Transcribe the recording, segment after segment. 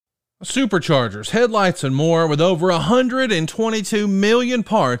Superchargers, headlights, and more. With over 122 million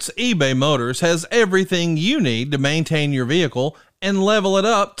parts, eBay Motors has everything you need to maintain your vehicle and level it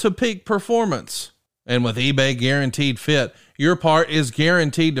up to peak performance. And with eBay Guaranteed Fit, your part is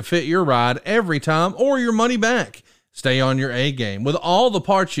guaranteed to fit your ride every time or your money back. Stay on your A game with all the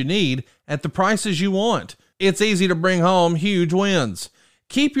parts you need at the prices you want. It's easy to bring home huge wins.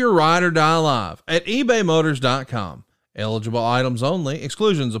 Keep your ride or die alive at ebaymotors.com. Eligible items only.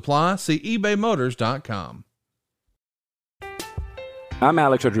 Exclusions apply. See ebaymotors.com. I'm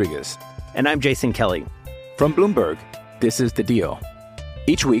Alex Rodriguez. And I'm Jason Kelly. From Bloomberg, this is The Deal.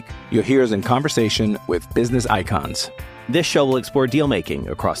 Each week, you'll hear us in conversation with business icons. This show will explore deal-making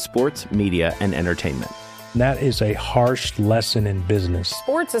across sports, media, and entertainment. That is a harsh lesson in business.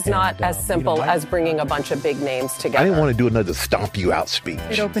 Sports is not as simple as bringing a bunch of big names together. I didn't want to do another stomp you out speech.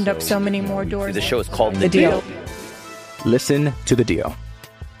 It opened up so many more doors. The show is called The Deal. Listen to The Deal.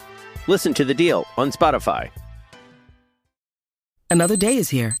 Listen to The Deal on Spotify. Another day is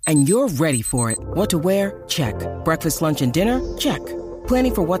here, and you're ready for it. What to wear? Check. Breakfast, lunch, and dinner? Check.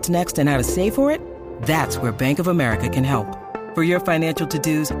 Planning for what's next and how to save for it? That's where Bank of America can help. For your financial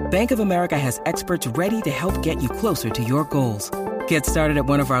to-dos, Bank of America has experts ready to help get you closer to your goals. Get started at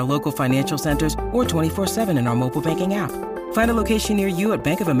one of our local financial centers or 24/7 in our mobile banking app. Find a location near you at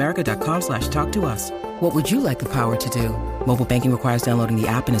bankofamerica.com/talktous. What would you like the power to do? Mobile banking requires downloading the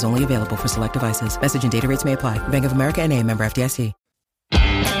app and is only available for select devices. Message and data rates may apply. Bank of America NA, member FDIC.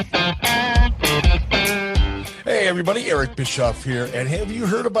 Hey everybody, Eric Bischoff here, and have you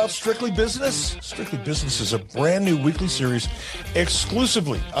heard about Strictly Business? Strictly Business is a brand new weekly series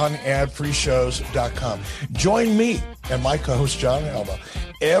exclusively on adfreeshows.com. Join me and my co-host John Alba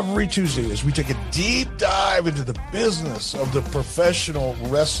every Tuesday as we take a deep dive into the business of the professional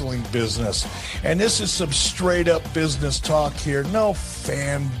wrestling business. And this is some straight up business talk here, no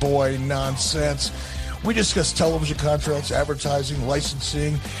fanboy nonsense. We discuss television contracts, advertising,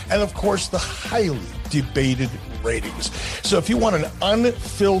 licensing, and of course, the highly debated ratings. So if you want an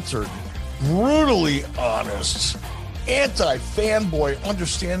unfiltered, brutally honest, anti-fanboy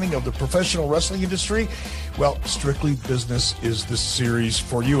understanding of the professional wrestling industry, well, Strictly Business is the series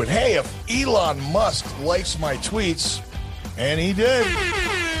for you. And hey, if Elon Musk likes my tweets, and he did,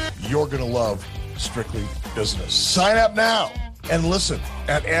 you're going to love Strictly Business. Sign up now and listen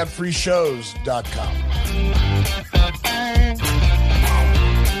at adfreeshows.com.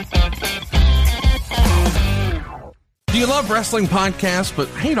 Do you love wrestling podcasts but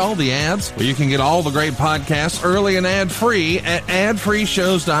hate all the ads? Well, you can get all the great podcasts early and ad-free at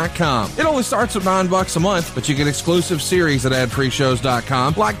adfreeshows.com. It only starts at $9 a month, but you get exclusive series at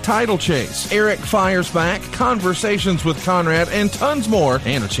adfreeshows.com like Title Chase, Eric Fires Back, Conversations with Conrad, and tons more,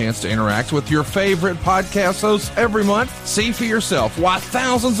 and a chance to interact with your favorite podcast hosts every month. See for yourself why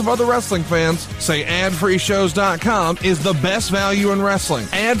thousands of other wrestling fans say adfreeshows.com is the best value in wrestling.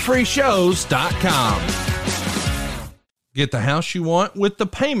 adfreeshows.com. Get the house you want with the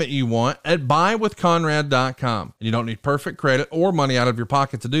payment you want at buywithconrad.com. And you don't need perfect credit or money out of your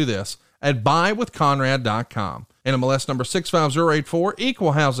pocket to do this at buywithconrad.com. NMLS number 65084,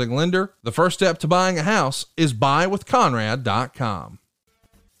 equal housing lender. The first step to buying a house is buywithconrad.com.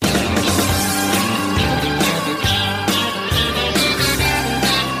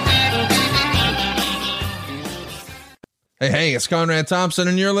 Hey, it's Conrad Thompson,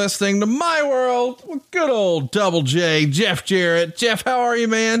 and you're listening to My World with good old Double J, Jeff Jarrett. Jeff, how are you,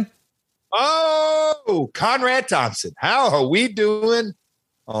 man? Oh, Conrad Thompson. How are we doing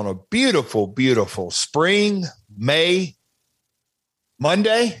on a beautiful, beautiful spring, May,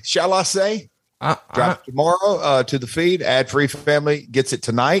 Monday, shall I say? Drop tomorrow to the feed. Ad-free family gets it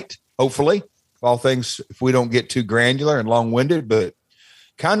tonight, hopefully. All things, if we don't get too granular and long-winded, but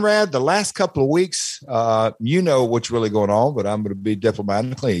Conrad, the last couple of weeks, you know what's really going on, but I'm going to be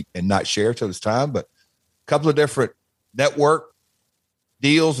diplomatically and not share till it's time. But a couple of different network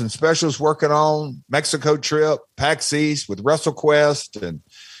deals and specials working on. Mexico trip, PAX East with WrestleQuest and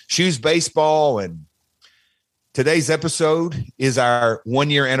Shoes Baseball. And today's episode is our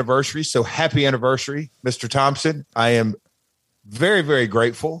 1-year anniversary. So happy anniversary, Mr. Thompson. I am very, very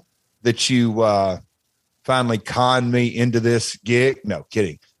grateful that you finally conned me into this gig. No,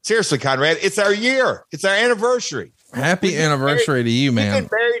 kidding. Seriously, Conrad, it's our year. It's our anniversary. Happy anniversary to you, man. We've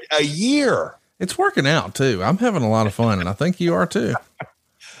been married a year. It's working out, too. I'm having a lot of fun, and I think you are, too.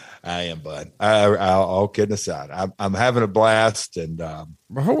 I am, bud. All kidding aside, I'm having a blast. And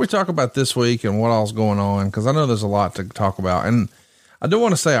before we talk about this week and what all's going on, because I know there's a lot to talk about, and I do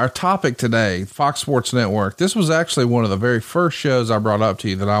want to say our topic today, Fox Sports Network, this was actually one of the very first shows I brought up to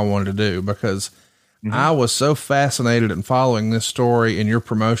you that I wanted to do, because I was so fascinated in following this story and your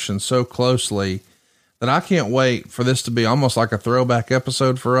promotion so closely that I can't wait for this to be almost like a throwback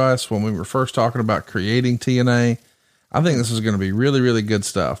episode for us when we were first talking about creating TNA. I think this is going to be really, really good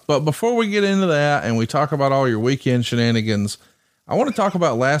stuff. But before we get into that and we talk about all your weekend shenanigans, I want to talk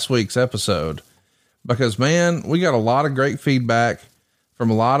about last week's episode because, man, we got a lot of great feedback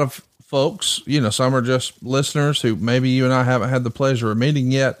from a lot of folks. You know, some are just listeners who maybe you and I haven't had the pleasure of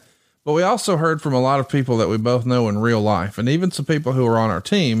meeting yet, but we also heard from a lot of people that we both know in real life, and even some people who are on our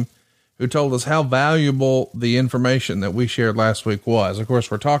team who told us how valuable the information that we shared last week was. Of course,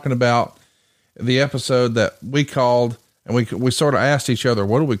 we're talking about the episode that we called, and we sort of asked each other,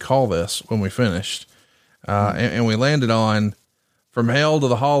 what do we call this when we finished? And we landed on From Hell to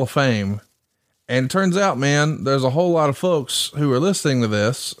the Hall of Fame. And it turns out, man, there's a whole lot of folks who are listening to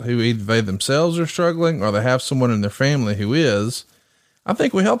this who either they themselves are struggling or they have someone in their family who is. I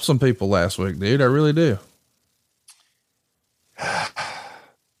think we helped some people last week, dude. I really do.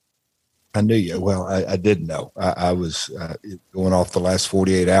 I knew you. Well, I didn't know. I was going off the last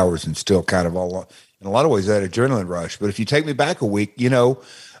 48 hours and still kind of all in a lot of ways that adrenaline rush. But if you take me back a week, yes,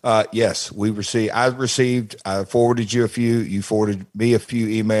 I forwarded you a few, you forwarded me a few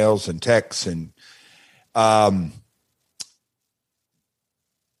emails and texts, and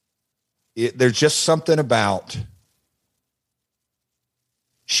there's just something about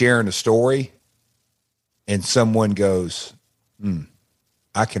sharing a story and someone goes,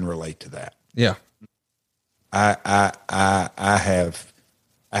 I can relate to that. Yeah. I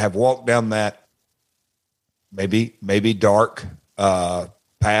have walked down that maybe dark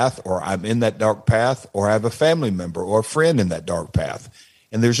path, or I'm in that dark path, or I have a family member or a friend in that dark path.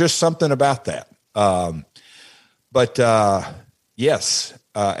 And there's just something about that. Yes.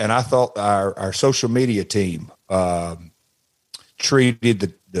 And I thought our social media team treated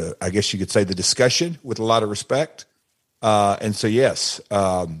the I guess you could say the discussion with a lot of respect. And so, yes,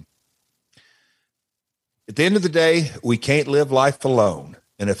 at the end of the day, we can't live life alone.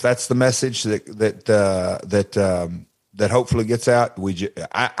 And if that's the message that hopefully gets out,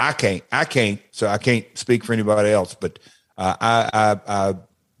 I can't, so I can't speak for anybody else, but I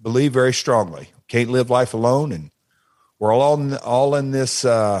believe very strongly, can't live life alone. And we're all in this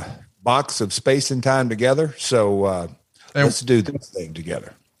box of space and time together. So let's do this thing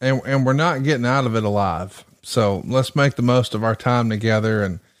together. And we're not getting out of it alive. So let's make the most of our time together.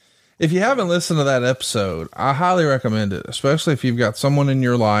 And if you haven't listened to that episode, I highly recommend it, especially if you've got someone in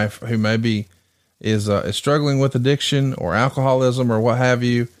your life who maybe is struggling with addiction or alcoholism or what have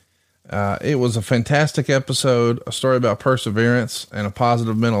you. It was a fantastic episode, a story about perseverance and a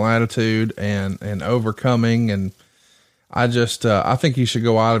positive mental attitude and overcoming. And I think you should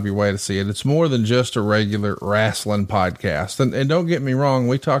go out of your way to see it. It's more than just a regular wrestling podcast. And don't get me wrong.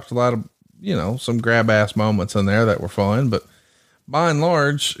 We talked a lot of, some grab ass moments in there that were fun, but by and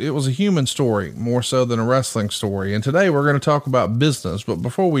large, it was a human story more so than a wrestling story. And today we're going to talk about business, but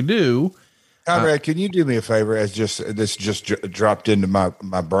before we do, Conrad, can you do me a favor? This just dropped into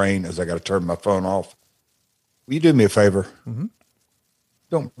my brain as I got to turn my phone off. Will you do me a favor? Mm-hmm.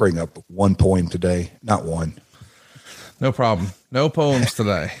 Don't bring up one poem today. Not one. No problem. No poems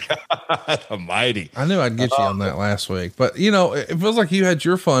today. God almighty. I knew I'd get you on that last week, but it feels like you had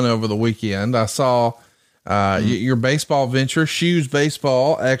your fun over the weekend. I saw your baseball venture, Shoes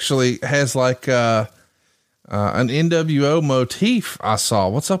Baseball, actually has like an NWO motif. I saw.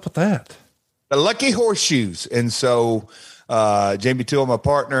 What's up with that? The Lucky Horseshoes. And so Jamie Toole, my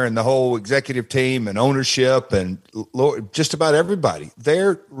partner, and the whole executive team and ownership and just about everybody,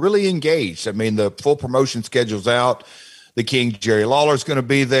 they're really engaged. I mean, the full promotion schedule's out. The King, Jerry Lawler's going to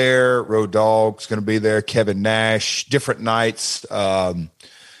be there. Road Dogg's going to be there. Kevin Nash, different nights.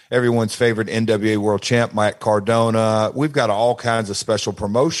 Everyone's favorite NWA world champ, Mike Cardona. We've got all kinds of special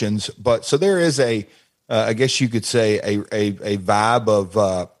promotions, but so there is I guess you could say a vibe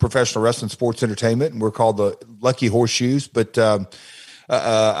of professional wrestling sports entertainment, and we're called the Lucky Horseshoes. But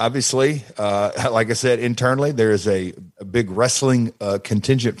obviously, like I said, internally there is a big wrestling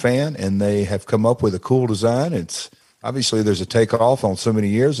contingent fan, and they have come up with a cool design. It's obviously there's a takeoff on so many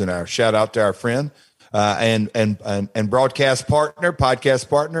years, and our shout out to our friend and broadcast partner, podcast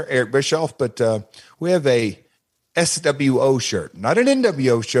partner Eric Bischoff. But we have a SWO shirt, not an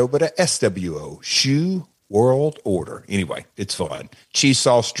NWO show, but a SWO Shoe World Order. Anyway, it's fun. Cheese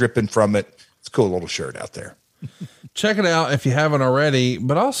sauce dripping from it. It's a cool little shirt out there. Check it out if you haven't already,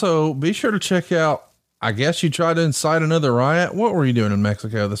 but also be sure to check out, I guess you tried to incite another riot. What were you doing in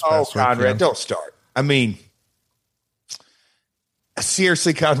Mexico this past weekend? Conrad, don't start. I mean,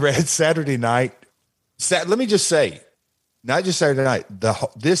 seriously, Conrad, Saturday night, let me just say, not just Saturday night,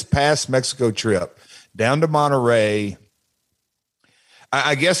 this past Mexico trip, down to Monterey.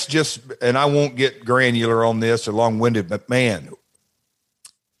 I guess and I won't get granular on this or long-winded, but man,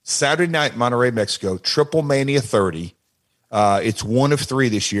 Saturday night, Monterey, Mexico, Triple Mania 30. It's one of 3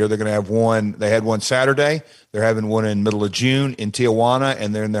 this year. They're going to have one. They had one Saturday. They're having one in middle of June in Tijuana,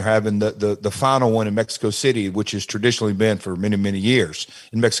 and then they're having the final one in Mexico City, which has traditionally been for many, many years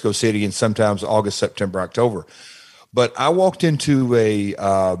in Mexico City, and sometimes August, September, October. But I walked into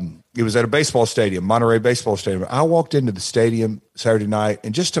it was at a baseball stadium, Monterey Baseball Stadium. I walked into the stadium Saturday night,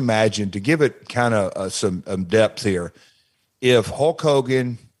 and just imagine, to give it kind of some depth here, if Hulk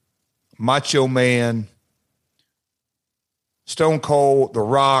Hogan, Macho Man, Stone Cold, The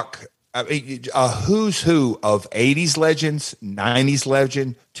Rock, I mean, a who's who of 80s legends, 90s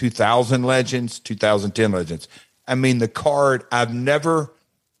legend, 2000 legends, 2010 legends. I mean, the card I've never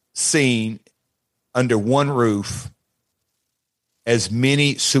seen under one roof as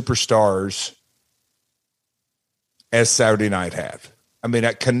many superstars as Saturday night have. I mean,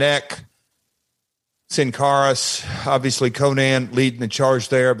 at Connect, Sin Caras, obviously Conan leading the charge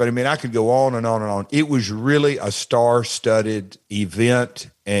there, but I mean, I could go on and on and on. It was really a star-studded event,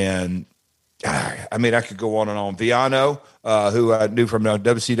 and I mean, I could go on and on. Viano, who I knew from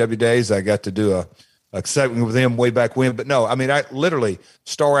WCW days, I got to do a segment with him way back when, but no, I mean, I literally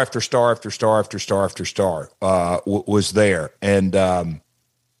star after star after star after star after star was there, and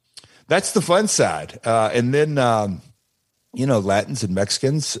that's the fun side. And then Latins and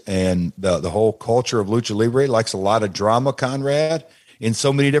Mexicans and the whole culture of Lucha Libre likes a lot of drama, Conrad, in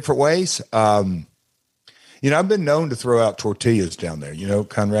so many different ways. I've been known to throw out tortillas down there.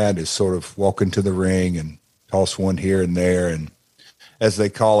 Conrad is sort of walk into the ring and toss one here and there, and as they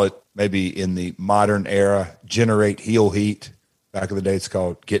call it, maybe in the modern era, generate heel heat. Back in the day, it's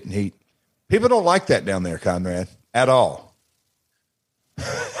called getting heat. People don't like that down there, Conrad, at all.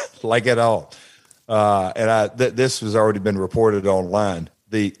 Like at all. And this has already been reported online.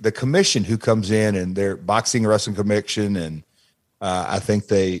 The commission who comes in, and their boxing wrestling commission, and I think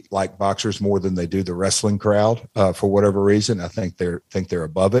they like boxers more than they do the wrestling crowd for whatever reason. I think they're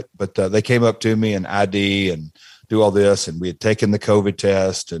above it. But they came up to me and ID and do all this, and we had taken the COVID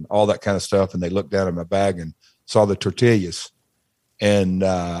test and all that kind of stuff, and they looked down at my bag and saw the tortillas. And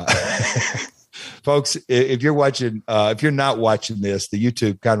folks, if you're not watching this, the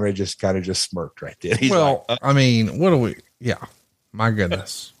YouTube, Conrad just smirked right there. He's I mean, what do we? Yeah, my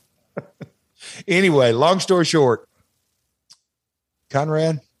goodness. Anyway, long story short,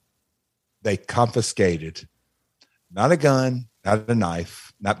 Conrad, they confiscated not a gun, not a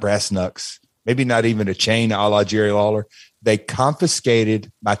knife, not brass knucks, maybe not even a chain a la Jerry Lawler. They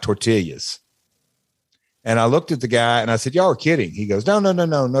confiscated my tortillas. And I looked at the guy and I said, y'all are kidding. He goes, no,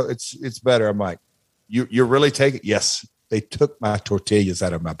 it's better. I'm like, you're really taking? Yes. They took my tortillas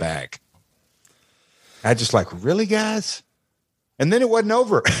out of my bag. I just like, really, guys? And then it wasn't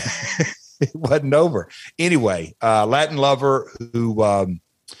over. It wasn't over. Anyway, Latin Lover, who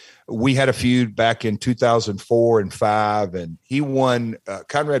we had a feud back in 2004 and 2005, and he won.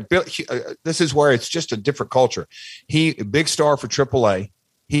 Conrad, this is where it's just a different culture. Big star for AAA.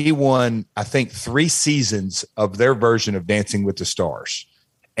 He won, I think, 3 seasons of their version of Dancing with the Stars.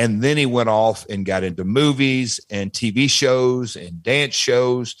 And then he went off and got into movies and TV shows and dance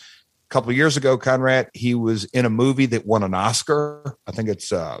shows. A couple of years ago, Conrad, he was in a movie that won an Oscar. I think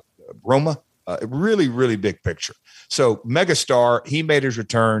it's Roma. Really, really big picture. So megastar, he made his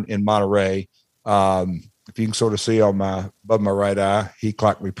return in Monterey. If you can sort of see above my right eye, he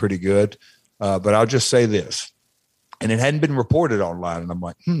clocked me pretty good. But I'll just say this, and it hadn't been reported online. And I'm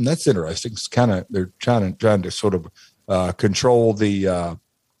like, that's interesting. It's kind of, they're trying to sort of control the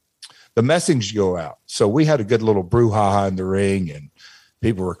message go out. So we had a good little brouhaha in the ring, and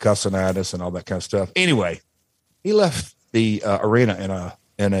people were cussing at us and all that kind of stuff. Anyway, he left the arena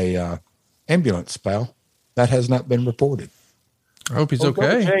in a ambulance, pal. That has not been reported. I hope he's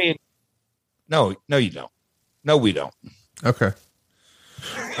okay. No, you don't. No, we don't. Okay.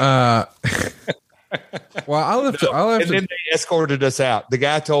 Well, I'll have to. And then they escorted us out. The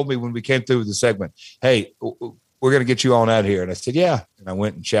guy told me when we came through with the segment, "Hey, we're going to get you on out of here." And I said, "Yeah." And I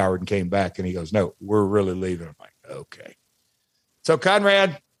went and showered and came back. And he goes, "No, we're really leaving." I'm like, "Okay." So,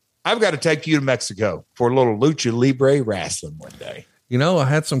 Conrad, I've got to take you to Mexico for a little Lucha Libre wrestling one day. I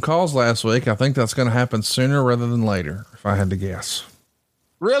had some calls last week. I think that's going to happen sooner rather than later, if I had to guess.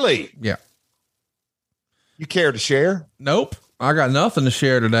 Really? Yeah. You care to share? Nope. I got nothing to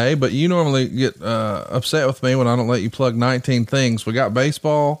share today, but you normally get upset with me when I don't let you plug 19 things. We got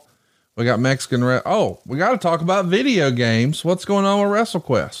baseball. We got Mexican. We got to talk about video games. What's going on with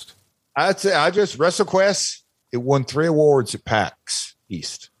WrestleQuest? WrestleQuest, it won 3 awards at PAX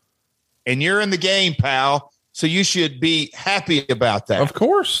East. and you're in the game, pal. So you should be happy about that. Of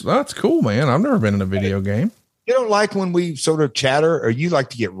course. That's cool, man. I've never been in a video game. You don't like when we sort of chatter, or you like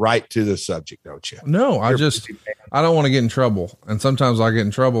to get right to the subject, don't you? No, I don't want to get in trouble. And sometimes I get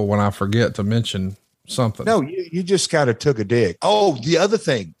in trouble when I forget to mention something. No, you just kind of took a dig. Oh, the other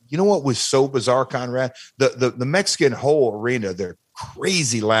thing, you know what was so bizarre, Conrad? The Mexican whole arena, they're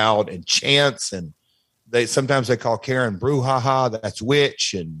crazy loud and chants, and sometimes they call Karen brouhaha, that's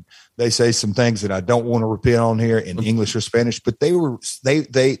witch, and they say some things that I don't want to repeat on here in English or Spanish, but they were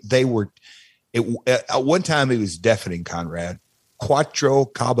at one time it was deafening, Conrad.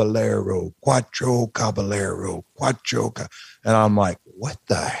 Cuatro caballero. And I'm like, what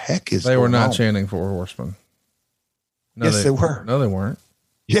the heck is They were not on? chanting Four Horsemen. No, Yes, they were. No, they weren't.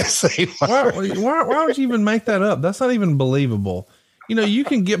 Yes, they were. Why would you even make that up? That's not even believable. You know, you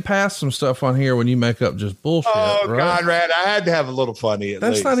can get past some stuff on here when you make up just bullshit. Oh, right? Conrad, I had to have a little funny.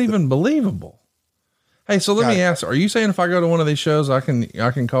 That's not even believable. Hey, so let me ask, are you saying if I go to one of these shows, I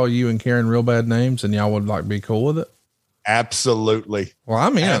can call you and Karen real bad names and y'all would like be cool with it? Absolutely. Well,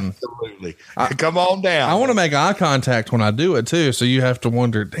 I'm in. Absolutely. Come on down. I want to make eye contact when I do it too. So you have to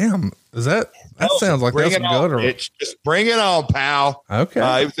wonder, damn, that sounds like that's good. Just bring it on, pal.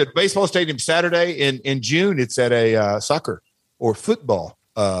 Okay. It was at baseball stadium Saturday in June. It's at a soccer or football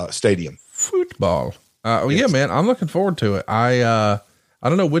stadium. Football. Yeah, man, I'm looking forward to it. I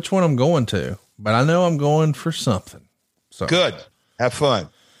don't know which one I'm going to, but I know I'm going for something. So good. Have fun.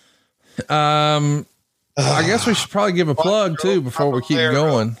 I guess we should probably give a plug too before we keep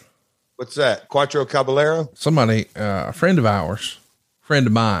going. What's that? Cuatro Caballero? Somebody, a friend of ours, friend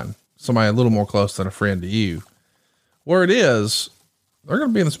of mine, somebody a little more close than a friend to you. Where it is, they're going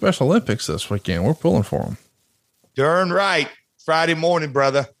to be in the Special Olympics this weekend. We're pulling for them. Darn right. Friday morning,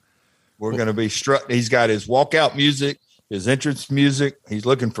 brother. We're going to be strutting. He's got his walkout music, his entrance music. He's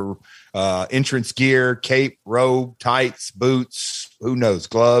looking for entrance gear, cape, robe, tights, boots, who knows,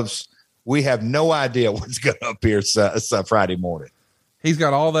 gloves. We have no idea what's going to appear Friday morning. He's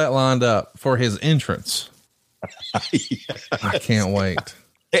got all that lined up for his entrance. Yes. I can't wait.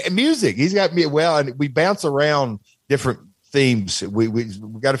 Music. He's got me. Well, and we bounce around different themes. We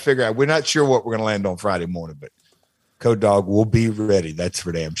got to figure out. We're not sure what we're going to land on Friday morning, but Code Dog will be ready. That's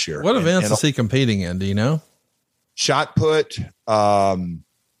for damn sure. What events is he competing in? Do you know? Shot put.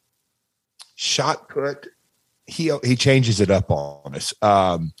 He changes it up on us.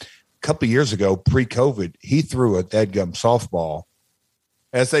 Couple of years ago, pre-COVID, he threw a deadgum softball,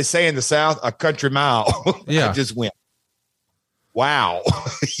 as they say in the South, a country mile. Yeah, I just went, wow.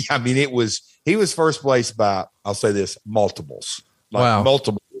 I mean, he was first place by, I'll say this, multiples. Wow,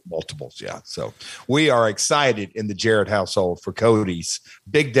 multiples. Yeah. So we are excited in the Jarrett household for Cody's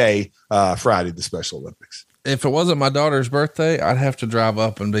big day, Friday, the Special Olympics. If it wasn't my daughter's birthday, I'd have to drive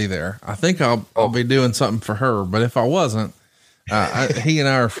up and be there. I think I'll be doing something for her, but if I wasn't, he and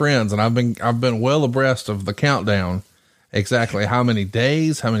I are friends, and I've been well abreast of the countdown, exactly how many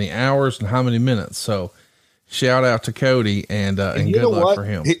days, how many hours, and how many minutes. So shout out to Cody and good luck for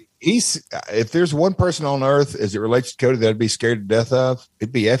him. He's if there's one person on earth as it relates to Cody that I'd be scared to death of,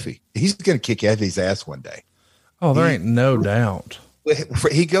 it'd be Effie. He's going to kick Effie's ass one day. Oh, there ain't no doubt.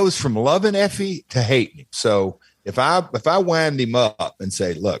 He goes from loving Effie to hating him. So if I wind him up and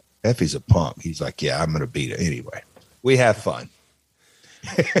say, look, Effie's a punk, he's like, yeah, I'm going to beat it anyway. We have fun.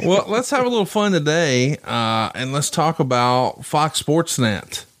 Well, let's have a little fun today. And let's talk about Fox Sports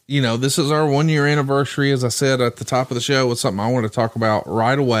Net. You know, this is our 1 year anniversary. As I said at the top of the show, it's something I want to talk about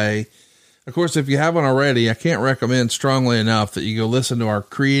right away. Of course, if you haven't already, I can't recommend strongly enough that you go listen to our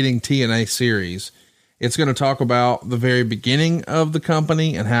Creating TNA series. It's going to talk about the very beginning of the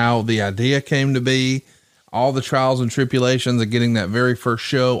company and how the idea came to be, all the trials and tribulations of getting that very first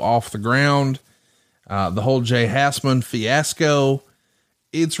show off the ground, the whole Jay Hassman fiasco.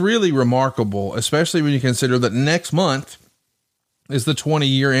 It's really remarkable, especially when you consider that next month is the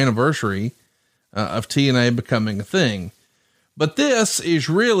 20-year anniversary of TNA becoming a thing. But this is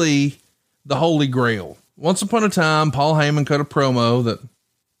really the holy grail. Once upon a time, Paul Heyman cut a promo that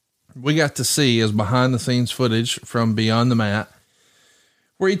we got to see as behind the scenes footage from Beyond the Mat,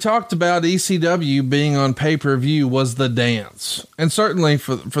 where he talked about ECW being on pay-per-view was the dance. And certainly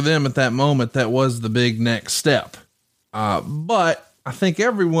for them at that moment, that was the big next step. But I think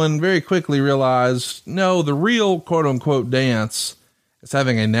everyone very quickly realized, no, the real quote unquote dance is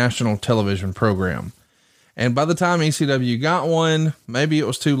having a national television program. And by the time ECW got one, maybe it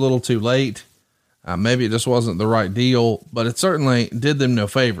was too little too late. Maybe it just wasn't the right deal, but it certainly did them no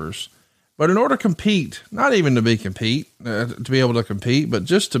favors. But in order to compete, not even to be to be able to compete, but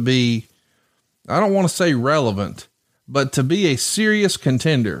just to be, I don't want to say relevant, but to be a serious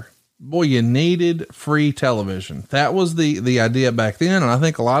contender, boy, you needed free television. That was the idea back then. And I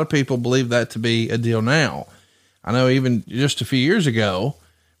think a lot of people believe that to be a deal now. I know even just a few years ago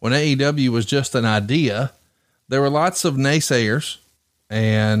when AEW was just an idea, there were lots of naysayers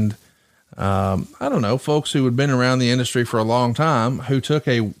and, I don't know, folks who had been around the industry for a long time who took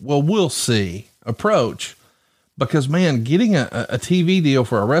a, well, we'll see approach, because man, getting a TV deal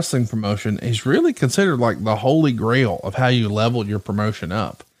for a wrestling promotion is really considered like the holy grail of how you level your promotion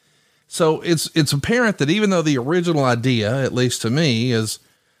up. So it's apparent that even though the original idea, at least to me, is,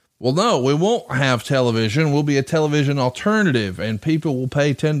 well, no, we won't have television. We'll be a television alternative and people will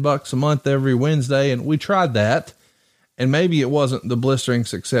pay $10 a month every Wednesday. And we tried that, and maybe it wasn't the blistering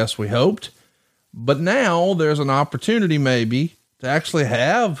success we hoped, but now there's an opportunity maybe to actually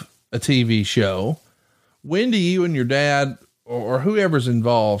have a TV show. When do you and your dad or whoever's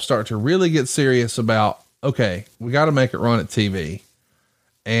involved start to really get serious about, okay, we got to make it run at TV?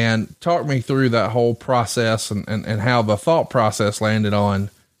 And talk me through that whole process and how the thought process landed on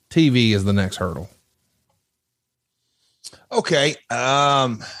TV as the next hurdle. Okay.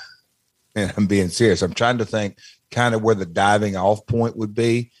 And I'm being serious. I'm trying to think kind of where the diving off point would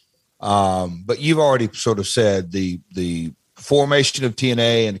be. But you've already sort of said the formation of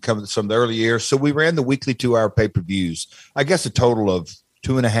TNA and coming some of the early years. So we ran the weekly 2-hour pay-per-views, I guess a total of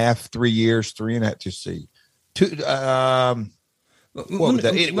 2.5, 3 years, 3.5 to see.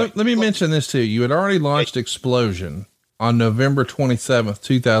 Let me mention this too. You had already launched Explosion on November 27th,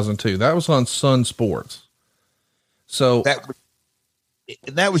 2002. That was on Sun Sports. So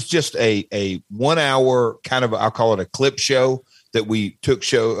that was just a 1 hour kind of, I'll call it a clip show that we took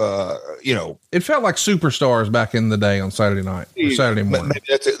it felt like Superstars back in the day on Saturday night or Saturday morning.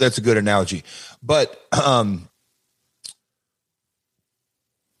 That's a good analogy, but,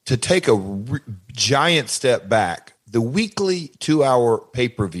 to take a giant step back, the weekly 2-hour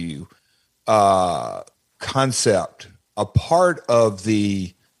pay-per-view concept, a part of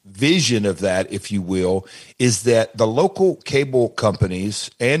the vision of that, if you will, is that the local cable companies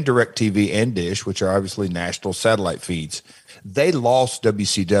and DirecTV and Dish, which are obviously national satellite feeds, they lost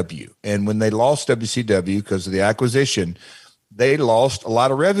WCW. And when they lost WCW because of the acquisition, they lost a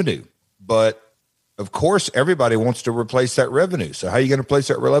lot of revenue. But of course, everybody wants to replace that revenue. So how are you going to replace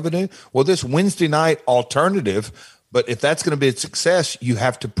that revenue? Well, this Wednesday night alternative. But if that's going to be a success, you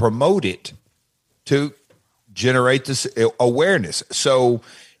have to promote it to generate this awareness. So,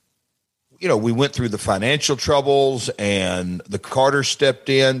 we went through the financial troubles, and the Carter stepped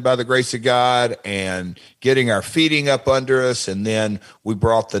in by the grace of God and getting our feeding up under us. And then we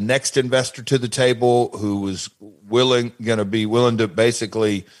brought the next investor to the table who was willing to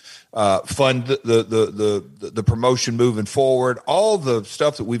basically fund the promotion moving forward. All the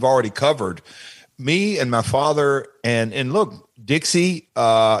stuff that we've already covered. Me and my father and look, Dixie,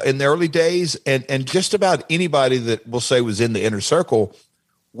 in the early days and just about anybody that we'll say was in the inner circle,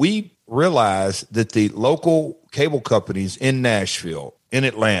 we realized that the local cable companies in Nashville, in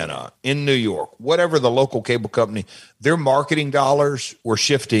Atlanta, in New York, whatever the local cable company, their marketing dollars were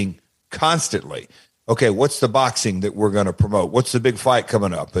shifting constantly. Okay, what's the boxing that we're going to promote? What's the big fight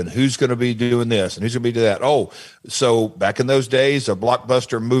coming up? And who's going to be doing this? And who's going to be doing that? Oh, so back in those days, a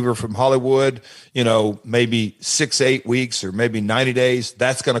blockbuster mover from Hollywood, maybe 6-8 weeks or maybe 90 days,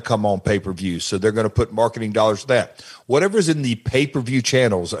 that's going to come on pay-per-view. So they're going to put marketing dollars to that. Whatever's in the pay-per-view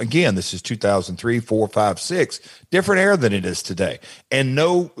channels, again, this is 2003, 4, 5, 6, different era than it is today. And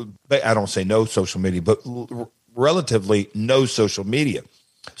I don't say no social media, but relatively no social media.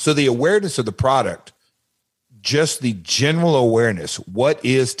 So the awareness of the product, just the general awareness, what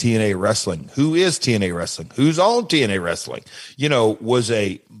is TNA Wrestling? Who is TNA Wrestling? Who's on TNA Wrestling? Was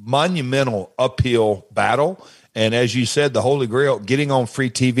a monumental uphill battle. And as you said, the Holy Grail, getting on free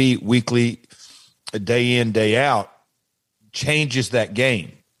TV weekly, day in, day out, changes that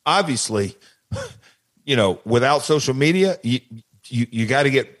game. Obviously, without social media, you got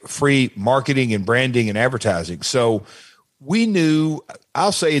to get free marketing and branding and advertising. So we knew,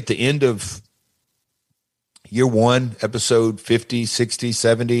 I'll say at the end of year one, episode 50, 60,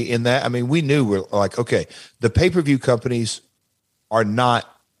 70 in that, we knew we're like, okay, the pay-per-view companies are not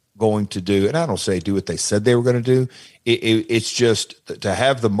going to do, and I don't say do what they said they were going to do. It's just to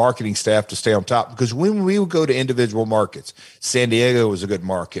have the marketing staff to stay on top, because when we would go to individual markets, San Diego was a good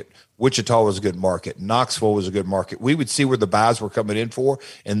market. Wichita was a good market. Knoxville was a good market. We would see where the buys were coming in for,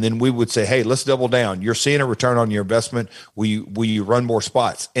 and then we would say, hey, let's double down. You're seeing a return on your investment. Will you run more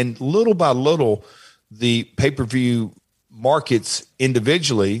spots? And little by little, the pay-per-view markets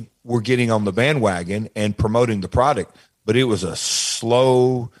individually were getting on the bandwagon and promoting the product, but it was a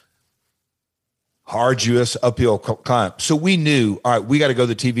slow, arduous uphill climb. So we knew, all right, we got to go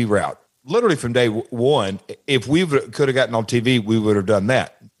the TV route. Literally from day one, if we could have gotten on TV, we would have done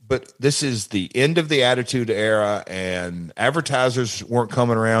that. But this is the end of the Attitude Era, and advertisers weren't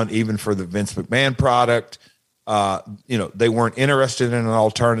coming around even for the Vince McMahon product. They weren't interested in an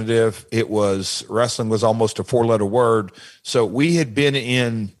alternative. Wrestling was almost a 4-letter word. So we had been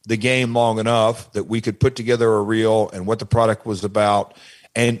in the game long enough that we could put together a reel and what the product was about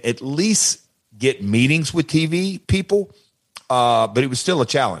and at least get meetings with TV people. But it was still a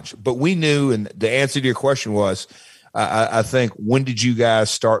challenge. But we knew, and the answer to your question was, I think, when did you guys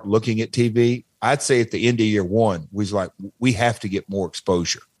start looking at TV? I'd say at the end of year one, we was like, we have to get more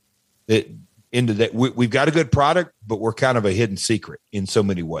exposure. We've got a good product, but we're kind of a hidden secret in so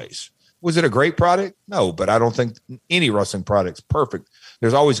many ways. Was it a great product? No, but I don't think any wrestling product's perfect.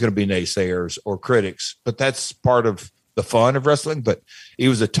 There's always going to be naysayers or critics, but that's part of the fun of wrestling. But it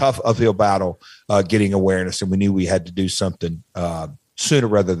was a tough uphill battle getting awareness, and we knew we had to do something sooner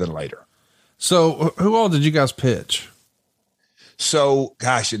rather than later. So who all did you guys pitch? So,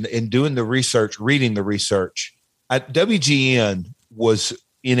 gosh, in doing the research, reading the research, WGN was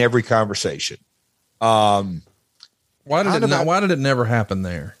in every conversation. Why did it never happen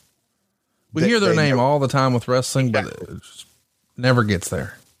there? We hear their name all the time with wrestling, but it just never gets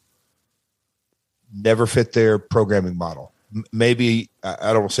there. Never fit their programming model. Maybe,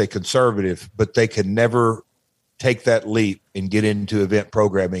 I don't want to say conservative, but they could never take that leap and get into event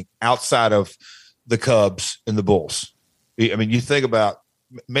programming outside of the Cubs and the Bulls. I mean, you think about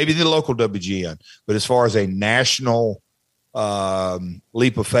maybe the local WGN, but as far as a national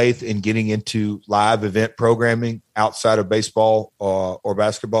leap of faith in getting into live event programming outside of baseball or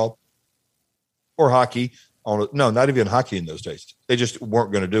basketball or hockey, not even hockey in those days. They just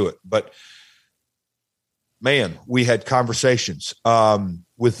weren't going to do it. But man, we had conversations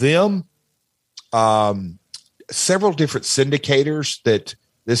with them. Several different syndicators that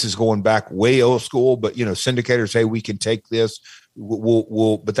this is going back way old school, but syndicators, hey, we can take this.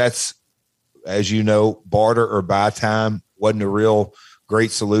 But that's, as you know, barter or buy time wasn't a real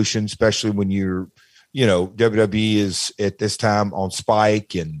great solution, especially when WWE is at this time on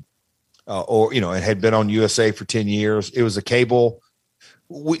Spike and it had been on USA for 10 years. It was a cable,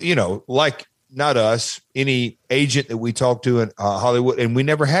 like not us, any agent that we talked to in Hollywood, and we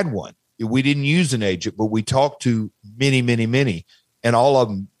never had one. We didn't use an agent, but we talked to many, many, many, and all of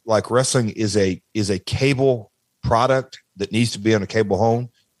them, like wrestling is a cable product that needs to be on a cable home.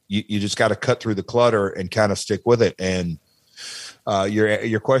 You just got to cut through the clutter and kind of stick with it. And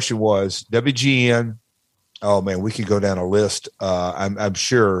your question was WGN. Oh man, we could go down a list. I'm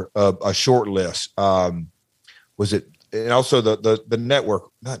sure a short list. Was it, and also the network,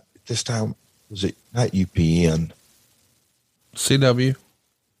 not this time, was it not UPN? CW,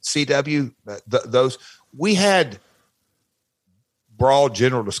 those we had broad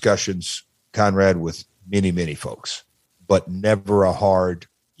general discussions, Conrad, with many, many folks, but never a hard,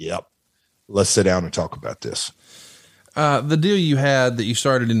 yep, let's sit down and talk about this. The deal you had that you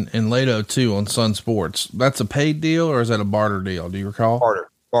started in late 2002 on Sun Sports, that's a paid deal or is that a barter deal? Do you recall?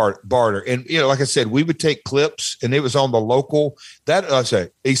 Barter. And, like I said, we would take clips and it was on the local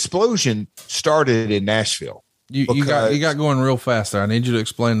Explosion started in Nashville. You got going real fast there. I need you to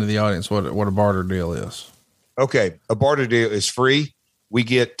explain to the audience what a barter deal is. Okay. A barter deal is free. We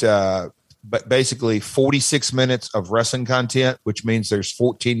get basically 46 minutes of wrestling content, which means there's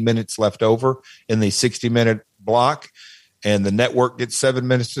 14 minutes left over in the 60-minute block. And the network gets 7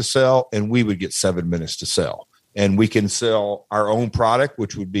 minutes to sell, and we would get 7 minutes to sell. And we can sell our own product,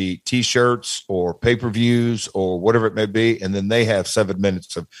 which would be T-shirts or pay-per-views or whatever it may be. And then they have 7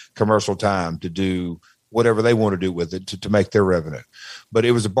 minutes of commercial time to do whatever they want to do with it to make their revenue. But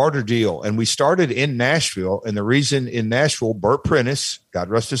it was a barter deal. And we started in Nashville. And the reason in Nashville, Burt Prentice, God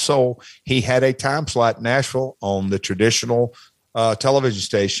rest his soul, he had a time slot in Nashville on the traditional television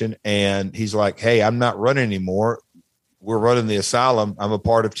station. And he's like, hey, I'm not running anymore. We're running the Asylum. I'm a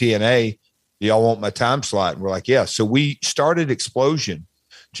part of TNA. Do y'all want my time slot? And we're like, yeah. So we started Explosion.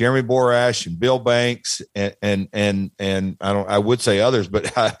 Jeremy Borash and Bill Banks and I would say others,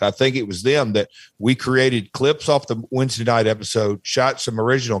 but I think it was them that we created clips off the Wednesday night episode, shot some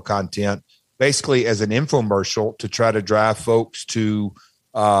original content, basically as an infomercial to try to drive folks to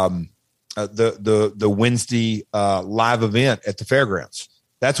the Wednesday live event at the fairgrounds.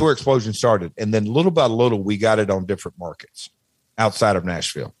 That's where Explosion started, and then little by little we got it on different markets outside of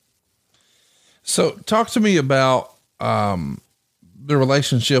Nashville. So, talk to me about the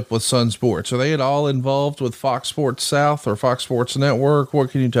relationship with Sun Sports. Are they at all involved with Fox Sports South or Fox Sports Network?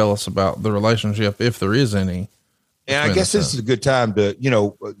 What can you tell us about the relationship, if there is any, And I guess this is a good time to,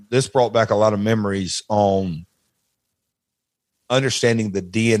 this brought back a lot of memories on understanding the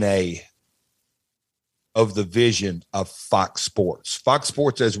DNA of the vision of Fox Sports. Fox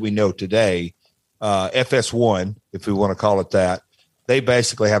Sports, as we know today, FS1, if we want to call it that, they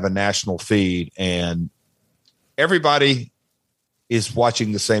basically have a national feed, and everybody is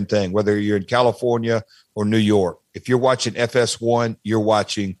watching the same thing, whether you're in California or New York. If you're watching FS1, you're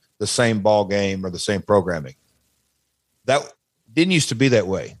watching the same ball game or the same programming. That didn't used to be that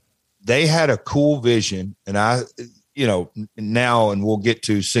way. They had a cool vision, and now, and we'll get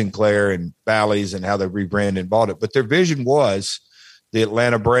to Sinclair and Bally's and how they rebranded and bought it, but their vision was the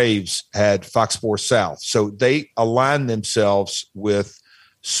Atlanta Braves had Fox Sports South. So they aligned themselves with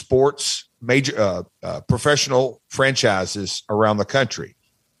sports, major professional franchises around the country,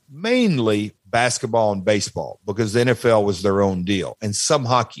 mainly basketball and baseball, because the NFL was their own deal, and some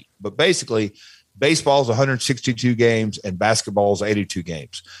hockey. But basically, baseball is 162 games and basketball is 82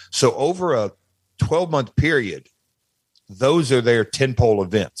 games. So over a 12-month period, those are their tentpole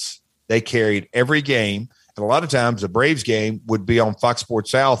events. They carried every game. And a lot of times the Braves game would be on Fox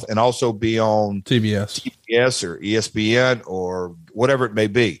Sports South and also be on TBS or ESPN or whatever it may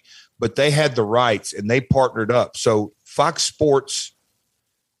be. But they had the rights and they partnered up. So Fox Sports,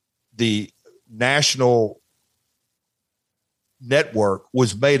 the national network,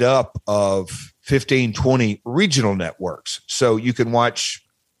 was made up of 15, 20 regional networks. So you can watch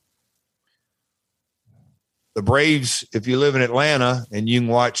the Braves if you live in Atlanta, and you can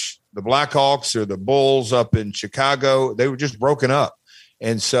watch the Blackhawks or the Bulls up in Chicago. They were just broken up.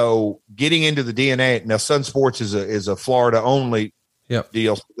 And so getting into the DNA, now Sun Sports is a Florida only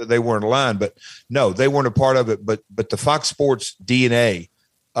deal. They weren't aligned, but no, they weren't a part of it. But the Fox Sports DNA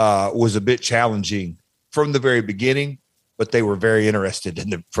was a bit challenging from the very beginning, but they were very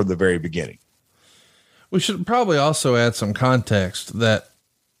interested from the very beginning. We should probably also add some context that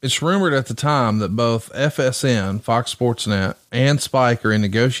it's rumored at the time that both FSN, Fox Sports Net, and Spike are in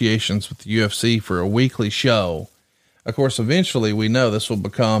negotiations with the UFC for a weekly show. Of course, eventually we know this will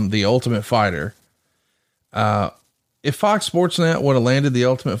become The Ultimate Fighter. If Fox Sports Net would have landed The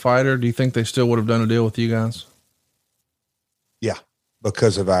Ultimate Fighter, do you think they still would have done a deal with you guys? Yeah,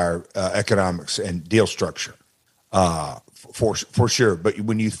 because of our economics and deal structure, for sure. But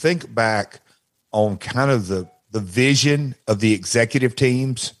when you think back on kind of the vision of the executive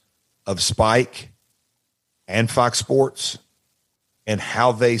teams of Spike and Fox Sports and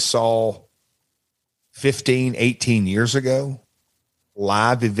how they saw 15, 18 years ago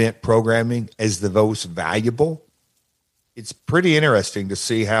live event programming as the most valuable, it's pretty interesting to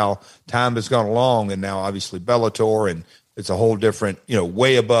see how time has gone along. And now obviously Bellator, and it's a whole different,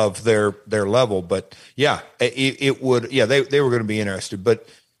 way above their level. But yeah, they were going to be interested. But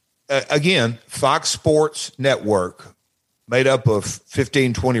again, Fox Sports Network, made up of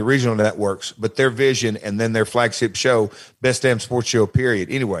 15, 20 regional networks, but their vision and then their flagship show, Best Damn Sports Show, period.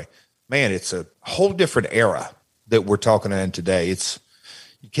 Anyway, man, it's a whole different era that we're talking in today.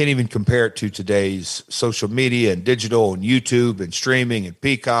 You can't even compare it to today's social media and digital and YouTube and streaming and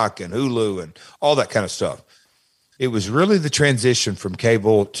Peacock and Hulu and all that kind of stuff. It was really the transition from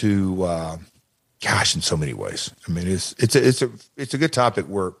cable to, in so many ways. I mean, it's a good topic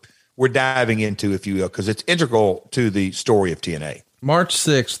we're diving into, if you will, because it's integral to the story of TNA. March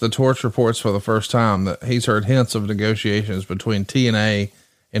 6th, the Torch reports for the first time that he's heard hints of negotiations between TNA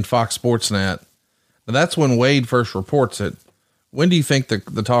and Fox Sports Net. Now, that's when Wade first reports it. When do you think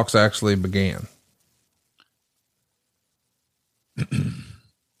the talks actually began?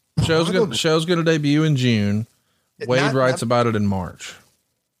 Show's going to debut in June. Wade writes about it in March.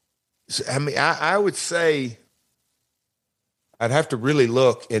 I mean, I would say I'd have to really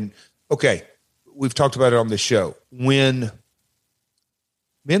look. And okay, we've talked about it on the show. When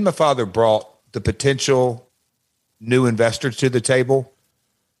me and my father brought the potential new investors to the table,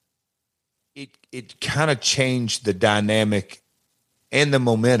 it kind of changed the dynamic and the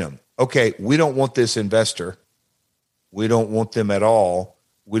momentum. Okay, we don't want this investor. We don't want them at all.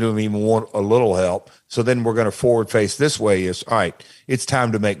 We don't even want a little help. So then we're going to forward face this way is, all right, it's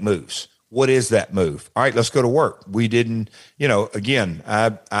time to make moves. What is that move? All right, let's go to work. We didn't, again,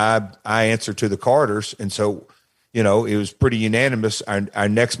 I answer to the Carters. And so, it was pretty unanimous. Our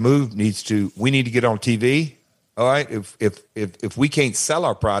next move we need to get on TV. All right. If we can't sell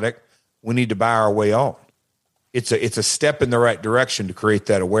our product, we need to buy our way on. It's a step in the right direction to create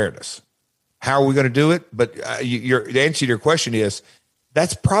that awareness. How are we going to do it? But the answer to your question is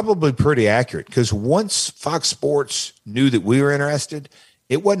that's probably pretty accurate, because once Fox Sports knew that we were interested,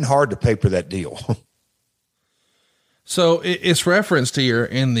 it wasn't hard to paper that deal. So it's referenced here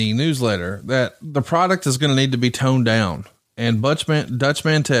in the newsletter that the product is going to need to be toned down. And Dutch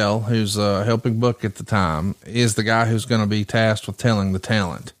Mantell, who's helping book at the time, is the guy who's going to be tasked with telling the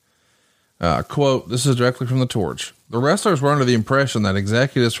talent. Quote, this is directly from the Torch. The wrestlers were under the impression that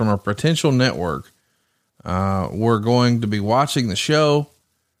executives from a potential network were going to be watching the show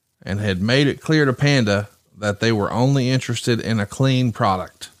and had made it clear to Panda that they were only interested in a clean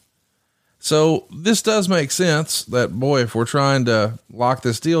product. So this does make sense that, boy, if we're trying to lock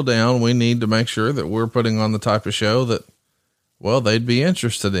this deal down, we need to make sure that we're putting on the type of show that, well, they'd be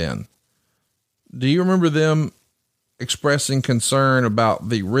interested in. Do you remember them expressing concern about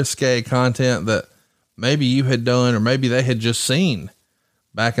the risque content that maybe you had done, or maybe they had just seen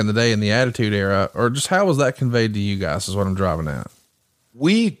back in the day in the Attitude Era, or just how was that conveyed to you guys is what I'm driving at?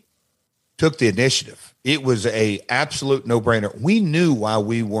 We took the initiative. It was a absolute no brainer. We knew why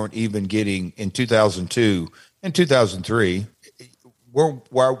we weren't even getting in 2002 and 2003,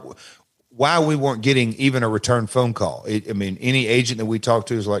 why we weren't getting even a return phone call. Any agent that we talked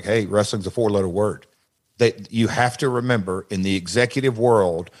to is like, hey, wrestling's a 4-letter word. That you have to remember in the executive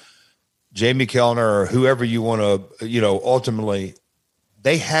world, Jamie Kellner or whoever you want to, ultimately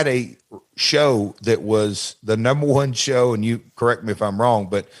they had a show that was the number one show. And you correct me if I'm wrong,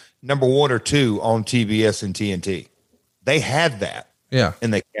 but number 1 or 2 on TBS and TNT. They had that. Yeah.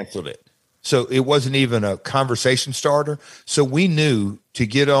 And they canceled it. So it wasn't even a conversation starter. So we knew to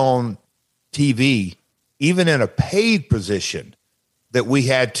get on TV, even in a paid position, that we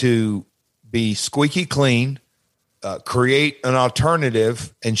had to be squeaky clean, create an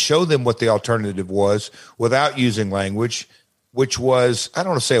alternative and show them what the alternative was without using language, which was, I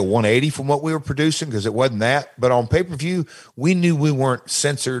don't want to say a 180 from what we were producing because it wasn't that, but on pay-per-view, we knew we weren't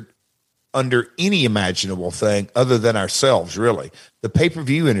censored under any imaginable thing other than ourselves, really. The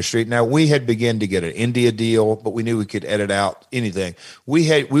pay-per-view industry, now we had begun to get an India deal, but we knew we could edit out anything.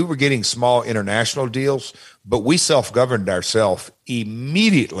 We were getting small international deals, but we self-governed ourselves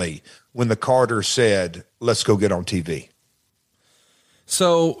immediately when the Carter said, let's go get on TV.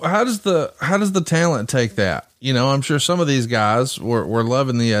 So how does the talent take that? I'm sure some of these guys were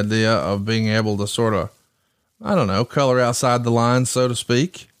loving the idea of being able to sort of, I don't know, color outside the lines, so to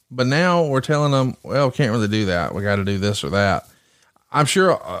speak. But now we're telling them, well, we can't really do that. We got to do this or that. I'm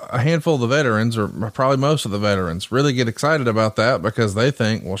sure a handful of the veterans, or probably most of the veterans, really get excited about that because they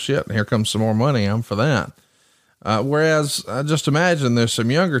think, well, shit, here comes some more money. I'm for that. Whereas just imagine there's some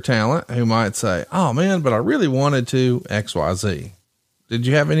younger talent who might say, oh man, but I really wanted to XYZ. Did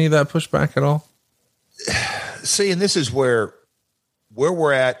you have any of that pushback at all? See, and this is where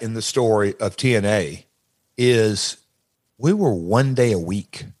we're at in the story of TNA is we were 1 day a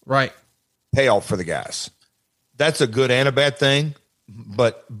week. Right. Payoff for the guys. That's a good and a bad thing.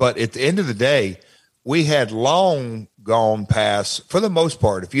 But at the end of the day, we had long gone past, for the most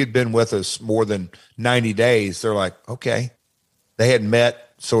part, if you'd been with us more than 90 days, they're like, okay, they had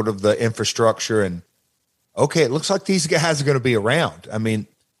met sort of the infrastructure and okay, it looks like these guys are going to be around. I mean,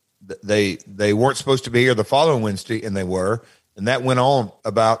 they weren't supposed to be here the following Wednesday and they were, and that went on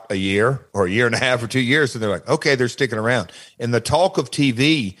about a year or a year and a half or 2 years. And they're like, okay, they're sticking around. And the talk of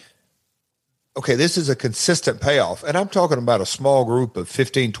TV, okay, this is a consistent payoff. And I'm talking about a small group of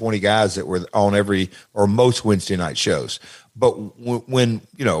 15, 20 guys that were on every or most Wednesday night shows. But when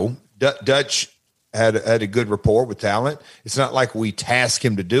Dutch had a good rapport with talent, it's not like we task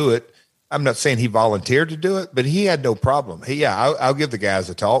him to do it. I'm not saying he volunteered to do it, but he had no problem. I'll give the guys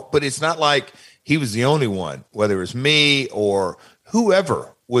a talk, but it's not like he was the only one, whether it was me or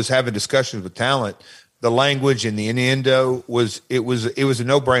whoever was having discussions with talent. The language and the innuendo was a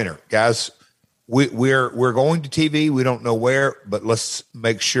no-brainer, guys. We're going to TV. We don't know where, but let's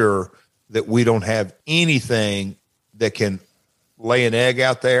make sure that we don't have anything that can lay an egg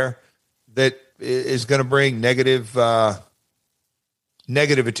out there that is going to bring negative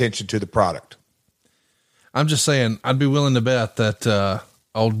attention to the product. I'm just saying, I'd be willing to bet that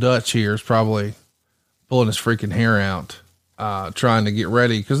old Dutch here is probably pulling his freaking hair out, trying to get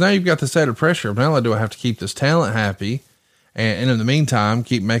ready. Because now you've got this added pressure. Not only do I have to keep this talent happy, and in the meantime,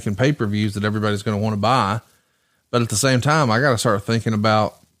 keep making pay-per-views that everybody's going to want to buy. But at the same time, I got to start thinking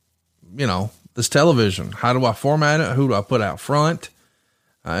about, this television. How do I format it? Who do I put out front?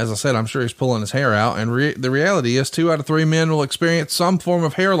 As I said, I'm sure he's pulling his hair out. And the reality is 2 out of 3 men will experience some form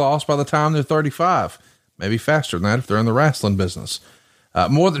of hair loss by the time they're 35, maybe faster than that if they're in the wrestling business.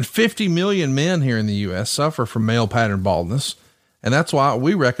 More than 50 million men here in the U.S. suffer from male pattern baldness. And that's why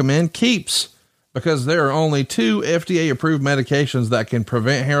we recommend Keeps, because there are only 2 FDA approved medications that can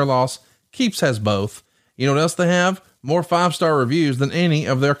prevent hair loss. Keeps has both. You know what else they have? More 5-star reviews than any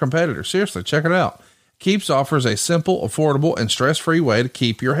of their competitors. Seriously, check it out. Keeps offers a simple, affordable, and stress-free way to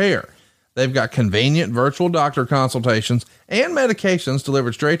keep your hair. They've got convenient virtual doctor consultations and medications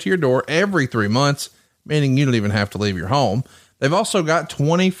delivered straight to your door every 3 months, meaning you don't even have to leave your home. They've also got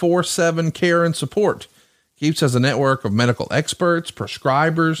 24/7 care and support. Keeps has a network of medical experts,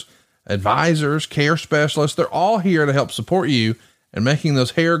 prescribers, advisors, care specialists. They're all here to help support you in making those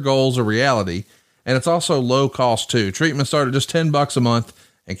hair goals a reality. And it's also low cost too. Treatments start at just $10 a month,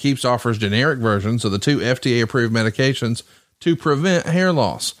 and Keeps offers generic versions of the 2 FDA approved medications to prevent hair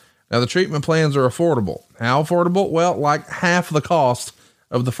loss. Now, the treatment plans are affordable. How affordable? Well, like half the cost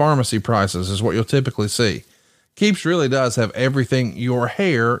of the pharmacy prices is what you'll typically see. Keeps really does have everything your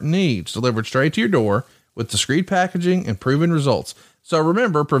hair needs delivered straight to your door with discreet packaging and proven results. So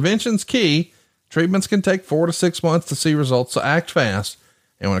remember, prevention's key. Treatments can take 4 to 6 months to see results, so act fast.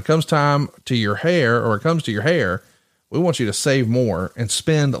 And when it comes time to your hair, or it comes to your hair, we want you to save more and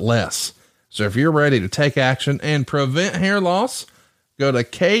spend less. So if you're ready to take action and prevent hair loss, go to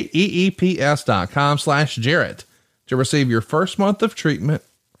keeps.com/Jarrett to receive your first month of treatment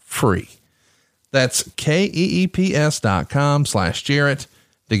free. That's keeps.com/Jarrett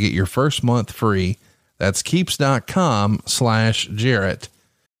to get your first month free. That's keeps.com/Jarrett.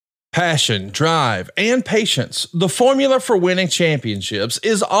 Passion, drive, and patience. The formula for winning championships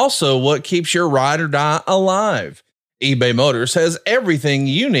is also what keeps your ride or die alive. eBay Motors has everything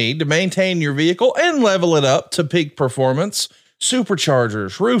you need to maintain your vehicle and level it up to peak performance.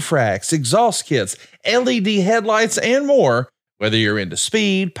 Superchargers, roof racks, exhaust kits, LED headlights, and more. Whether you're into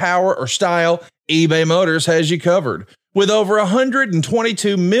speed, power, or style, eBay Motors has you covered. With over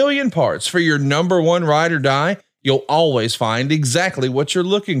 122 million parts for your number one ride or die, you'll always find exactly what you're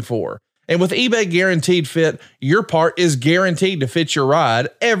looking for. And with eBay Guaranteed Fit, your part is guaranteed to fit your ride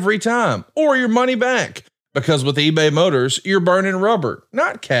every time, or your money back. Because with eBay Motors, you're burning rubber,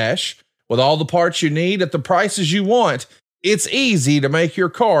 not cash. With all the parts you need at the prices you want, it's easy to make your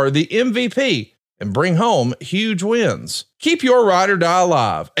car the MVP and bring home huge wins. Keep your ride or die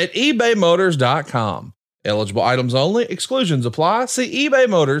alive at ebaymotors.com. Eligible items only. Exclusions apply. See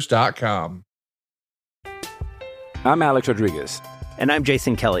ebaymotors.com. I'm Alex Rodriguez. And I'm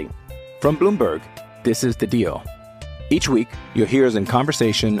Jason Kelly. From Bloomberg, this is The Deal. Each week, you'll hear us in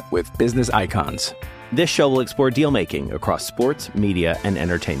conversation with business icons. This show will explore deal-making across sports, media, and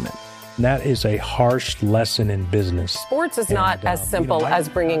entertainment. That is a harsh lesson in business. Sports is not as simple as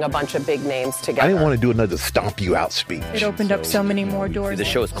bringing a bunch of big names together. I didn't want to do another stomp you out speech. It opened up so many more doors. The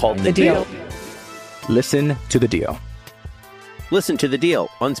show is called The Deal. Listen to The Deal. Listen to The Deal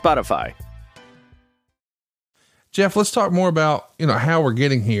on Spotify. Jeff, let's talk more about, how we're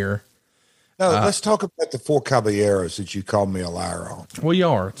getting here. No, let's talk about the 4 caballeros that you called me a liar on. Well, you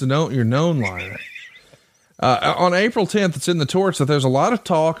are. You're known liar. On April 10th, it's in the Torch that there's a lot of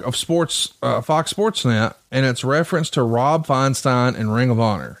talk of sports, Fox Sportsnet, and it's reference to Rob Feinstein and Ring of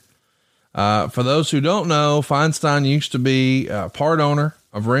Honor. For those who don't know, Feinstein used to be part owner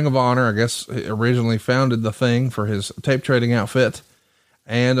of Ring of Honor. I guess he originally founded the thing for his tape trading outfit.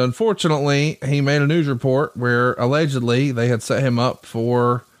 And unfortunately, he made a news report where allegedly they had set him up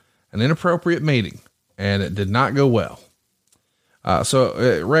for an inappropriate meeting, and it did not go well. So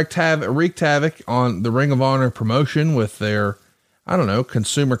it wreaked havoc on the Ring of Honor promotion with their,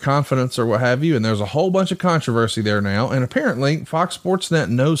 consumer confidence or what have you. And there's a whole bunch of controversy there now. And apparently Fox Sportsnet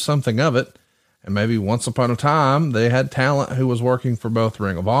knows something of it. And maybe once upon a time they had talent who was working for both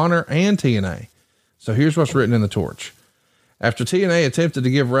Ring of Honor and TNA. So here's what's written in the Torch. After TNA attempted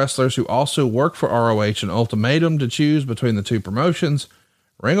to give wrestlers who also work for ROH an ultimatum to choose between the two promotions,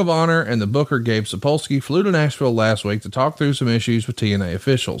 Ring of Honor and the booker Gabe Sapolsky flew to Nashville last week to talk through some issues with TNA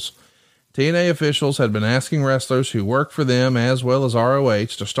officials. TNA officials had been asking wrestlers who work for them as well as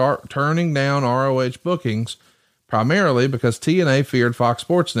ROH to start turning down ROH bookings, primarily because TNA feared Fox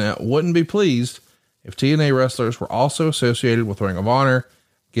Sportsnet wouldn't be pleased if TNA wrestlers were also associated with Ring of Honor,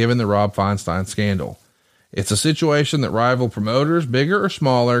 given the Rob Feinstein scandal. It's a situation that rival promoters, bigger or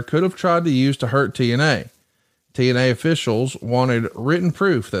smaller, could have tried to use to hurt TNA. TNA officials wanted written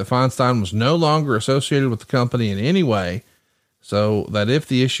proof that Feinstein was no longer associated with the company in any way, so that if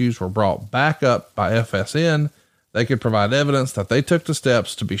the issues were brought back up by FSN, they could provide evidence that they took the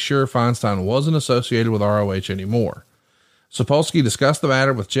steps to be sure Feinstein wasn't associated with ROH anymore. Sapolsky discussed the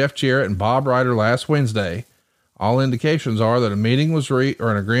matter with Jeff Jarrett and Bob Ryder last Wednesday. All indications are that a meeting was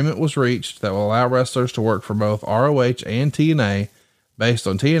an agreement was reached that will allow wrestlers to work for both ROH and TNA based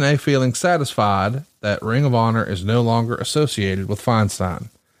on TNA feeling satisfied that Ring of Honor is no longer associated with Feinstein.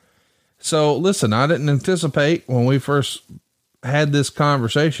 So listen, I didn't anticipate when we first had this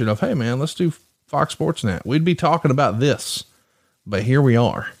conversation of, hey man, let's do Fox Sportsnet. We'd be talking about this, but here we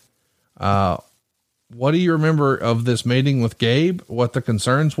are. what do you remember of this meeting with Gabe? What the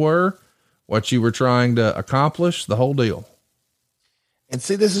concerns were, what you were trying to accomplish, the whole deal? And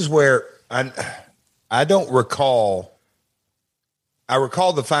see, this is where I don't recall. I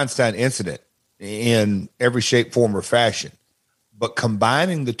recall the Feinstein incident in every shape, form, or fashion, but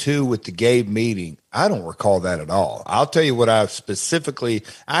combining the two with the Gabe meeting, I don't recall that at all. I'll tell you what I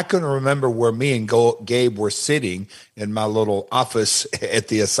couldn't remember where me and Gabe were sitting in my little office at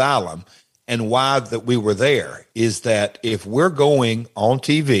the asylum, and why that we were there is that if we're going on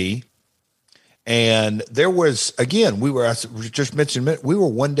TV, and there was, again, I just mentioned, we were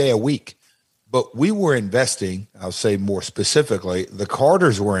 1 day a week, but we were investing, I'll say more specifically, the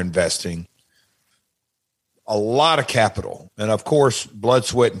Carters were investing a lot of capital and, of course, blood,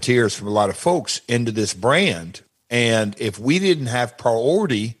 sweat, and tears from a lot of folks into this brand. And if we didn't have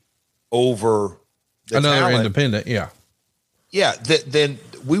priority over another talent, independent, then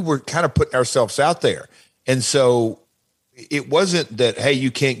we were kind of putting ourselves out there. And so it wasn't that, hey,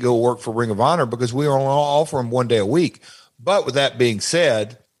 you can't go work for Ring of Honor, because we were only offering 1 day a week. But with that being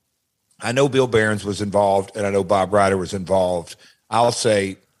said, I know Bill Behrens was involved, and I know Bob Ryder was involved. I'll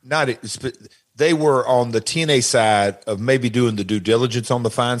say they were on the TNA side of maybe doing the due diligence on the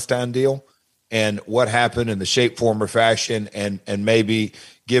Feinstein deal and what happened in the shape, form, or fashion, and maybe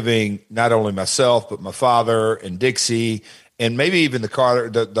giving not only myself but my father and Dixie and maybe even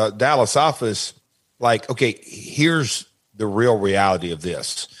the Dallas office, like, okay, here's the real reality of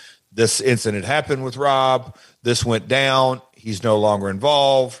this. This incident happened with Rob. This went down. He's no longer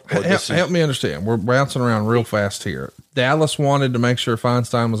involved. Help me understand. We're bouncing around real fast here. Dallas wanted to make sure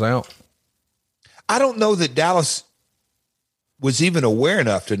Feinstein was out. I don't know that Dallas was even aware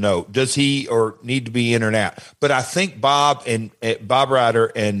enough to know, does he or need to be in or out? But I think Bob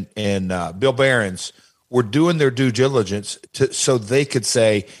Ryder and Bill Behrens were doing their due diligence so they could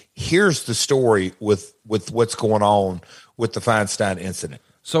say, here's the story with what's going on with the Feinstein incident.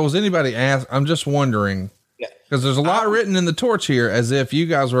 So was anybody asked? I'm just wondering, because there's a lot written in the torch here as if you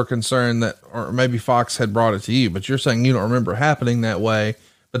guys were concerned that, or maybe Fox had brought it to you, but you're saying you don't remember it happening that way.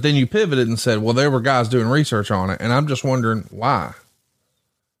 But then you pivoted and said, well, there were guys doing research on it. And I'm just wondering why.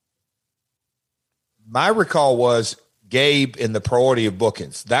 My recall was Gabe and the priority of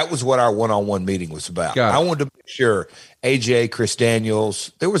bookings. That was what our one-on-one meeting was about. I wanted to make sure AJ, Chris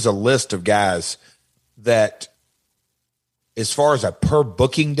Daniels, there was a list of guys that, as far as a per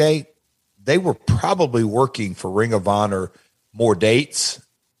booking date, they were probably working for Ring of Honor more dates,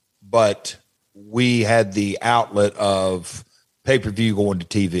 but we had the outlet of pay-per-view going to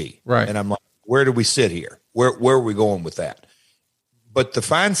TV. Right. And I'm like, where do we sit here? Where are we going with that? But the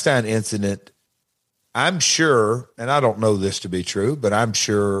Feinstein incident, I'm sure, and I don't know this to be true, but I'm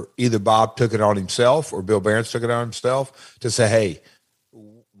sure either Bob took it on himself or Bill Behrens took it on himself to say, hey,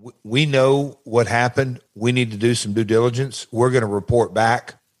 we know what happened. We need to do some due diligence. We're going to report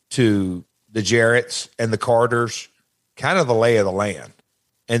back to the Jarretts and the Carters, kind of the lay of the land.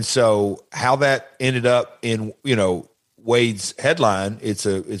 And so how that ended up in, Wade's headline, it's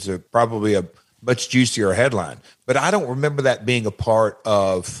a probably a much juicier headline, but I don't remember that being a part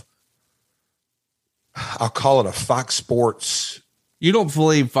of, I'll call it a Fox Sports. You don't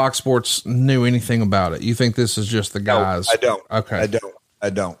believe Fox Sports knew anything about it. You think this is just the guys? No, I don't. Okay. I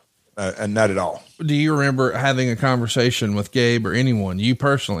don't. And not at all. Do you remember having a conversation with Gabe or anyone, you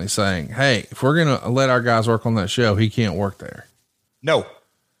personally, saying, hey, if we're going to let our guys work on that show, he can't work there? No.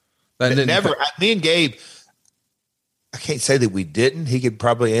 That didn't never. Me and Gabe, I can't say that we didn't. He could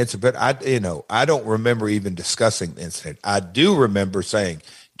probably answer, but I don't remember even discussing the incident. I do remember saying,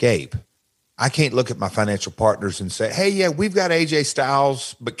 Gabe, I can't look at my financial partners and say, hey, yeah, we've got AJ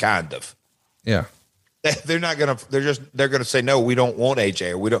Styles, but kind of. Yeah. They're not going to, they're going to say, no, we don't want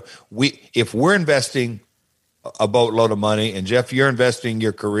AJ, or if we're investing a boatload of money, and Jeff, you're investing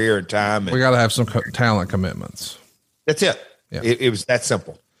your career and time, and we got to have some talent commitments. That's it. Yeah. It was that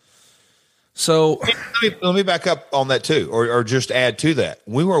simple. So let me back up on that too, or just add to that.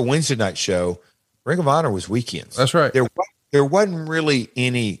 When we were a Wednesday night show, Ring of Honor was weekends. That's right. There wasn't really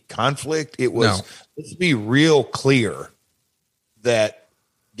any conflict. It was, let's be real clear that,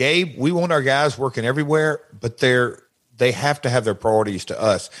 Gabe, we want our guys working everywhere, but they have to have their priorities to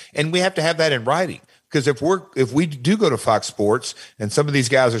us. And we have to have that in writing. Because if we do go to Fox Sports and some of these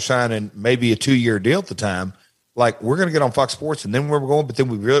guys are signing maybe a 2-year deal at the time, like, we're going to get on Fox Sports and then where we're going, but then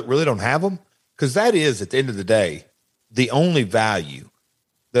we really don't have them. Because that is, at the end of the day, the only value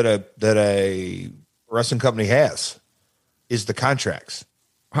that a wrestling company has is the contracts.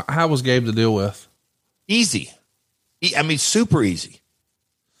 How was Gabe to deal with? Easy. Super easy.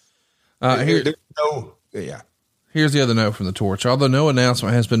 Here's Here's the other note from the Torch. Although no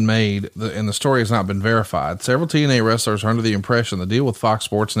announcement has been made and the story has not been verified, several TNA wrestlers are under the impression the deal with Fox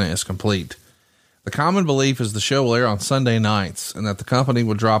Sports Net is complete. The common belief is the show will air on Sunday nights and that the company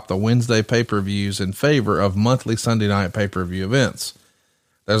will drop the Wednesday pay-per-views in favor of monthly Sunday night pay-per-view events.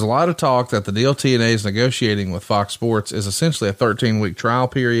 There's a lot of talk that the deal TNA is negotiating with Fox Sports is essentially a 13-week trial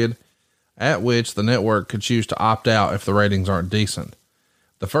period at which the network could choose to opt out if the ratings aren't decent.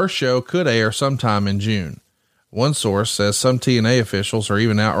 The first show could air sometime in June. One source says some TNA officials are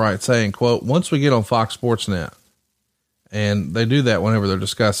even outright saying, quote, once we get on Fox Sports Net, and they do that whenever they're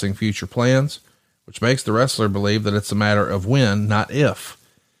discussing future plans, which makes the wrestler believe that it's a matter of when, not if.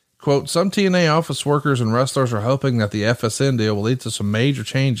 Quote, some TNA office workers and wrestlers are hoping that the FSN deal will lead to some major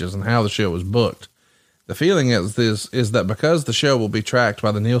changes in how the show is booked. The feeling is that because the show will be tracked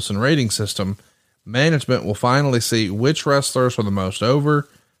by the Nielsen rating system, management will finally see which wrestlers are the most over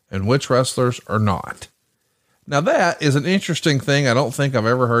and which wrestlers are not. Now that is an interesting thing I don't think I've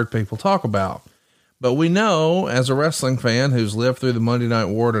ever heard people talk about, but we know as a wrestling fan who's lived through the Monday Night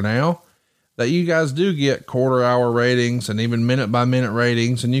War to now that you guys do get quarter hour ratings and even minute by minute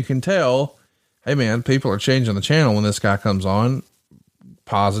ratings. And you can tell, hey man, people are changing the channel when this guy comes on,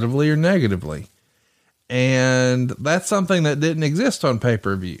 positively or negatively. And that's something that didn't exist on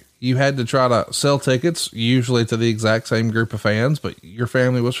pay-per-view. You had to try to sell tickets, usually to the exact same group of fans, but your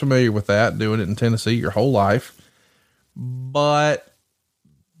family was familiar with that, doing it in Tennessee your whole life. But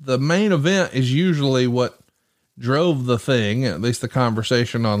the main event is usually what drove the thing, at least the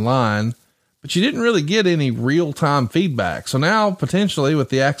conversation online, but you didn't really get any real-time feedback. So now potentially with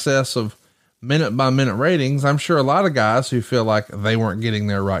the access of minute by minute ratings, I'm sure a lot of guys who feel like they weren't getting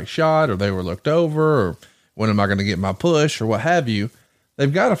their right shot or they were looked over or when am I going to get my push or what have you,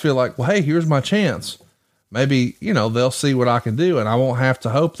 they've got to feel like, well, hey, here's my chance. Maybe, you know, they'll see what I can do and I won't have to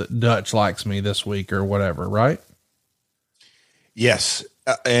hope that Dutch likes me this week or whatever. Right? Yes.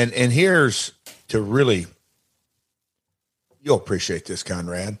 And here's to really, you'll appreciate this,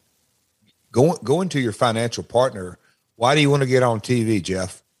 Conrad. Go into your financial partner. Why do you want to get on TV,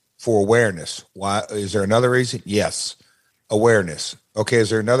 Jeff? For awareness. Why? Is there another reason? Yes. Awareness. Okay. Is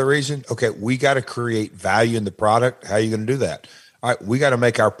there another reason? Okay. We got to create value in the product. How are you going to do that? All right. We got to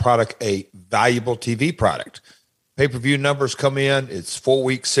make our product a valuable TV product. Pay-per-view numbers come in. It's 4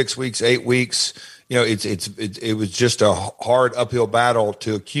 weeks, 6 weeks, 8 weeks. You know, it was just a hard uphill battle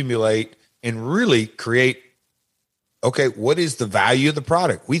to accumulate and really create. Okay, what is the value of the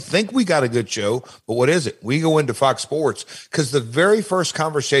product? We think we got a good show, but what is it? We go into Fox Sports because the very first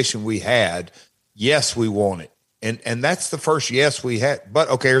conversation we had, yes, we want it. And that's the first yes we had. But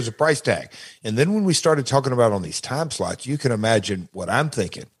okay, here's a price tag. And then when we started talking about on these time slots, you can imagine what I'm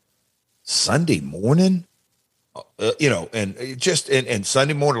thinking. Sunday morning, and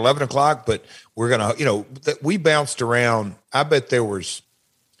Sunday morning, 11 o'clock, but we're going to, we bounced around. I bet there was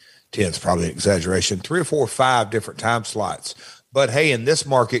 10 is probably an exaggeration, 3 or 4 or 5 different time slots. But hey, in this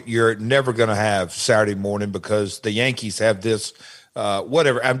market, you're never going to have Saturday morning because the Yankees have this,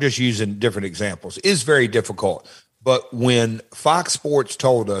 whatever. I'm just using different examples. It's very difficult. But when Fox Sports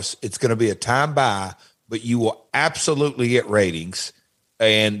told us it's going to be a time buy, but you will absolutely get ratings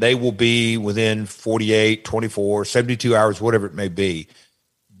and they will be within 48, 24, 72 hours, whatever it may be.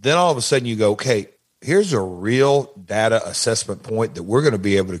 Then all of a sudden you go, okay, here's a real data assessment point that we're going to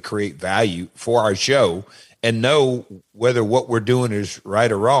be able to create value for our show and know whether what we're doing is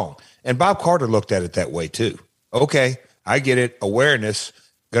right or wrong. And Bob Carter looked at it that way too. Okay, I get it. Awareness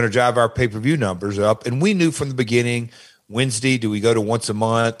going to drive our pay-per-view numbers up. And we knew from the beginning, Wednesday, do we go to once a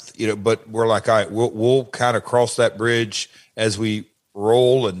month? But we're like, all right, we'll kind of cross that bridge as we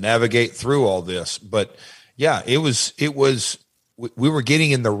roll and navigate through all this. But yeah, we were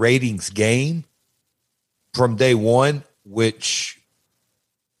getting in the ratings game from day one, which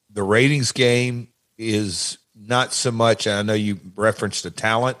the ratings game is not so much. And I know you referenced the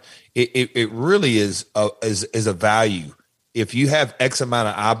talent. It really is a value. If you have X amount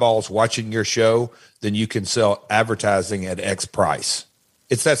of eyeballs watching your show, then you can sell advertising at X price.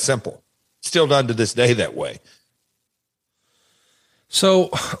 It's that simple. Still done to this day that way. So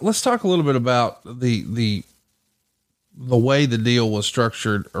let's talk a little bit about the way the deal was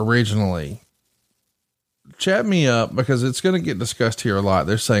structured originally. Chat me up because it's going to get discussed here a lot.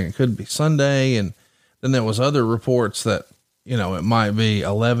 They're saying it could be Sunday. And then there was other reports that, it might be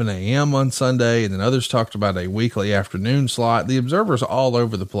 11 a.m. on Sunday. And then others talked about a weekly afternoon slot. The Observer's all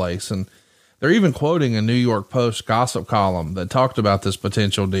over the place. And they're even quoting a New York Post gossip column that talked about this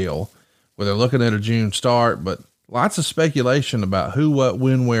potential deal where they're looking at a June start, but lots of speculation about who, what,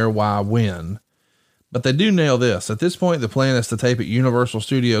 when, where, why, when. But they do nail this. At this point, the plan is to tape at Universal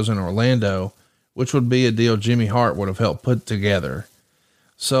Studios in Orlando, which would be a deal Jimmy Hart would have helped put together.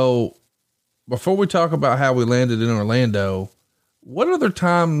 So before we talk about how we landed in Orlando, what other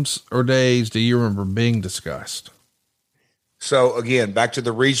times or days do you remember being discussed? So again, back to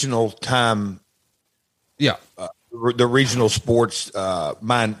the regional time. Yeah. The regional sports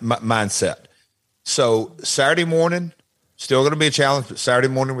mindset. So Saturday morning, still going to be a challenge, but Saturday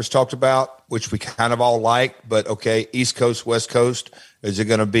morning was talked about, which we kind of all like, but okay, East Coast, West Coast, is it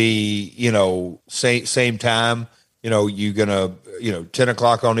going to be, same time? You're going to, 10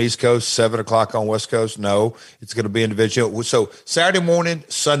 o'clock on East Coast, 7 o'clock on West Coast? No, it's going to be individual. So Saturday morning,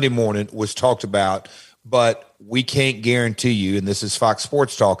 Sunday morning was talked about, but we can't guarantee you, and this is Fox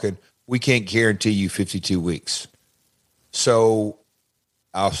Sports talking, we can't guarantee you 52 weeks. So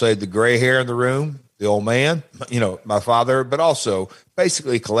I'll say the gray hair in the room, the old man, my father, but also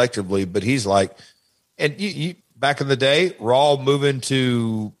basically collectively, but he's like, and you back in the day, Raw moving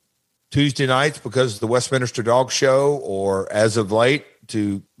to Tuesday nights because of the Westminster Dog Show, or as of late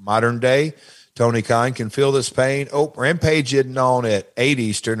to modern day, Tony Khan can feel this pain. Oh, Rampage isn't on at 8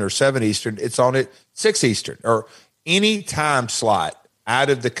 Eastern or 7 Eastern. It's on at 6 Eastern, or any time slot out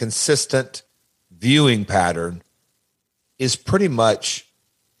of the consistent viewing pattern is pretty much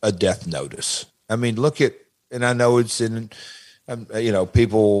a death notice. I mean, look at, and I know it's in,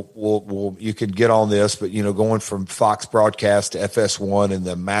 people will, you can get on this, but, going from Fox broadcast to FS1 and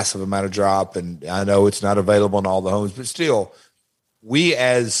the massive amount of drop. And I know it's not available in all the homes, but still, we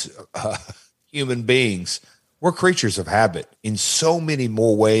as human beings, we're creatures of habit in so many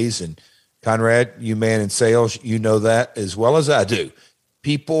more ways. And Conrad, you man in sales, you know that as well as I do.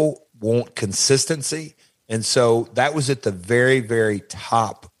 People want consistency. And so that was at the very, very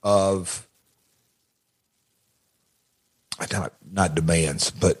top of not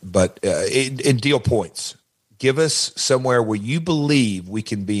demands, but in deal points. Give us somewhere where you believe we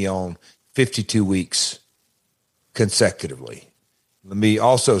can be on 52 weeks consecutively. Let me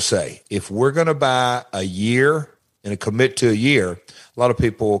also say, if we're going to buy a year and commit to a year, a lot of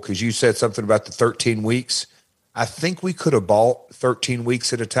people, because you said something about the 13 weeks, I think we could have bought 13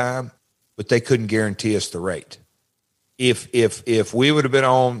 weeks at a time, but they couldn't guarantee us the rate. If we would have been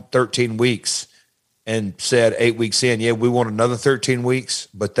on 13 weeks and said 8 weeks in, yeah, we want another 13 weeks,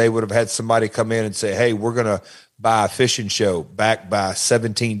 but they would have had somebody come in and say, hey, we're going to buy a fishing show backed by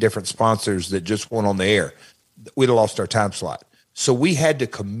 17 different sponsors that just went on the air. We'd have lost our time slot. So we had to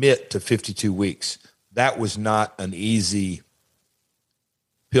commit to 52 weeks. That was not an easy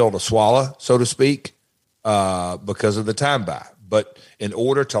pill to swallow, so to speak, because of the time buy. But in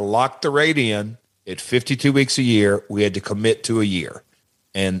order to lock the rate in at 52 weeks a year, we had to commit to a year.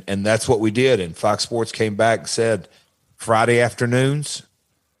 And that's what we did. And Fox Sports came back and said Friday afternoons.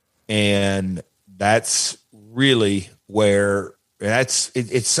 And that's really where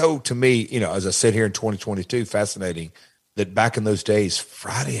it's so, to me, as I sit here in 2022, fascinating that back in those days,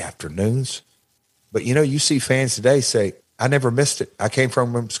 Friday afternoons. But, you see fans today say, I never missed it. I came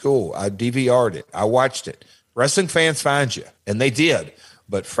from school. I DVR'd it. I watched it. Wrestling fans find you, and they did.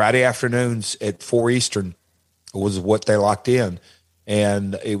 But Friday afternoons at 4 Eastern was what they locked in.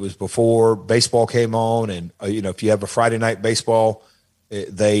 And it was before baseball came on. And, if you have a Friday night baseball,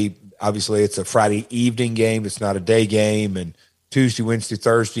 obviously it's a Friday evening game. It's not a day game. And Tuesday, Wednesday,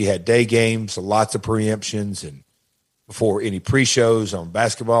 Thursday had day games, so lots of preemptions and before any pre-shows on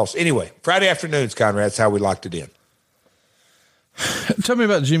basketball. So anyway, Friday afternoons, Conrad, that's how we locked it in. Tell me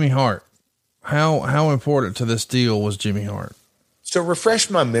about Jimmy Hart. How important to this deal was Jimmy Hart? So refresh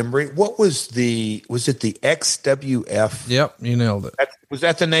my memory. What was it the XWF? Yep. You nailed it. Was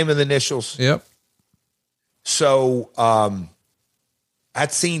that the name of the initials? Yep. So,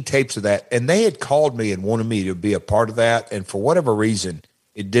 I'd seen tapes of that, and they had called me and wanted me to be a part of that. And for whatever reason,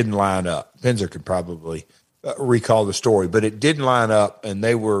 it didn't line up. Penzer could probably recall the story, but it didn't line up, and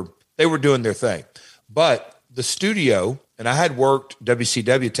they were doing their thing. But the studio, and I had worked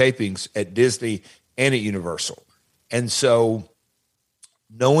WCW tapings at Disney and at Universal. And so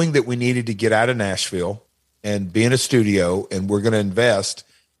knowing that we needed to get out of Nashville and be in a studio and we're going to invest,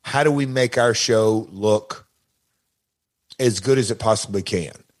 how do we make our show look as good as it possibly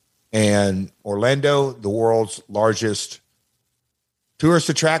can? And Orlando, the world's largest tourist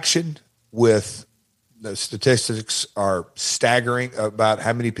attraction, with the statistics are staggering about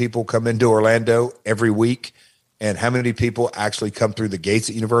how many people come into Orlando every week and how many people actually come through the gates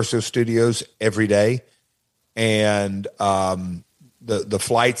at Universal Studios every day. And the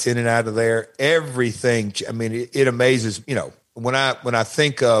flights in and out of there, everything. I mean, it amazes, when I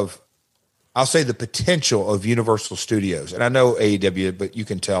think of, I'll say the potential of Universal Studios, and I know AEW, but you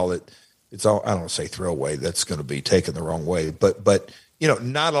can tell that it's all, I don't want to say throwaway. That's going to be taken the wrong way, but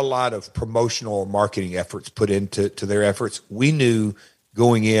not a lot of promotional or marketing efforts put into their efforts. We knew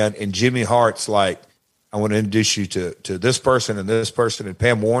going in, and Jimmy Hart's like, I want to introduce you to this person and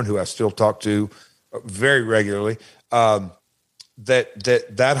Pam Warren, who I still talk to very regularly. That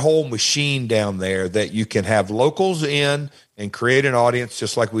whole machine down there, that you can have locals in and create an audience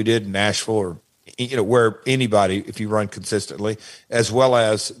just like we did in Nashville, or where anybody, if you run consistently, as well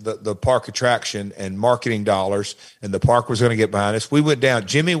as the park attraction and marketing dollars, and the park was going to get behind us. We went down.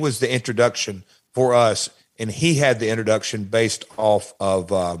 Jimmy was the introduction for us, and he had the introduction based off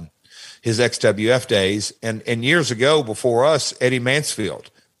of his XWF days. And years ago, before us, Eddie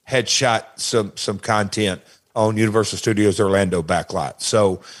Mansfield had shot some content on Universal Studios Orlando backlot.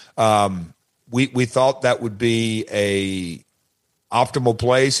 So we thought that would be a optimal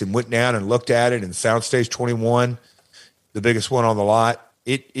place, and went down and looked at it, and Soundstage 21, the biggest one on the lot.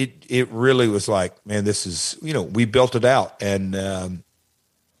 It really was like, man, this is, we built it out, and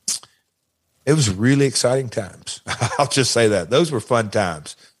it was really exciting times. I'll just say that. Those were fun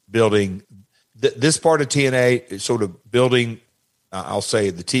times building this part of TNA, sort of building, I'll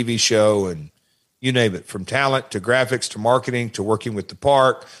say, the TV show, and you name it, from talent to graphics to marketing to working with the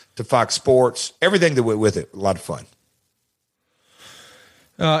park to Fox Sports, everything that went with it. A lot of fun.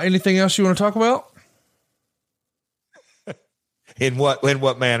 Anything else you want to talk about? In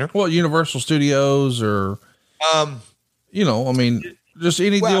what manner? Well, Universal Studios, or, just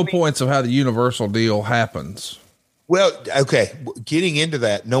any deal points of how the Universal deal happens. Well, okay. Getting into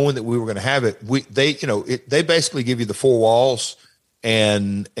that, knowing that we were going to have it, they basically give you the four walls,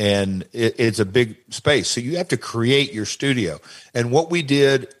 and it's a big space. So you have to create your studio. And what we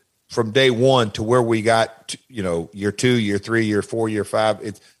did from day one to where we got to, year 2, year 3, year 4, year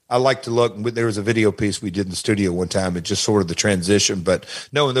 5, I like to look. There was a video piece we did in the studio one time. It's just sort of the transition. But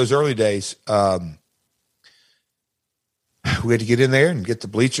no, in those early days, we had to get in there and get the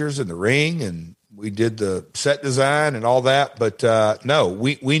bleachers and the ring, and we did the set design and all that. But no,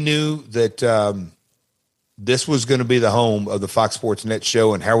 we knew that this was going to be the home of the Fox Sports Net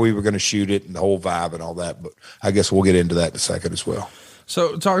show, and how we were going to shoot it and the whole vibe and all that. But I guess we'll get into that in a second as well.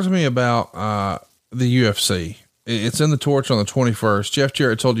 So talk to me about the UFC. It's in the Torch on the 21st. Jeff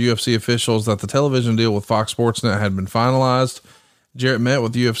Jarrett told UFC officials that the television deal with Fox Sports Net had been finalized. Jarrett met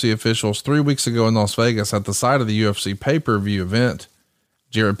with UFC officials 3 weeks ago in Las Vegas at the site of the UFC pay-per-view event.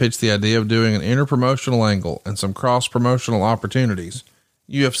 Jarrett pitched the idea of doing an inter-promotional angle and some cross-promotional opportunities.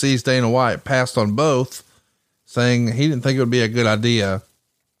 UFC's Dana White passed on both, saying he didn't think it would be a good idea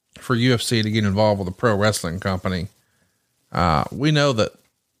for UFC to get involved with a pro wrestling company. We know that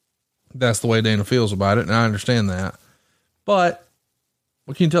that's the way Dana feels about it, and I understand that. But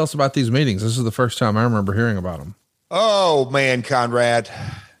what can you tell us about these meetings? This is the first time I remember hearing about them. Oh, man, Conrad.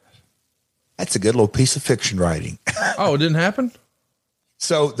 That's a good little piece of fiction writing. Oh, it didn't happen?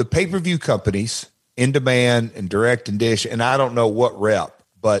 So the pay-per-view companies, In Demand and Direct and Dish, and I don't know what rep,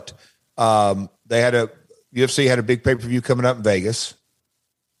 but UFC had a big pay-per-view coming up in Vegas.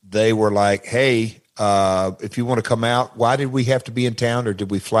 They were like, hey, if you want to come out, why did we have to be in town, or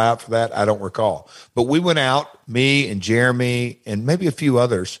did we fly out for that? I don't recall. But we went out, me and Jeremy and maybe a few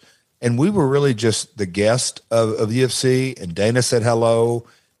others, and we were really just the guest of UFC, and Dana said hello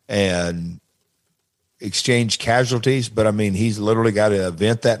and exchanged casualties. But I mean, he's literally got an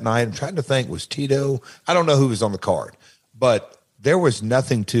event that night. I'm trying to think, was Tito? I don't know who was on the card, but there was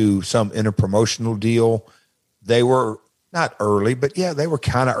nothing to some interpromotional deal. They were not early, but yeah, they were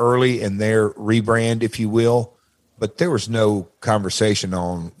kind of early in their rebrand, if you will. But there was no conversation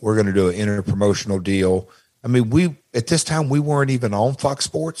on, we're going to do an interpromotional deal. I mean, at this time, we weren't even on Fox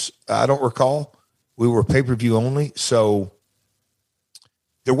Sports. I don't recall. We were pay-per-view only. So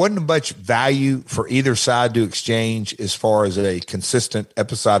there wasn't much value for either side to exchange as far as a consistent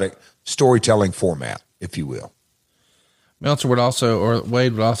episodic storytelling format, if you will. Wade would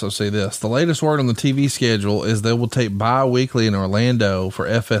also say this. The latest word on the TV schedule is they will tape bi-weekly in Orlando for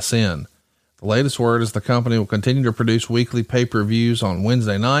FSN. The latest word is the company will continue to produce weekly pay-per-views on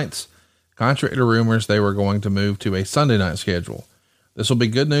Wednesday nights. Contrary to rumors, they were going to move to a Sunday night schedule. This will be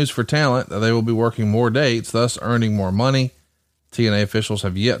good news for talent that they will be working more dates, thus earning more money. TNA officials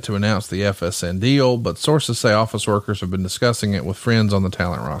have yet to announce the FSN deal, but sources say office workers have been discussing it with friends on the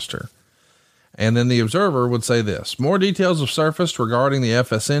talent roster. And then the Observer would say this: more details have surfaced regarding the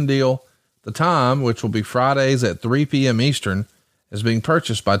FSN deal. The time, which will be Fridays at 3 p.m. Eastern, is being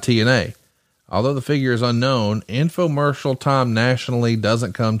purchased by TNA. Although the figure is unknown, infomercial time nationally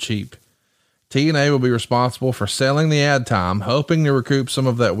doesn't come cheap. TNA will be responsible for selling the ad time, hoping to recoup some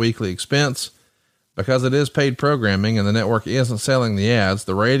of that weekly expense. Because it is paid programming and the network isn't selling the ads,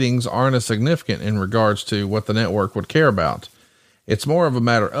 the ratings aren't as significant in regards to what the network would care about. It's more of a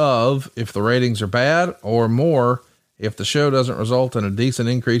matter of if the ratings are bad, or more if the show doesn't result in a decent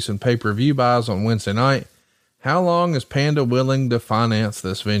increase in pay-per-view buys on Wednesday night. How long is Panda willing to finance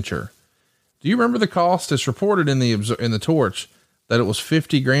this venture? Do you remember the cost? It's reported in the Torch that it was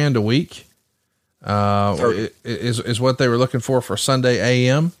 $50,000 a week. Is what they were looking for Sunday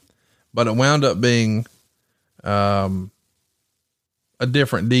AM, but it wound up being, a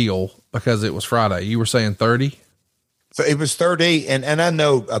different deal because it was Friday. You were saying 30. So it was 30. And I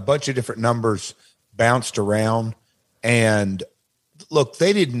know a bunch of different numbers bounced around, and look,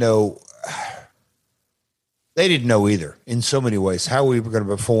 they didn't know either in so many ways, how we were going to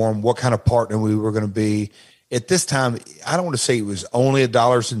perform, what kind of partner we were going to be. At this time, I don't want to say it was only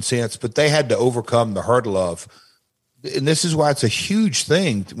dollars and cents, but they had to overcome the hurdle of, and this is why it's a huge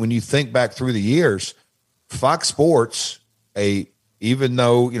thing when you think back through the years. Fox Sports, even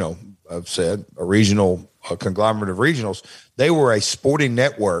though, I've said a conglomerate of regionals, they were a sporting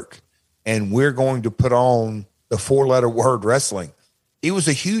network, and we're going to put on the 4-letter word wrestling. It was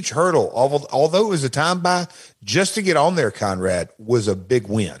a huge hurdle. Although it was a time buy, just to get on there, Conrad, was a big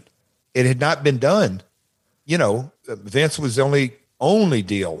win. It had not been done. Vince was the only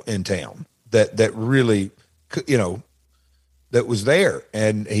deal in town that really, that was there.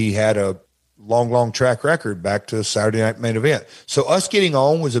 And he had a long track record back to Saturday Night Main Event. So us getting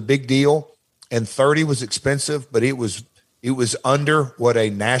on was a big deal, and 30 was expensive, but it was under what a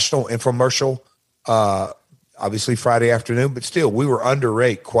national infomercial, obviously Friday afternoon, but still we were under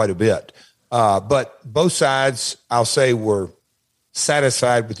rate quite a bit. But both sides, I'll say, were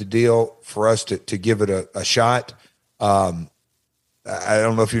satisfied with the deal for us to give it a shot. I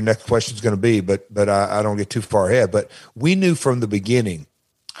don't know if your next question is going to be, but I don't get too far ahead. But we knew from the beginning,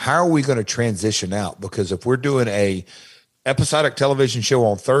 how are we going to transition out? Because if we're doing a episodic television show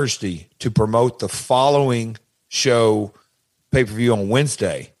on Thursday to promote the following show pay-per-view on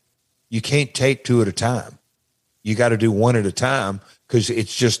Wednesday, you can't take two at a time. You got to do one at a time, because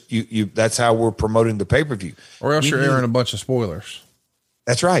it's just you. That's how we're promoting the pay-per-view. Or else you're airing a bunch of spoilers.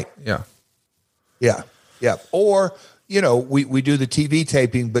 That's right. Yeah. Or, we do the TV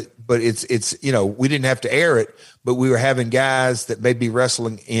taping, but it's, we didn't have to air it, but we were having guys that may be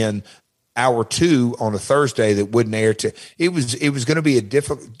wrestling in hour 2 on a Thursday that wouldn't air it was going to be a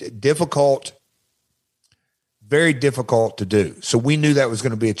difficult, very difficult to do. So we knew that was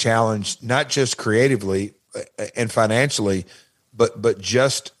going to be a challenge, not just creatively and financially, but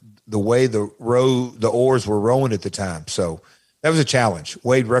just the way the oars were rowing at the time. So that was a challenge.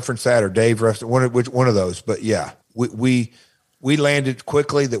 Wade referenced that, or Dave referenced one of those. But yeah, we landed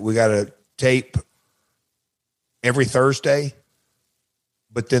quickly that we got to tape every Thursday,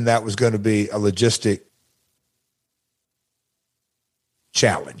 but then that was going to be a logistic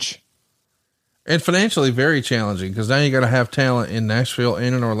challenge. And financially very challenging, because now you got to have talent in Nashville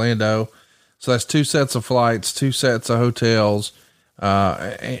and in Orlando. So that's 2 sets of flights, 2 sets of hotels.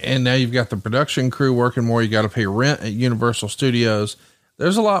 And now you've got the production crew working more. You got to pay rent at Universal Studios.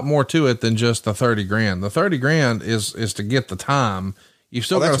 There's a lot more to it than just the $30,000. The $30,000 is to get the time. You've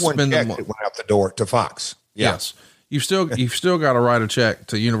still got to spend the money. Went out the door to Fox. Yeah. Yes. You've still got to write a check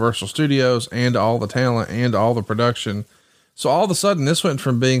to Universal Studios and all the talent and all the production. So all of a sudden this went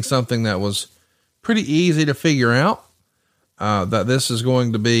from being something that was pretty easy to figure out, that this is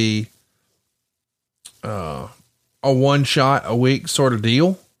going to be, a 1 shot a week sort of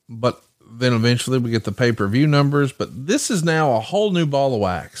deal, but then eventually we get the pay-per-view numbers. But this is now a whole new ball of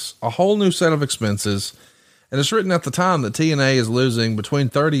wax, a whole new set of expenses. And it's written at the time that TNA is losing between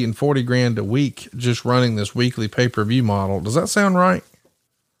 30 and 40 grand a week just running this weekly pay-per-view model. Does that sound right?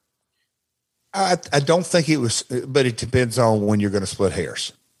 I don't think it was, but it depends on when you're going to split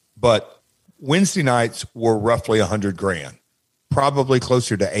hairs. But Wednesday nights were roughly 100 grand, probably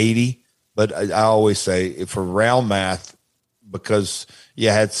closer to 80. But I always say, for round math, because you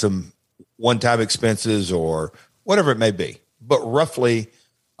had some one-time expenses or whatever it may be, but roughly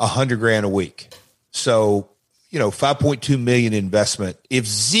 100 grand a week. So, $5.2 million investment if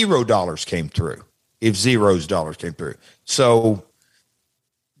 $0 came through, So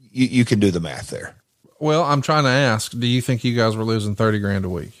you can do the math there. Well, I'm trying to ask, do you think you guys were losing 30 grand a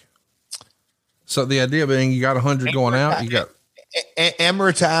week? So the idea being, you got 100 going out, you got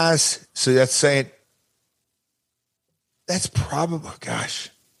amortize. So that's saying that's probably,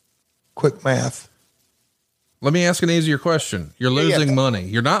 quick math. Let me ask an easier question. You're losing money.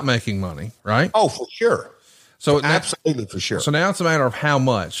 You're not making money, right? Oh, for sure. So absolutely, for sure. So now it's a matter of how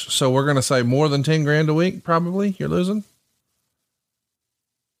much. So we're going to say more than 10 grand a week, probably you're losing.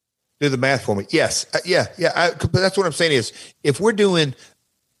 Do the math for me. Yes. Yeah. But that's what I'm saying is, if we're doing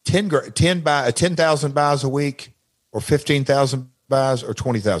 10,000 buys a week or 15,000 buys or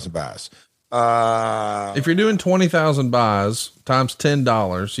 20,000 buys? If you're doing 20,000 buys times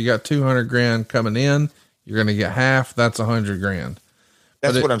 $10, you got 200 grand coming in. You're going to get half. That's 100 grand.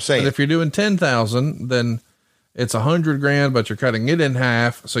 That's what I'm saying. But if you're doing 10,000, then it's 100 grand, but you're cutting it in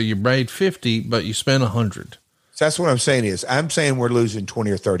half. So you made 50, but you spent 100. So that's what I'm saying I'm saying we're losing 20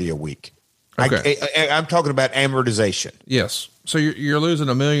 or 30 a week. Okay. I'm talking about amortization. Yes. So you're losing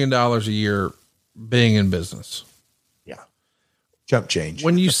 $1 million a year being in business. Yeah. Chump change.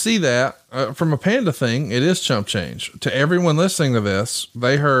 When you see that from a Panda thing, it is chump change. To everyone listening to this,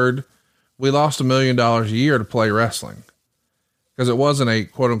 they heard we lost $1 million a year to play wrestling because it wasn't a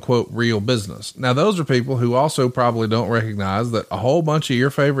quote unquote real business. Now, those are people who also probably don't recognize that a whole bunch of your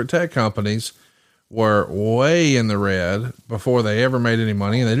favorite tech companies were way in the red before they ever made any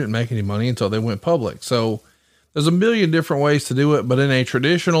money, and they didn't make any money until they went public. So there's a million different ways to do it, but in a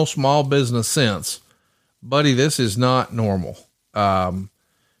traditional small business sense, buddy, this is not normal.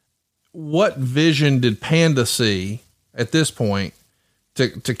 What vision did Panda see at this point to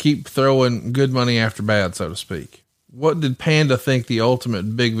keep throwing good money after bad, so to speak? What did Panda think the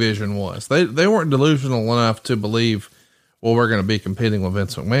ultimate big vision was? They weren't delusional enough to believe, well, we're going to be competing with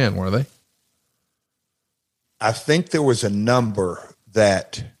Vince McMahon, were they? I think there was a number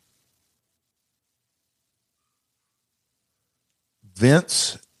that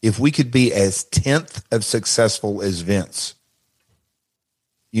Vince, if we could be as 10th of successful as Vince,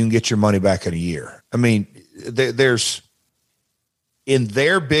 you can get your money back in a year. I mean, there's in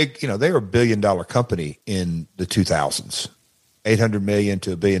their big, they were $1 billion company in the 2000s, 800 million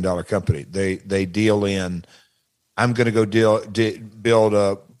to $1 billion company. They deal in, I'm going to go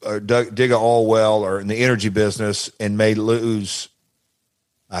build dig a oil well or in the energy business and may lose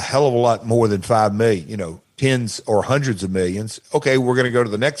a hell of a lot more than 5 million, tens or hundreds of millions. Okay. We're going to go to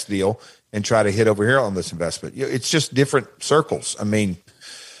the next deal and try to hit over here on this investment. It's just different circles. I mean,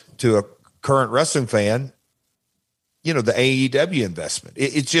 to a current wrestling fan, the AEW investment,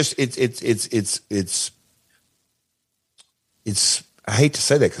 it's, I hate to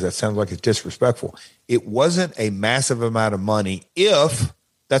say that because that sounds like it's disrespectful. It wasn't a massive amount of money. If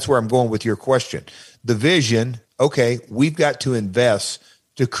that's where I'm going with your question, the vision, okay, we've got to invest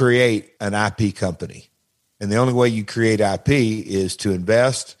to create an IP company. And the only way you create IP is to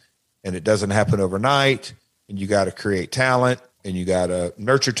invest, and it doesn't happen overnight. And you got to create talent, and you got to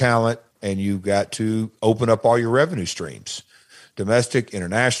nurture talent, and you got to open up all your revenue streams, domestic,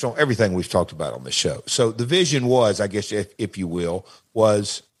 international, everything we've talked about on this show. So the vision was, I guess, if you will,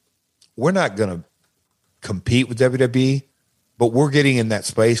 was we're not going to compete with WWE, but we're getting in that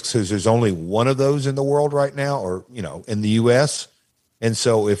space because there's only one of those in the world right now, or, in the US. And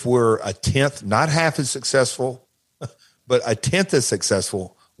so if we're a 10th, not half as successful, but a 10th as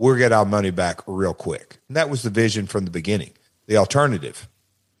successful, we'll get our money back real quick. And that was the vision from the beginning, the alternative.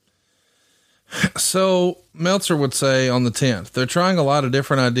 So Meltzer would say on the 10th, they're trying a lot of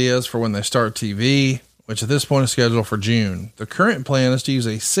different ideas for when they start TV, which at this point is scheduled for June. The current plan is to use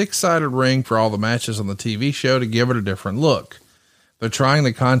a 6-sided ring for all the matches on the TV show to give it a different look. They're trying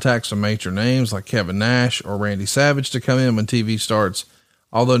to contact some major names like Kevin Nash or Randy Savage to come in when TV starts,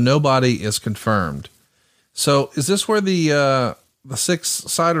 although nobody is confirmed. So is this where the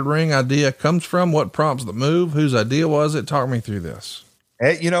 6-sided ring idea comes from? What prompts the move? Whose idea was it? Talk me through this.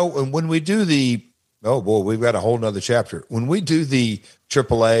 When we do we've got a whole nother chapter. When we do the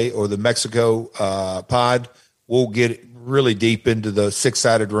AAA or the Mexico pod, we'll get really deep into the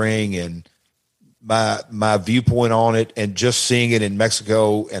 6-sided ring and my viewpoint on it, and just seeing it in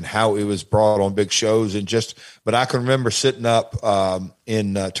Mexico and how it was brought on big shows, but I can remember sitting up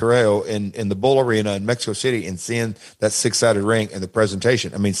in Torreo in the Bull Arena in Mexico City and seeing that 6-sided ring and the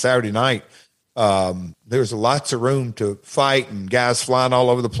presentation. I mean, Saturday night, there was lots of room to fight and guys flying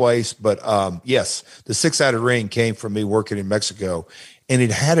all over the place. But yes, the 6-sided ring came from me working in Mexico, and it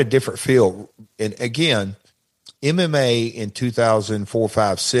had a different feel. And again, MMA in 2004,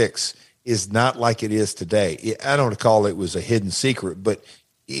 5, 6 is not like it is today. I don't call it was a hidden secret, but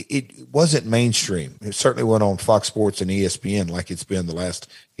it wasn't mainstream. It certainly went on Fox Sports and ESPN like it's been the last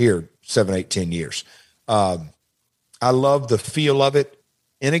 7, 8, 10 years. I love the feel of it.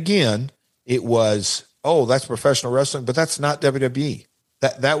 And again, it was, that's professional wrestling, but that's not WWE.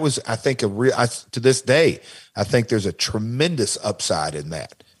 That was, I think, to this day, I think there's a tremendous upside in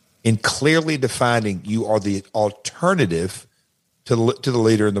that, in clearly defining you are the alternative to the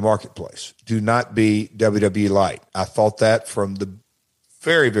leader in the marketplace. Do not be WWE light. I thought that from the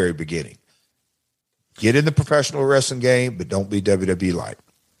very, very beginning. Get in the professional wrestling game, but don't be WWE light.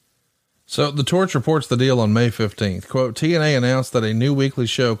 So the Torch reports the deal on May 15th. Quote, TNA announced that a new weekly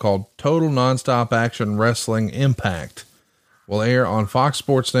show called Total Nonstop Action Wrestling Impact will air on Fox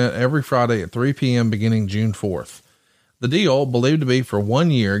Sports Net every Friday at 3 p.m. beginning June 4th. The deal, believed to be for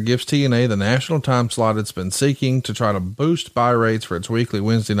 1 year, gives TNA the national time slot it's been seeking to try to boost buy rates for its weekly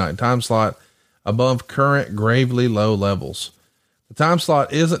Wednesday night time slot above current gravely low levels. The time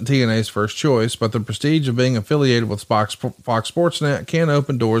slot isn't TNA's first choice, but the prestige of being affiliated with Fox Sports Net can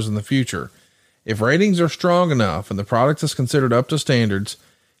open doors in the future. If ratings are strong enough and the product is considered up to standards,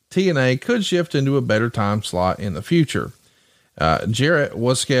 TNA could shift into a better time slot in the future. Jarrett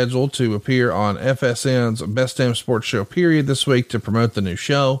was scheduled to appear on FSN's Best Damn Sports Show period this week to promote the new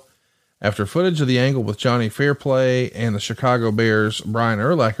show. After footage of the angle with Johnny Fairplay and the Chicago Bears' Brian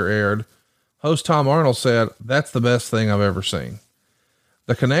Urlacher aired, host Tom Arnold said, "That's the best thing I've ever seen."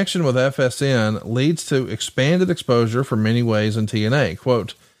 The connection with FSN leads to expanded exposure for many ways in TNA.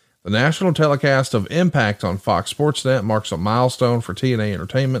 Quote, "The national telecast of Impact on Fox Sports Net marks a milestone for TNA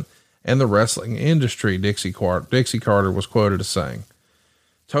Entertainment and the wrestling industry," Dixie Carter was quoted as saying.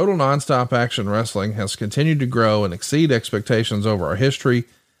 Total nonstop action wrestling has continued to grow and exceed expectations over our history.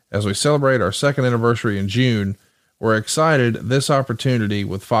 As we celebrate our second anniversary in June, we're excited this opportunity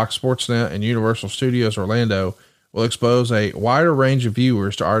with Fox Sports Net and Universal Studios Orlando will expose a wider range of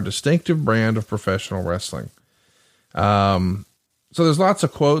viewers to our distinctive brand of professional wrestling. So there's lots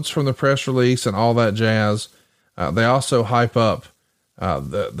of quotes from the press release and all that jazz. They also hype up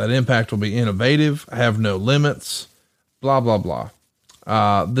that Impact will be innovative, have no limits, blah, blah, blah.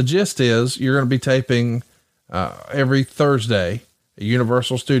 The gist is you're going to be taping every Thursday at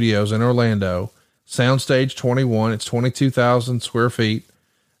Universal Studios in Orlando, Soundstage 21. It's 22,000 square feet,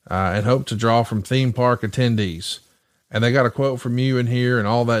 and hope to draw from theme park attendees. And they got a quote from you in here and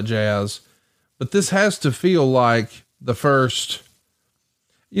all that jazz. But this has to feel like the first,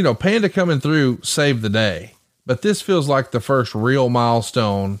 Panda coming through saved the day. But this feels like the first real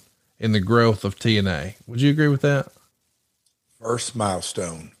milestone in the growth of TNA. Would you agree with that? First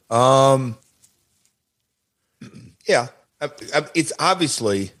milestone. Yeah, it's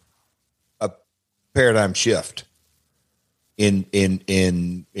obviously a paradigm shift in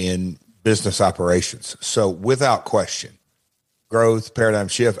business operations. So without question, growth, paradigm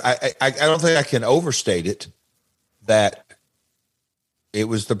shift. I don't think I can overstate it that it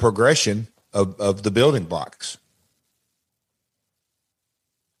was the progression of the building blocks.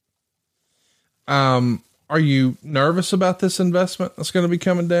 Are you nervous about this investment that's going to be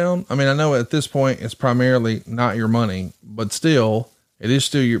coming down? I mean, I know at this point it's primarily not your money, but still it is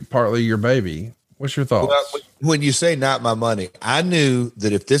still partly your baby. What's your thoughts? Well, when you say not my money, I knew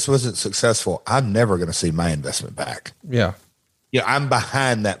that if this wasn't successful, I'm never going to see my investment back. Yeah. Yeah. I'm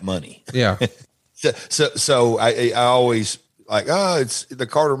behind that money. Yeah. So I always like, it's the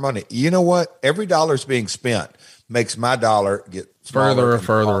Carter money. You know what? Every dollar's being spent makes my dollar get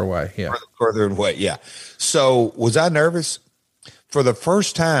further away. Yeah. Further away. Yeah. So was I nervous? For the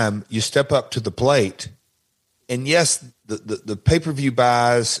first time, you step up to the plate, and yes, the pay-per-view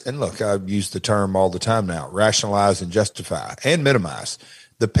buys, and look, I use the term all the time now, rationalize and justify and minimize.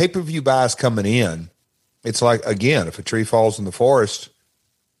 The pay-per-view buys coming in, it's like, again, if a tree falls in the forest,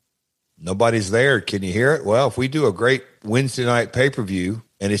 nobody's there. Can you hear it? Well, if we do a great Wednesday night pay-per-view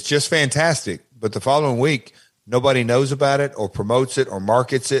and it's just fantastic, but the following week, nobody knows about it or promotes it or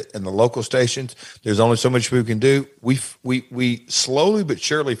markets it in the local stations, there's only so much we can do. We slowly but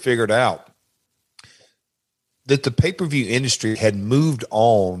surely figured out that the pay-per-view industry had moved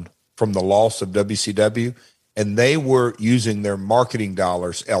on from the loss of WCW, and they were using their marketing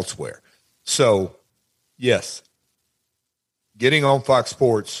dollars elsewhere. So, yes, getting on Fox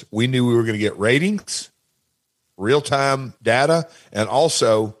Sports, we knew we were going to get ratings, real-time data, and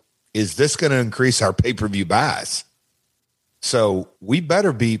also, is this going to increase our pay-per-view buys? So we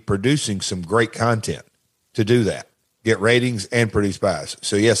better be producing some great content to do that, get ratings and produce buys.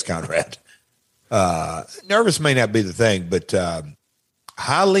 So yes, Conrad, nervous may not be the thing, but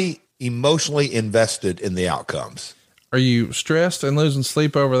highly emotionally invested in the outcomes. Are you stressed and losing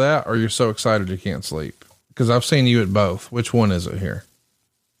sleep over that, or you're so excited you can't sleep? Because I've seen you at both. Which one is it here?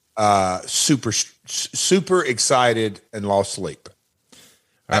 Super excited and lost sleep.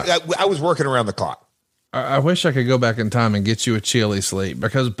 I was working around the clock. I wish I could go back in time and get you a chilly sleep,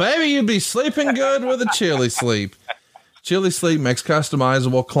 because baby, you'd be sleeping good with a chilly sleep. Chilly Sleep makes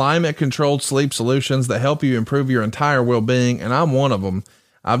customizable, climate-controlled sleep solutions that help you improve your entire well-being, and I'm one of them.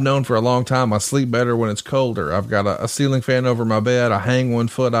 I've known for a long time I sleep better when it's colder. I've got a ceiling fan over my bed. I hang one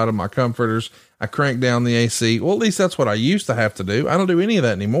foot out of my comforters. I crank down the AC. Well, at least that's what I used to have to do. I don't do any of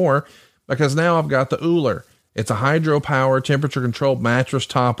that anymore, because now I've got the Ooler. It's a hydro-powered, temperature-controlled mattress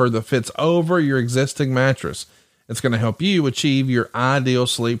topper that fits over your existing mattress. It's going to help you achieve your ideal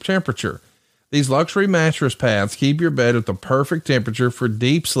sleep temperature. These luxury mattress pads keep your bed at the perfect temperature for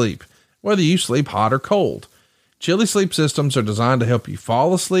deep sleep, whether you sleep hot or cold. Chili Sleep systems are designed to help you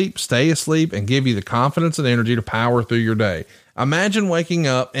fall asleep, stay asleep, and give you the confidence and energy to power through your day. Imagine waking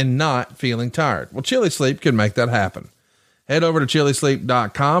up and not feeling tired. Well, Chili Sleep can make that happen. Head over to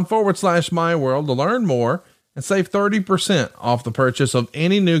chilisleep.com/myworld to learn more and save 30% off the purchase of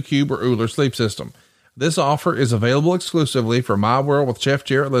any new Cube or Uller sleep system. This offer is available exclusively for My World with Chef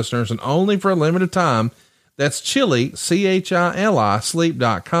Jarrett listeners and only for a limited time. That's Chili, CHILI,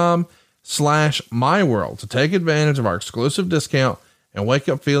 sleep.com/myworld to take advantage of our exclusive discount and wake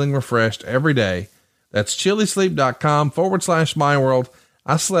up feeling refreshed every day. That's chilisleep.com/myworld.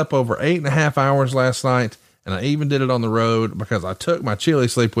 I slept over 8.5 hours last night, and I even did it on the road because I took my Chili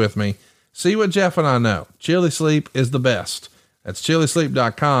Sleep with me. See what Jeff and I know. Chili Sleep is the best. That's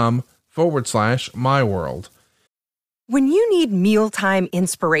chilisleep.com/myworld. When you need mealtime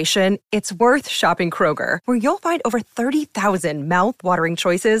inspiration, it's worth shopping Kroger, where you'll find over 30,000 mouth-watering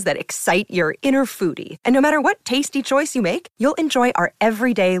choices that excite your inner foodie. And no matter what tasty choice you make, you'll enjoy our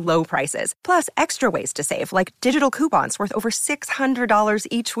everyday low prices, plus extra ways to save, like digital coupons worth over $600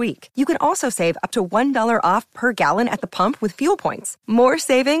 each week. You can also save up to $1 off per gallon at the pump with fuel points. More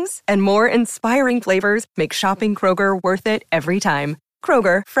savings and more inspiring flavors make shopping Kroger worth it every time.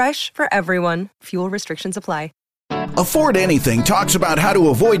 Kroger, fresh for everyone. Fuel restrictions apply. Afford Anything talks about how to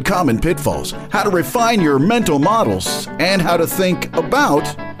avoid common pitfalls, how to refine your mental models, and how to think about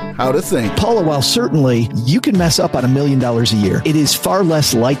how to think. Paula, while certainly you can mess up on $1 million a year, it is far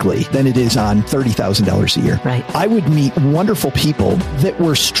less likely than it is on $30,000 a year. Right. I would meet wonderful people that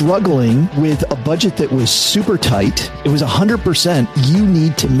were struggling with a budget that was super tight. It was 100% you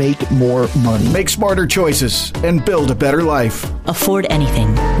need to make more money. Make smarter choices and build a better life. Afford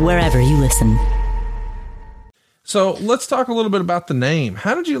Anything, wherever you listen. So let's talk a little bit about the name.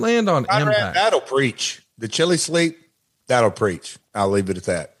 How did you land on Impact? That'll preach. The Chili Sleep, that'll preach. I'll leave it at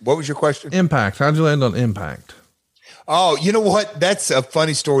that. What was your question? Impact. How'd you land on Impact? Oh, you know what? That's a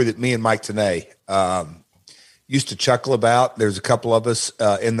funny story that me and Mike Tenay used to chuckle about. There's a couple of us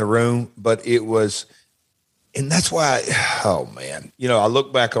in the room, but it was, and that's why, oh man, I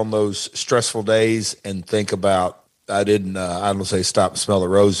look back on those stressful days and think about, I don't say stop and smell the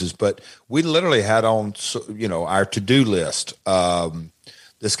roses, but we literally had on, our to-do list.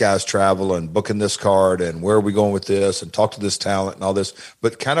 This guy's traveling, booking this card, and where are we going with this, and talk to this talent and all this.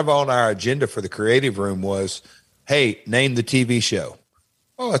 But kind of on our agenda for the creative room was, hey, name the TV show.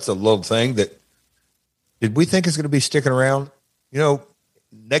 Oh, that's a little thing that, did we think is going to be sticking around?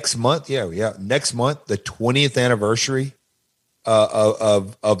 Next month, next month, the 20th anniversary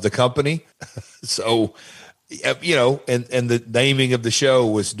of the company. So, and the naming of the show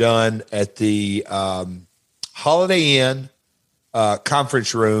was done at the Holiday Inn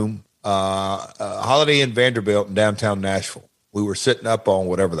conference room, Holiday Inn Vanderbilt in downtown Nashville. We were sitting up on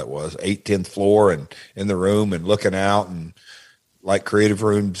whatever that was, 10th floor, and in the room and looking out, and like creative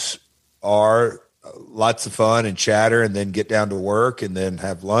rooms are, lots of fun and chatter, and then get down to work and then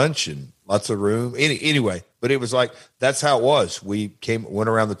have lunch and lots of room. Anyway, but it was like, that's how it was. We went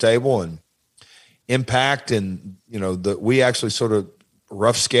around the table and Impact, and we actually sort of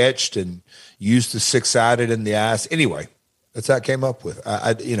rough sketched and used the 6-sided in the eyes. Anyway, that's how it came up with.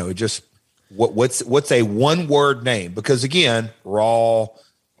 What's a one word name? Because again, Raw,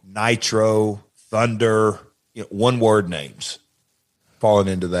 Nitro, Thunder, one word names falling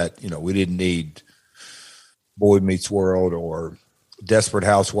into that. We didn't need Boy Meets World or Desperate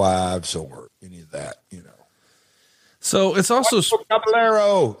Housewives or any of that. So it's also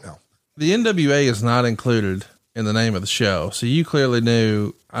Caballero. No. The NWA is not included in the name of the show. So you clearly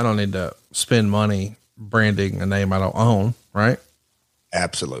knew I don't need to spend money branding a name I don't own, right?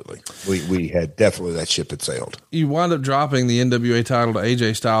 Absolutely. We had definitely, that ship had sailed. You wound up dropping the NWA title to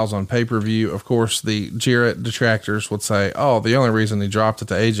AJ Styles on pay-per-view. Of course, the Jarrett detractors would say, oh, the only reason he dropped it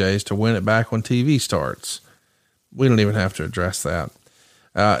to AJ is to win it back when TV starts. We don't even have to address that.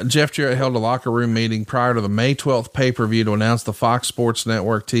 Jeff Jarrett held a locker room meeting prior to the May 12th pay-per-view to announce the Fox Sports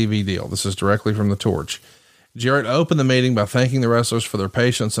Network TV deal. This is directly from the Torch. Jarrett opened the meeting by thanking the wrestlers for their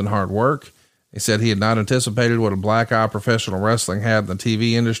patience and hard work. He said he had not anticipated what a black eye professional wrestling had in the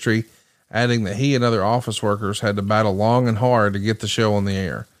TV industry, adding that he and other office workers had to battle long and hard to get the show on the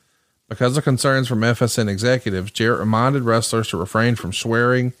air. Because of concerns from FSN executives, Jarrett reminded wrestlers to refrain from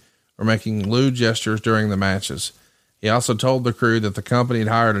swearing or making lewd gestures during the matches. He also told the crew that the company had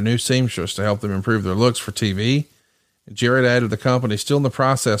hired a new seamstress to help them improve their looks for TV. Jarrett added the company is still in the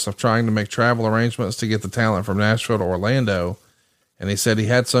process of trying to make travel arrangements to get the talent from Nashville to Orlando. And he said he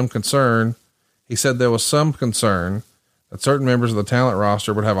had some concern. He said there was some concern that certain members of the talent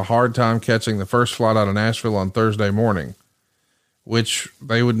roster would have a hard time catching the first flight out of Nashville on Thursday morning, which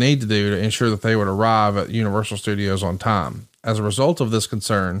they would need to do to ensure that they would arrive at Universal Studios on time. As a result of this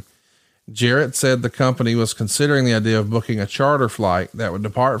concern, Jarrett said the company was considering the idea of booking a charter flight that would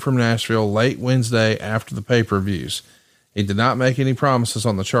depart from Nashville late Wednesday after the pay-per-views. He did not make any promises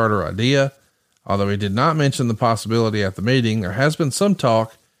on the charter idea. Although he did not mention the possibility at the meeting, there has been some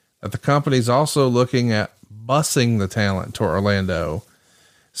talk that the company is also looking at busing the talent to Orlando.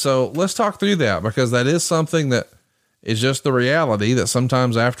 So let's talk through that, because that is something that is just the reality that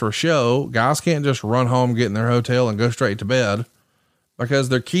sometimes after a show, guys can't just run home, get in their hotel and go straight to bed because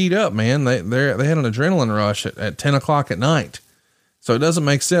they're keyed up, man. They had an adrenaline rush at 10 o'clock at night. So it doesn't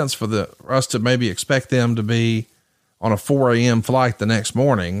make sense for us to maybe expect them to be on a 4 a.m. flight the next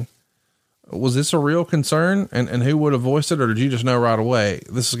morning. Was this a real concern, and who would have voiced it? Or did you just know right away,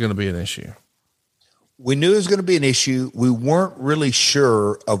 this is going to be an issue? We knew it was going to be an issue. We weren't really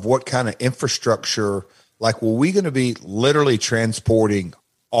sure of what kind of infrastructure, like, were we going to be literally transporting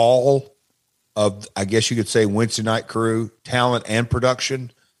all of, I guess you could say, Wednesday night crew, talent, and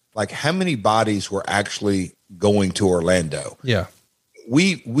production? Like, how many bodies were actually going to Orlando? Yeah.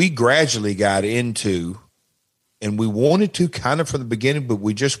 We gradually got into, and we wanted to kind of from the beginning, but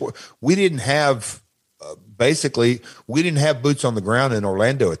we didn't have, we didn't have boots on the ground in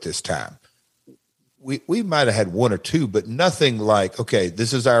Orlando at this time. We might've had one or two, but nothing like, okay,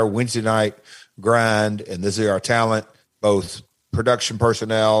 this is our Wednesday night grind and this is our talent, both production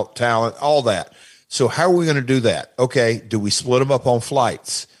personnel, talent, all that. So how are we going to do that? Okay. Do we split them up on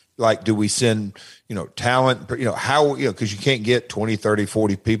flights? Like, do we send, talent, cause you can't get 20, 30,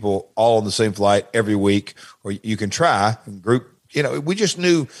 40 people all on the same flight every week, or you can try and group, we just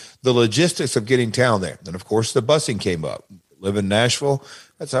knew the logistics of getting talent there. And of course the busing came up. Live in Nashville.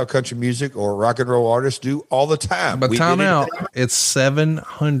 That's how country music or rock and roll artists do all the time. But time out, it's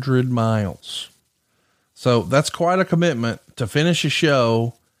 700 miles. So that's quite a commitment to finish a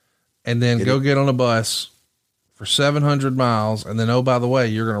show and then get on a bus for 700 miles. And then, oh, by the way,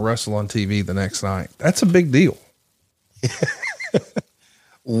 you're going to wrestle on TV the next night. That's a big deal.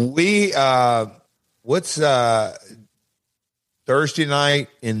 What's Thursday night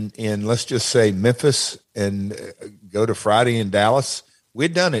in let's just say Memphis and go to Friday in Dallas.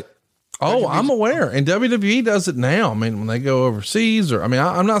 We'd done it. Oh, I'm aware. And WWE does it now. I mean, when they go overseas, or, I'm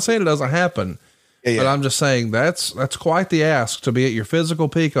not saying it doesn't happen, but I'm just saying that's quite the ask to be at your physical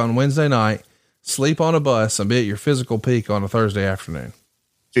peak on Wednesday night, sleep on a bus, and be at your physical peak on a Thursday afternoon.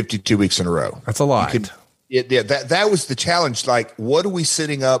 52 weeks in a row. That's a lot. That was the challenge. Like, what are we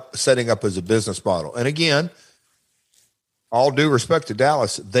setting up as a business model? And again, all due respect to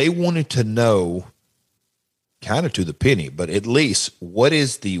Dallas, they wanted to know, kind of to the penny, but at least, what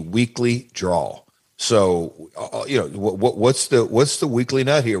is the weekly draw? So, what's the weekly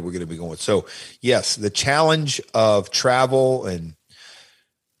nut here we're going to be going? So yes, the challenge of travel, and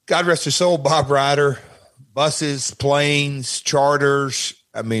God rest his soul, Bob Ryder, buses, planes, charters.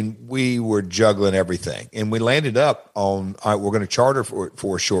 I mean, we were juggling everything, and we landed up on, we're going to charter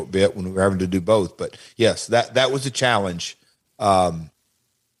for a short bit when we were having to do both. But yes, that was a challenge.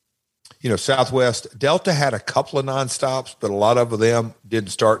 Southwest, Delta had a couple of nonstops, but a lot of them didn't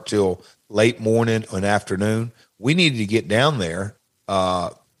start till late morning and afternoon. We needed to get down there. I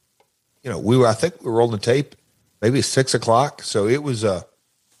think we were rolling the tape maybe 6 o'clock. So it was a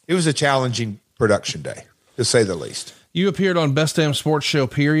challenging production day, to say the least. You appeared on Best Damn Sports Show,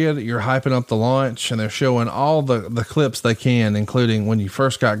 period. You're hyping up the launch, and they're showing all the clips they can, including when you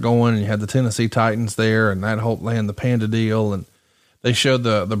first got going and you had the Tennessee Titans there and that whole land, the Panda deal. And they showed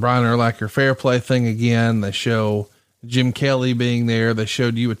the Brian Urlacher fair play thing again. They show Jim Kelly being there. They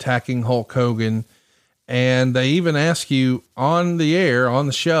showed you attacking Hulk Hogan. And they even ask you on the air, on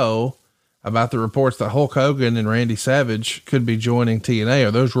the show, about the reports that Hulk Hogan and Randy Savage could be joining TNA.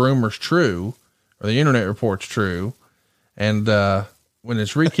 Are those rumors true? Are the internet reports true? And when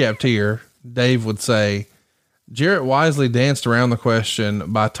it's recapped here, Dave would say, Jarrett wisely danced around the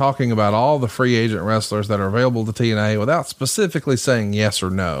question by talking about all the free agent wrestlers that are available to TNA without specifically saying yes or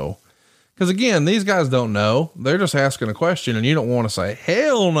no. Because again, these guys don't know. They're just asking a question, and you don't want to say,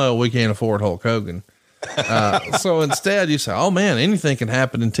 hell no, we can't afford Hulk Hogan. So instead you say, oh man, anything can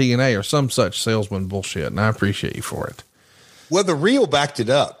happen in TNA or some such salesman bullshit. And I appreciate you for it. Well, the reel backed it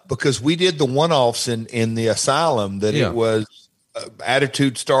up, because we did the one-offs in the Asylum that It was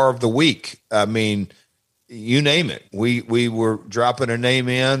Attitude Star of the Week. I mean, you name it. We were dropping a name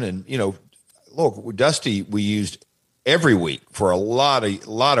in, and, look, Dusty, we used every week for a lot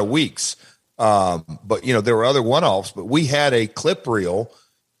of weeks. But there were other one-offs, but we had a clip reel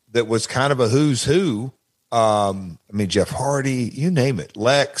that was kind of a who's who Jeff Hardy, you name it,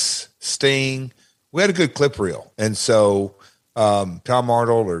 Lex, Sting. We had a good clip reel. And so Tom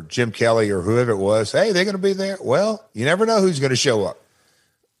Arnold or Jim Kelly or whoever it was, hey, they're going to be there. Well, you never know who's going to show up.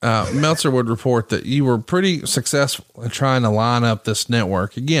 Meltzer would report that you were pretty successful in trying to line up this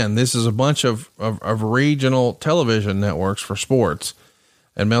network. Again, this is a bunch of regional television networks for sports.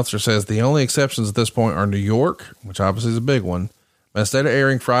 And Meltzer says the only exceptions at this point are New York, which obviously is a big one. But instead of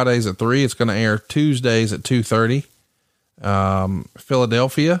airing Fridays at 3, it's going to air Tuesdays at 2:30.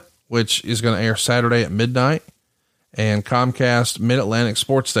 Philadelphia, which is going to air Saturday at midnight, and Comcast Mid-Atlantic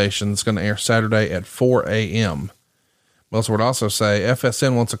Sports Station is going to air Saturday at 4 a.m. Meltzer would also say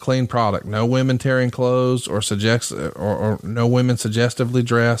FSN wants a clean product. No women tearing clothes or no women suggestively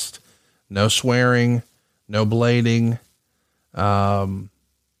dressed, no swearing, no blading. It's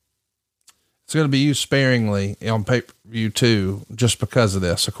going to be used sparingly on pay-per-view too, just because of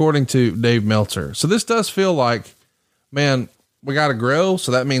this, according to Dave Meltzer. So this does feel like, man, we got to grow.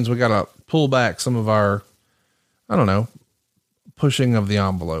 So that means we got to pull back some of our, I don't know, pushing of the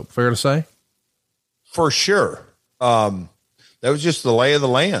envelope. Fair to say? For sure. That was just the lay of the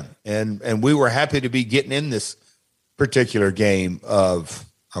land. And we were happy to be getting in this particular game of,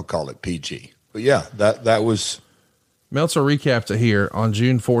 I'll call it PG, but yeah, that was. Meltzer recapped it here on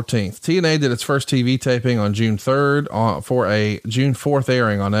June 14th. TNA did its first TV taping on June 3rd for a June 4th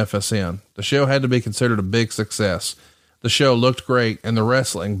airing on FSN. The show had to be considered a big success. The show looked great, and the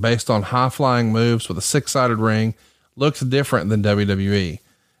wrestling, based on high-flying moves with a 6-sided ring, looked different than WWE.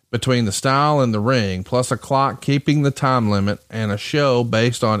 Between the style and the ring, plus a clock keeping the time limit, and a show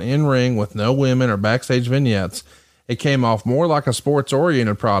based on in-ring with no women or backstage vignettes, it came off more like a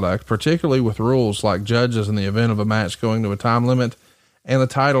sports-oriented product, particularly with rules like judges in the event of a match going to a time limit and the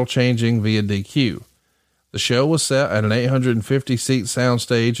title changing via DQ. The show was set at an 850-seat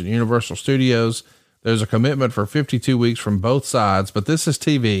soundstage at Universal Studios. There's a commitment for 52 weeks from both sides, but this is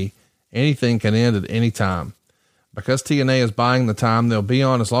TV. Anything can end at any time. Because TNA is buying the time, they'll be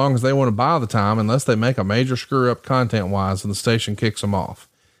on as long as they want to buy the time, unless they make a major screw-up content-wise and the station kicks them off.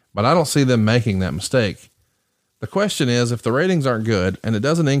 But I don't see them making that mistake. The question is, if the ratings aren't good and it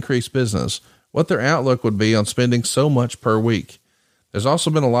doesn't increase business, what their outlook would be on spending so much per week. There's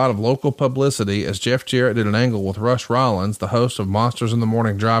also been a lot of local publicity, as Jeff Jarrett did an angle with Rush Rollins, the host of Monsters in the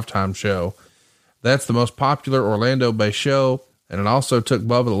Morning Drive Time show. That's the most popular Orlando-based show, and it also took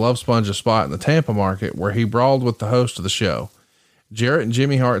Bubba the Love Sponge's spot in the Tampa market, where he brawled with the host of the show. Jarrett and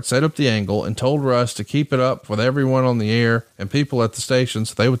Jimmy Hart set up the angle and told Rush to keep it up with everyone on the air and people at the station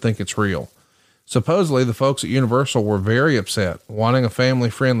so they would think it's real. Supposedly, the folks at Universal were very upset, wanting a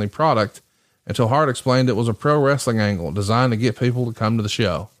family-friendly product, until Hart explained it was a pro wrestling angle designed to get people to come to the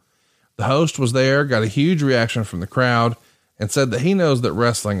show. The host was there, got a huge reaction from the crowd, and said that he knows that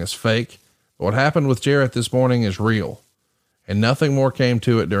wrestling is fake, but what happened with Jarrett this morning is real. And nothing more came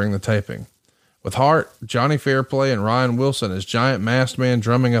to it during the taping. With Hart, Johnny Fairplay, and Ryan Wilson as giant masked men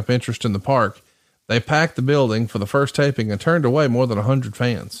drumming up interest in the park, they packed the building for the first taping and turned away more than 100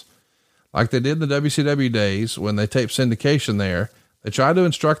 fans. Like they did in the WCW days when they taped syndication there, they tried to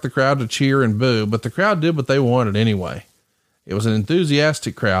instruct the crowd to cheer and boo, but the crowd did what they wanted anyway. It was an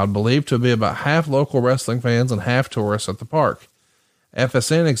enthusiastic crowd, believed to be about half local wrestling fans and half tourists at the park.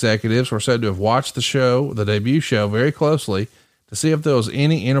 FSN executives were said to have watched the debut show, very closely to see if there was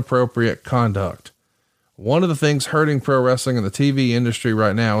any inappropriate conduct. One of the things hurting pro wrestling in the TV industry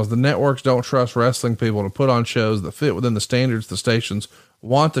right now is the networks don't trust wrestling people to put on shows that fit within the standards the stations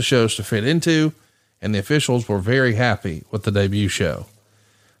want the shows to fit into, and the officials were very happy with the debut show.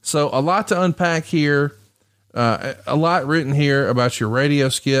 So a lot to unpack here, a lot written here about your radio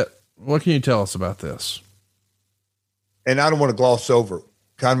skit. What can you tell us about this? And I don't want to gloss over,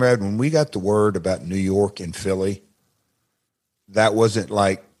 Conrad, when we got the word about New York and Philly, that wasn't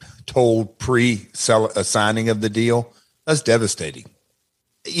like told pre-signing of the deal. That's devastating.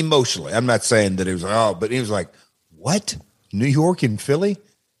 Emotionally. I'm not saying that it was, but it was like, what? New York and Philly?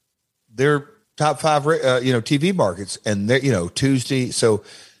 They're top 5, TV markets, and they're, Tuesday. So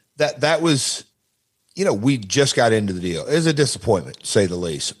that was, we just got into the deal. It was a disappointment, to say the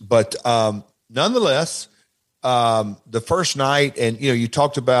least, but, nonetheless, the first night, and, you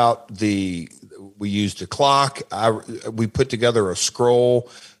talked about we used a clock. We put together a scroll.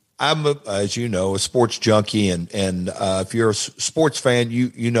 I'm, as you know, a sports junkie. And if you're a sports fan,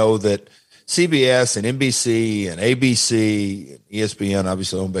 you know that CBS and NBC and ABC, ESPN,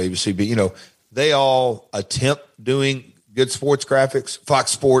 obviously owned by ABC, but they all attempt doing good sports graphics.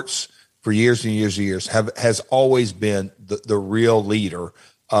 Fox Sports for years and years and years has always been the real leader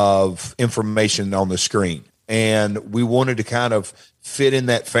of information on the screen. And we wanted to kind of fit in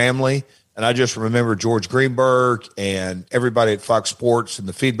that family. And I just remember George Greenberg and everybody at Fox Sports and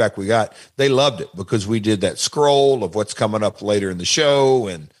the feedback we got, they loved it because we did that scroll of what's coming up later in the show.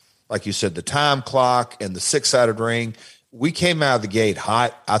 And like you said, the time clock and the 6-sided ring. We came out of the gate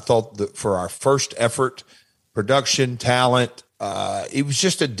hot. I thought that for our first effort, production, talent, it was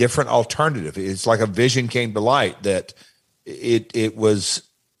just a different alternative. It's like a vision came to light that it was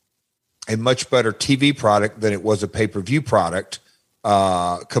a much better TV product than it was a pay-per-view product,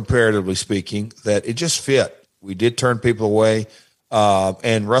 comparatively speaking, that it just fit. We did turn people away.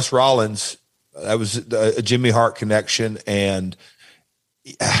 And Russ Rollins, that was a Jimmy Hart connection. And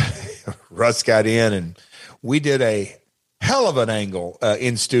Russ got in and we did a hell of an angle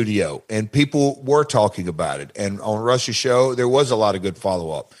in studio, and people were talking about it. And on Russ's show, there was a lot of good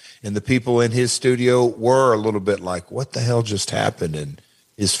follow-up. And the people in his studio were a little bit like, what the hell just happened? And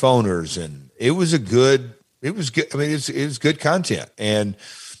his phoners. And it was good. I mean, it was good content. And,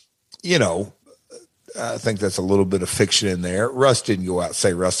 you know, I think that's a little bit of fiction in there. Russ didn't go out and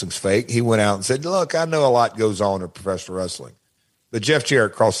say wrestling's fake. He went out and said, look, I know a lot goes on in professional wrestling. But Jeff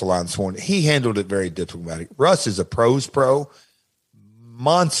Jarrett crossed the line this morning. He handled it very diplomatic. Russ is a pro's pro.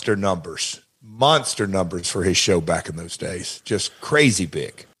 Monster numbers for his show back in those days. Just crazy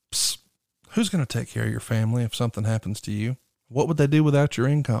big. Psst. Who's going to take care of your family if something happens to you? What would they do without your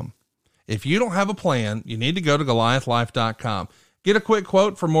income? If you don't have a plan, you need to go to GoliathLife.com. Get a quick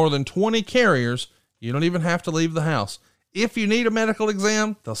quote for more than 20 carriers. You don't even have to leave the house. If you need a medical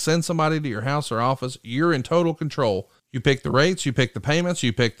exam, they'll send somebody to your house or office. You're in total control. You pick the rates, you pick the payments,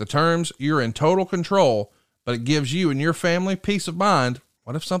 you pick the terms. You're in total control, but it gives you and your family peace of mind.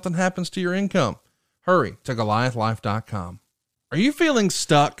 What if something happens to your income? Hurry to GoliathLife.com. Are you feeling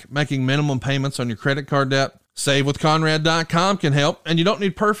stuck making minimum payments on your credit card debt? SaveWithConrad.com can help, and you don't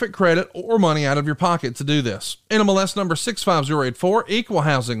need perfect credit or money out of your pocket to do this. NMLS number 65084, equal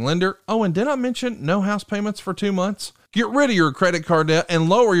housing lender. Oh, and did I mention no house payments for 2 months? Get rid of your credit card debt and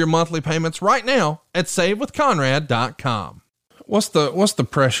lower your monthly payments right now at SaveWithConrad.com. What's the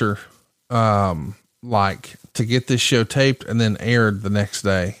pressure like to get this show taped and then aired the next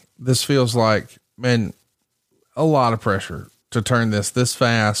day? This feels like, man, a lot of pressure to turn this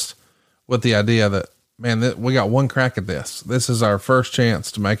fast with the idea that, man, we got one crack at this. This is our first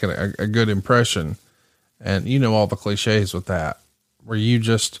chance to make it a good impression. And you know all the cliches with that. Were you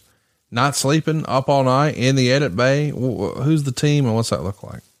just not sleeping up all night in the edit bay? Who's the team and what's that look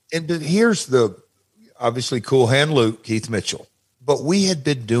like? And here's the obviously Cool Hand Luke, Keith Mitchell. But we had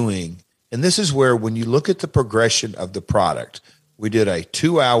been doing, and this is where when you look at the progression of the product, we did a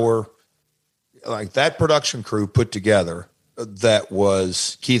 2-hour, like that production crew put together that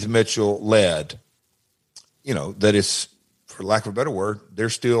was Keith Mitchell led, you know, that is, for lack of a better word, they're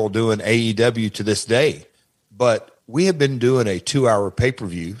still doing AEW to this day. But we have been doing a 2-hour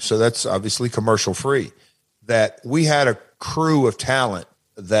pay-per-view, so that's obviously commercial free, that we had a crew of talent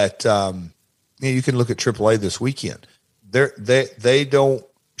that, you can look at AAA this weekend. They don't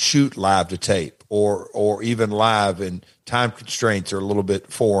shoot live to tape or even live, and time constraints are a little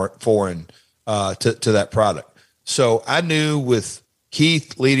bit foreign to that product. So I knew with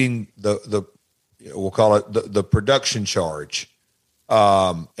Keith leading the we'll call it the production charge.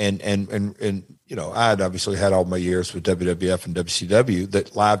 And you know, I had obviously had all my years with WWF and WCW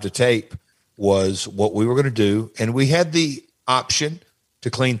that live to tape was what we were going to do. And we had the option to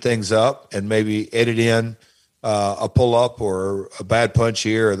clean things up and maybe edit in a pull up or a bad punch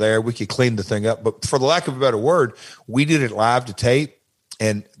here or there. We could clean the thing up, but for the lack of a better word, we did it live to tape,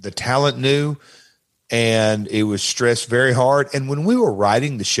 and the talent knew, and it was stressed very hard. And when we were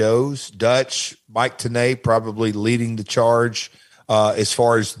writing the shows, Dutch, Mike Tenay probably leading the charge as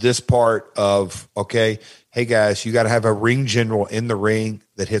far as this part of, okay, hey guys, you got to have a ring general in the ring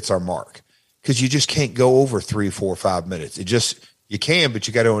that hits our mark, because you just can't go over 3, 4, 5 minutes. You can, but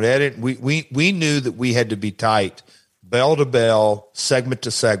you got to edit. We knew that we had to be tight, bell to bell, segment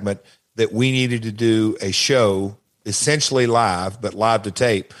to segment, that we needed to do a show essentially live, but live to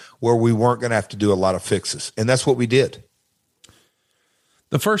tape, where we weren't going to have to do a lot of fixes. And that's what we did.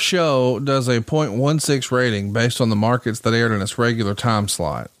 The first show does a 0.16 rating based on the markets that aired in its regular time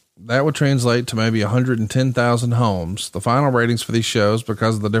slot. That would translate to maybe 110,000 homes. The final ratings for these shows,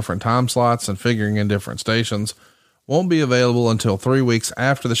 because of the different time slots and figuring in different stations, won't be available until 3 weeks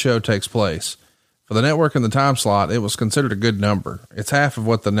after the show takes place. For the network in the time slot, it was considered a good number. It's half of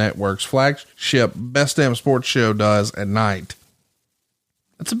what the network's flagship Best Damn Sports show does at night.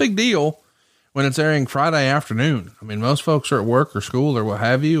 That's a big deal when it's airing Friday afternoon. I mean, most folks are at work or school or what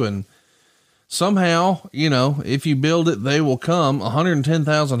have you, and somehow, you know, if you build it, they will come.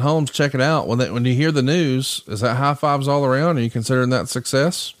 110,000 homes check it out. When you hear the news, is that high fives all around? Are you considering that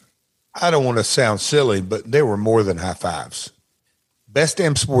success? I don't want to sound silly, but there were more than high fives. Best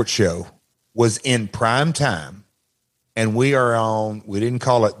Damn Sports Show was in prime time, and we didn't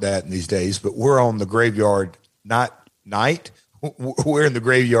call it that in these days, but we're on the graveyard, not night. We're in the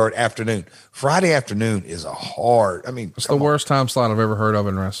graveyard afternoon. Friday afternoon is it's the worst time slot I've ever heard of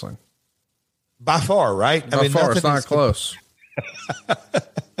in wrestling. By far, right? By far, it's not close.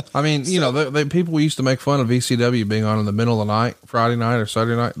 I mean, the people used to make fun of VCW being on in the middle of the night, Friday night or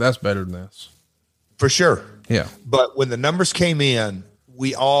Saturday night. That's better than this. For sure. Yeah. But when the numbers came in,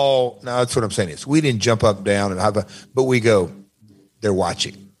 that's what I'm saying is we didn't jump up, down, but we go, they're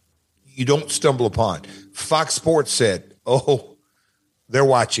watching. You don't stumble upon. Fox Sports said, they're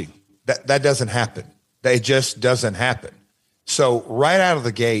watching. That doesn't happen. It just doesn't happen. So right out of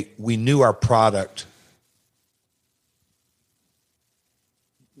the gate, we knew our product.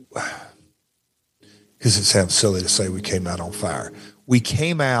 Because it sounds silly to say we came out on fire. We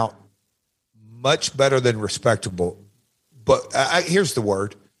came out much better than respectable. But here's the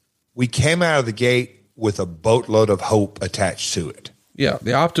word. We came out of the gate with a boatload of hope attached to it. Yeah,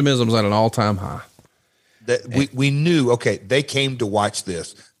 the optimism's at an all-time high. That we knew, okay, they came to watch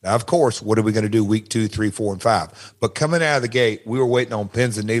this. Now, of course, what are we going to do week 2, 3, 4, and 5? But coming out of the gate, we were waiting on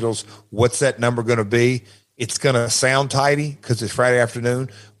pins and needles. What's that number going to be? It's going to sound tidy because it's Friday afternoon.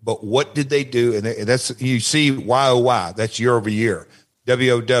 But what did they do? And that's, you see, YOY, that's year over year.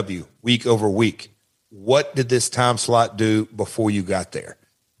 WOW, week over week. What did this time slot do before you got there?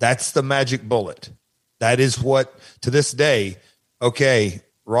 That's the magic bullet. That is what, to this day, okay,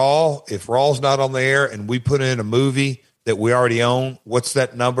 Raw, if Raw's not on the air and we put in a movie that we already own, what's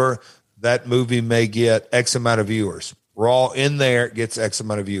that number? That movie may get X amount of viewers. Raw in there gets X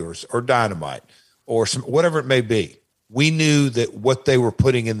amount of viewers, or Dynamite, or whatever it may be. We knew that what they were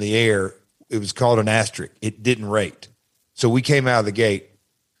putting in the air, it was called an asterisk. It didn't rate. So we came out of the gate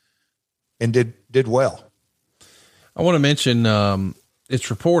and did well. I want to mention it's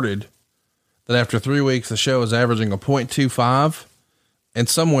reported that after 3 weeks, the show is averaging a 0.25. And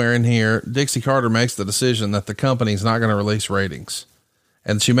somewhere in here, Dixie Carter makes the decision that the company's not going to release ratings.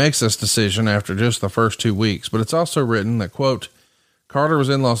 And she makes this decision after just the first 2 weeks. But it's also written that, quote, Carter was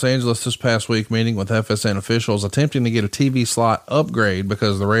in Los Angeles this past week meeting with FSN officials, attempting to get a TV slot upgrade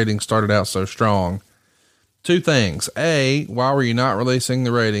because the ratings started out so strong. 2 things. A, why were you not releasing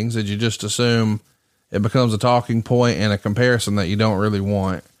the ratings? Did you just assume it becomes a talking point and a comparison that you don't really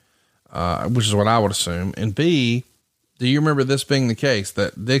want? Which is what I would assume. And B, do you remember this being the case,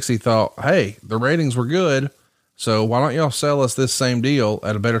 that Dixie thought, hey, the ratings were good, so why don't y'all sell us this same deal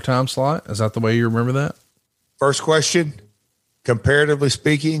at a better time slot? Is that the way you remember that? First question, comparatively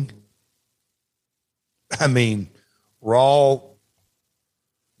speaking, I mean, Raw,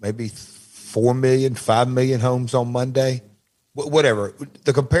 maybe 4 million, 5 million homes on Monday, whatever.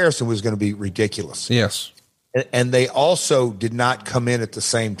 The comparison was going to be ridiculous. Yes. And they also did not come in at the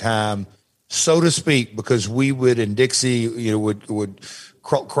same time, so to speak, because we would, and Dixie, would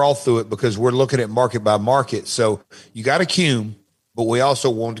crawl through it because we're looking at market by market. So you got a cume, but we also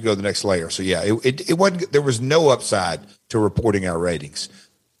wanted to go to the next layer. So yeah, it wasn't, there was no upside to reporting our ratings.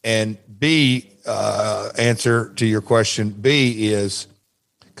 And B, answer to your question, B is,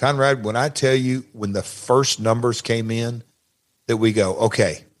 Conrad, when I tell you, when the first numbers came in, that we go,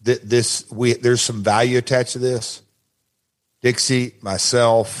 okay, there's some value attached to this. Dixie,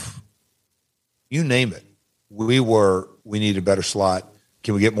 myself, you name it. We need a better slot.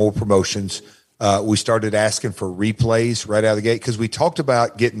 Can we get more promotions? We started asking for replays right out of the gate because we talked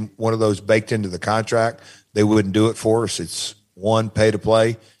about getting one of those baked into the contract. They wouldn't do it for us. It's one pay to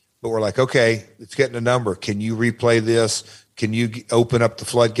play, but we're like, okay, it's getting a number. Can you replay this? Can you open up the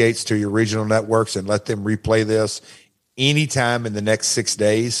floodgates to your regional networks and let them replay this anytime in the next 6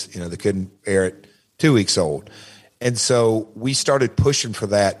 days? They couldn't air it 2 weeks old. And so we started pushing for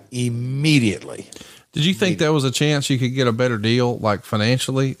that immediately. Did you think there was a chance you could get a better deal, like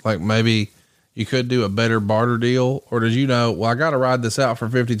financially, like maybe you could do a better barter deal? Or did you know, well, I got to ride this out for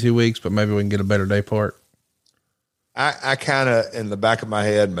 52 weeks, but maybe we can get a better day part? I kind of, in the back of my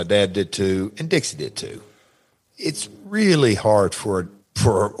head, my dad did too, and Dixie did too. It's really hard for an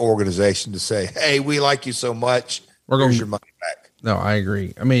organization to say, hey, we like you so much. Here's your money back. No, I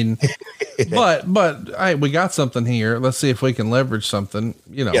agree. I mean, but hey, we got something here. Let's see if we can leverage something,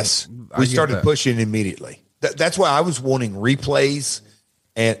 Yes. We started pushing immediately. That's why I was wanting replays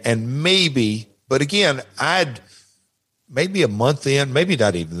and maybe, but again, I'd maybe a month in, maybe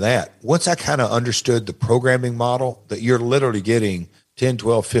not even that. Once I kind of understood the programming model that you're literally getting 10,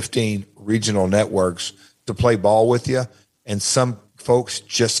 12, 15 regional networks to play ball with you. And some folks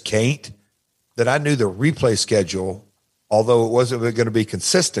just can't, that I knew the replay schedule, although it wasn't going to be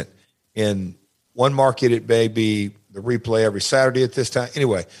consistent, In one market, it may be the replay every Saturday at this time.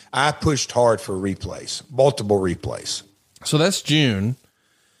 Anyway, I pushed hard for replays, multiple replays. So that's June.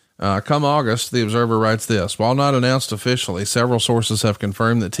 Come August, the Observer writes this: while not announced officially, several sources have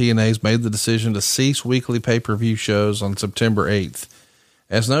confirmed that TNA's made the decision to cease weekly pay-per-view shows on September 8th.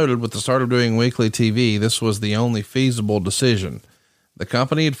 As noted, with the start of doing weekly TV, this was the only feasible decision. The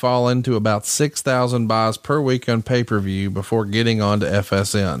company had fallen to about 6,000 buys per week on pay-per-view before getting on to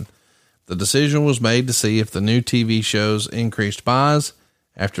FSN. The decision was made to see if the new TV shows increased buys.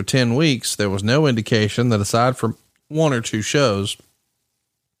 After 10 weeks, there was no indication that aside from one or two shows,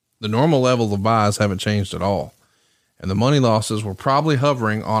 the normal level of buys haven't changed at all. And the money losses were probably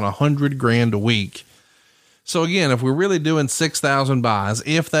hovering on $100,000 a week. So again, if we're really doing 6,000 buys,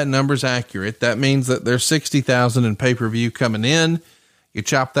 if that number's accurate, that means that there's 60,000 in pay-per-view coming in. You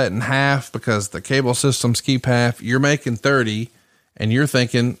chop that in half because the cable systems keep half. You're making 30 and you're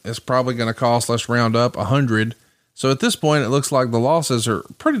thinking it's probably going to cost, let's round up, 100. So at this point, it looks like the losses are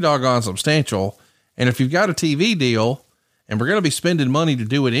pretty doggone substantial. And if you've got a TV deal and we're going to be spending money to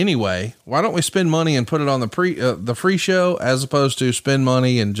do it anyway, why don't we spend money and put it on the free show as opposed to spend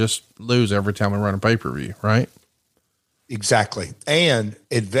money and just lose every time we run a pay-per-view, right? Exactly. And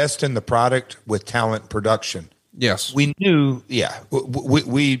invest in the product with talent production. Yes. We knew. Yeah.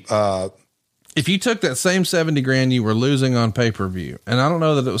 If you took that same $70,000 you were losing on pay-per-view, and I don't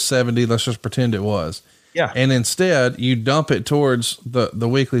know that it was 70, let's just pretend it was. Yeah. And instead you dump it towards the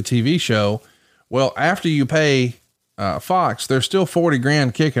weekly TV show. Well, after you pay Fox, there's still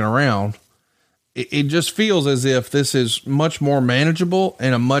 $40,000 kicking around. It just feels as if this is much more manageable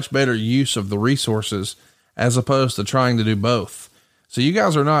and a much better use of the resources as opposed to trying to do both. So you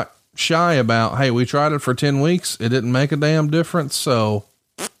guys are not shy about, hey, we tried it for 10 weeks. It didn't make a damn difference. So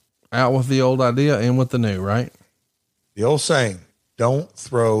out with the old idea, in with the new, right? The old saying, don't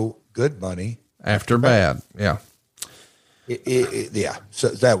throw good money after bad. Yeah. Yeah. So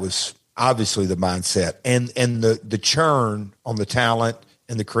that was obviously the mindset, and the churn on the talent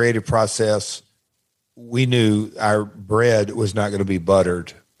and the creative process. We knew our bread was not going to be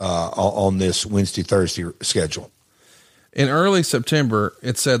buttered on this Wednesday, Thursday schedule. In early September,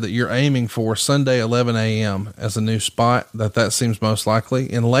 it said that you're aiming for Sunday, 11 a.m. as a new spot, that seems most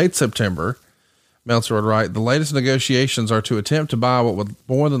likely. In late September, Meltzer would write, the latest negotiations are to attempt to buy what would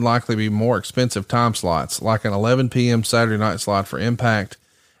more than likely be more expensive time slots, like an 11 p.m. Saturday night slot for Impact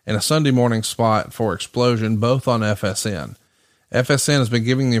and a Sunday morning spot for Explosion, both on FSN. FSN has been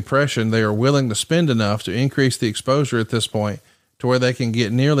giving the impression they are willing to spend enough to increase the exposure at this point to where they can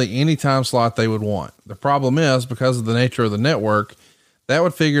get nearly any time slot they would want. The problem is, because of the nature of the network, that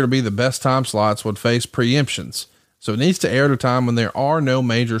would figure to be the best time slots would face preemptions. So it needs to air at a time when there are no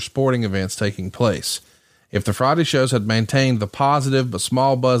major sporting events taking place. If the Friday shows had maintained the positive but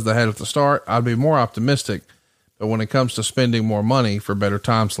small buzz they had at the start, I'd be more optimistic. But when it comes to spending more money for better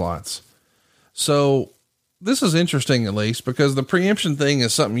time slots. So this is interesting, at least, because the preemption thing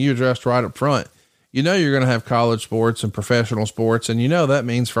is something you addressed right up front. You know, you're going to have college sports and professional sports, and you know, that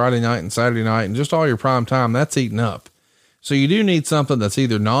means Friday night and Saturday night and just all your prime time, that's eaten up. So you do need something that's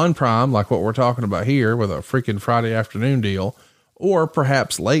either non-prime, like what we're talking about here with a freaking Friday afternoon deal, or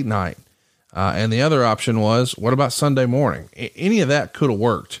perhaps late night. And the other option was, what about Sunday morning? Any of that could have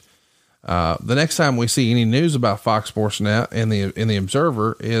worked. The next time we see any news about Fox Sports Net in the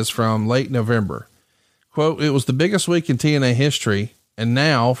Observer is from late November. Quote, it was the biggest week in TNA history. And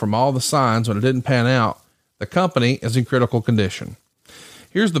now, from all the signs when it didn't pan out, the company is in critical condition.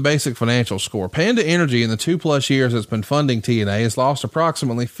 Here's the basic financial score. Panda Energy, in the 2+ years it's been funding TNA, has lost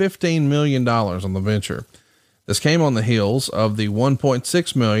approximately $15 million on the venture. This came on the heels of the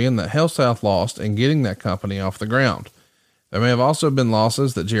 $1.6 million that HealthSouth lost in getting that company off the ground. There may have also been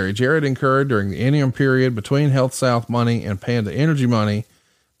losses that Jerry Jarrett incurred during the interim period between HealthSouth money and Panda Energy money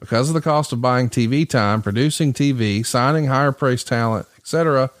because of the cost of buying TV time, producing TV, signing higher priced talent,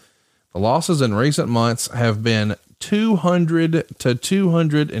 etc. The losses in recent months have been $200,000 to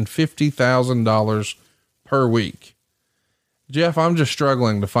 $250,000 per week. Jeff, I'm just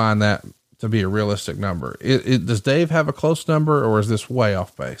struggling to find that to be a realistic number. Does Dave have a close number, or is this way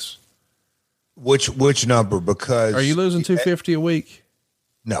off base? Which number? Because are you losing $250,000 a week?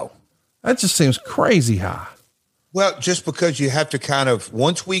 No, that just seems crazy high. Well, just because you have to kind of,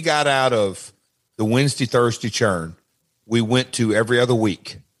 once we got out of the Wednesday, Thursday churn, we went to every other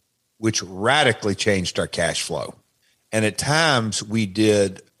week, which radically changed our cash flow. And at times we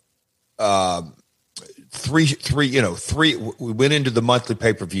did three, we went into the monthly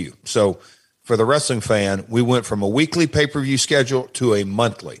pay-per-view. So for the wrestling fan, we went from a weekly pay-per-view schedule to a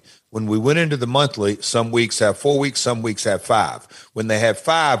monthly. When we went into the monthly, some weeks have 4 weeks, some weeks have 5. When they had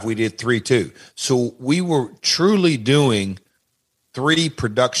 5, we did 3-2. So we were truly doing 3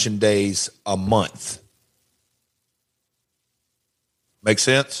 production days a month. Make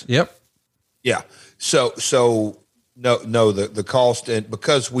sense? Yep. Yeah. So the cost, and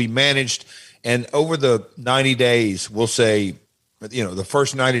because we managed, and over the 90 days, we'll say, the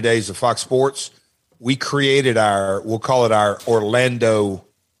first 90 days of Fox Sports, we created we'll call it our Orlando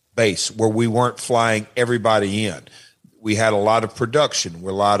base, where we weren't flying everybody in. We had a lot of production,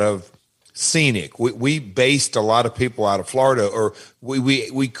 a lot of scenic. We based a lot of people out of Florida, or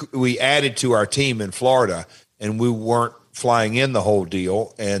we added to our team in Florida, and we weren't flying in the whole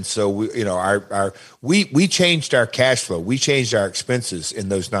deal. And so we changed our cash flow. We changed our expenses in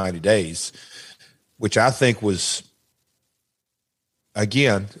those 90 days, which I think was,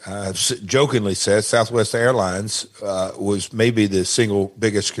 again, jokingly said, Southwest Airlines was maybe the single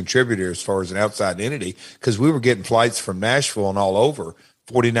biggest contributor as far as an outside entity, because we were getting flights from Nashville and all over,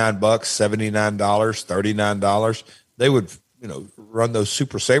 $49, $79, $39. They would, run those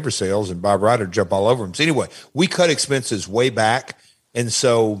Super Saver sales, and Bob Ryder jump all over them. So anyway, we cut expenses way back. And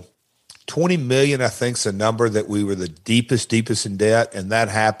so 20 million, I think, is a number that we were the deepest in debt. And that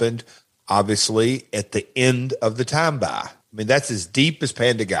happened, obviously, at the end of the time buy. I mean, that's as deep as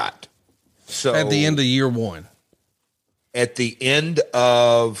Panda got. So at the end of year 1, at the end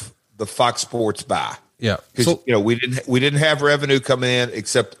of the Fox Sports buy. Yeah. Because, we didn't have revenue come in,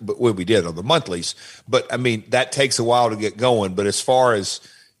 except what we did on the monthlies. But I mean, that takes a while to get going. But as far as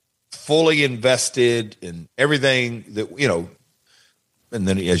fully invested in everything that, and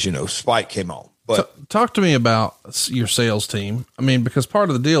then, as you know, Spike came on. But talk to me about your sales team. I mean, because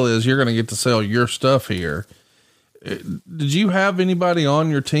part of the deal is you're going to get to sell your stuff here. Did you have anybody on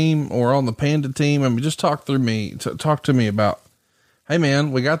your team or on the Panda team? I mean, just talk to me about, hey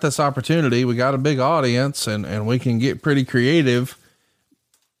man, we got this opportunity. We got a big audience and we can get pretty creative.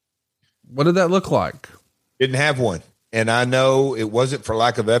 What did that look like? Didn't have one. And I know it wasn't for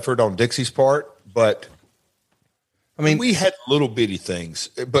lack of effort on Dixie's part, but I mean, we had little bitty things,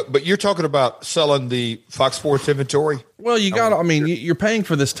 but you're talking about selling the Fox Sports inventory. Well, you're paying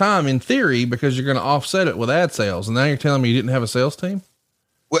for this time in theory, because you're going to offset it with ad sales. And now you're telling me you didn't have a sales team?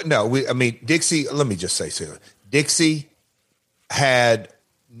 Well, no, Dixie, let me just say something. Dixie had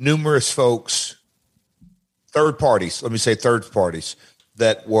numerous folks, third parties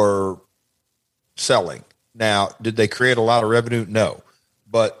that were selling. Now, did they create a lot of revenue? No,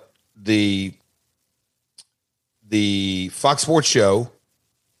 but the Fox Sports show,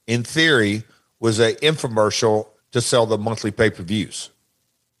 in theory, was an infomercial to sell the monthly pay-per-views.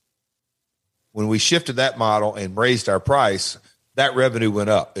 When we shifted that model and raised our price, that revenue went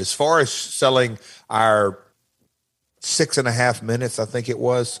up. As far as selling our 6.5 minutes, I think it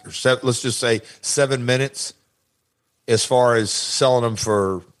was, or let's just say 7 minutes, as far as selling them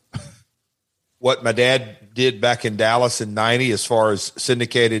for what my dad did back in Dallas in 90, as far as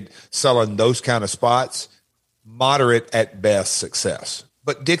syndicated selling those kind of spots, moderate at best success.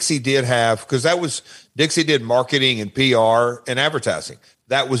 But Dixie did have, because Dixie did marketing and PR and advertising.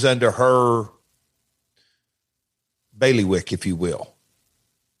 That was under her bailiwick, if you will.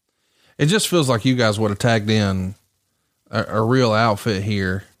 It just feels like you guys would have tagged in a real outfit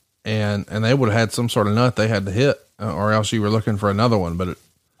here, and they would have had some sort of nut they had to hit, or else you were looking for another one. But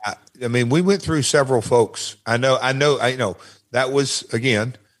we went through several folks. I know that was,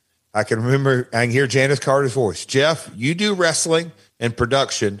 again, I can hear Janice Carter's voice. Jeff, you do wrestling and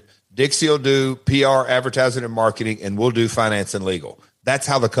production. Dixie will do PR, advertising and marketing, and we'll do finance and legal. That's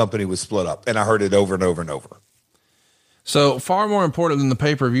how the company was split up. And I heard it over and over and over. So far more important than the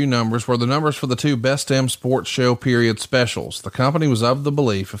pay-per-view numbers were the numbers for the 2 Best Damn Sports Show period specials. The company was of the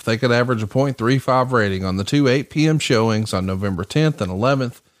belief if they could average a 0.35 rating on the 2 8 p.m. showings on November 10th and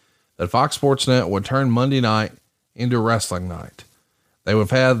 11th, that Fox Sports Net would turn Monday night into wrestling night. They would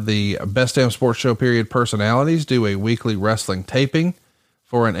have had the Best Damn Sports Show period personalities do a weekly wrestling taping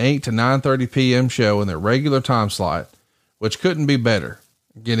for an 8 to 9:30 p.m. show in their regular time slot, which couldn't be better,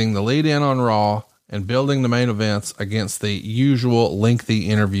 getting the lead in on Raw and building the main events against the usual lengthy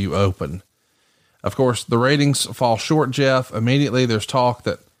interview open. Of course, the ratings fall short, Jeff. Immediately there's talk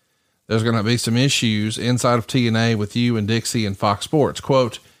that there's going to be some issues inside of TNA with you and Dixie and Fox Sports.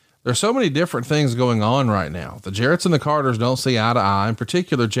 Quote, there's so many different things going on right now. The Jarretts and the Carters don't see eye to eye, in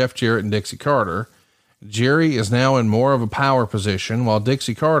particular Jeff Jarrett and Dixie Carter. Jerry is now in more of a power position, while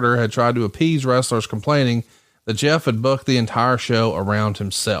Dixie Carter had tried to appease wrestlers complaining that Jeff had booked the entire show around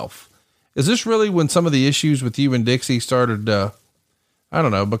himself. Is this really when some of the issues with you and Dixie started I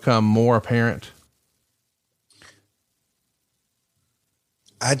don't know, become more apparent?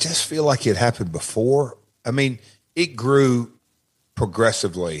 I just feel like it happened before. I mean, it grew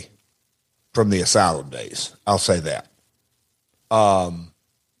progressively from the Asylum days. I'll say that.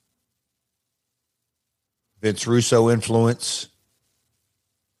 Vince Russo influence,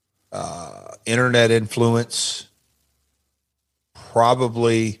 internet influence,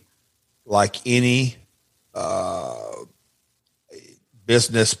 probably like any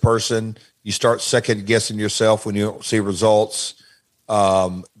business person, you start second guessing yourself when you don't see results.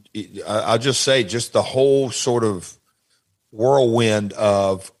 I'll just say, just the whole sort of whirlwind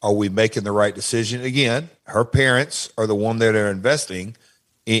of, are we making the right decision? Again, her parents are the one that are investing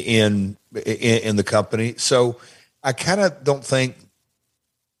in the company. So I kind of don't think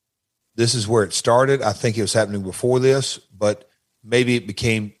this is where it started. I think it was happening before this, but maybe it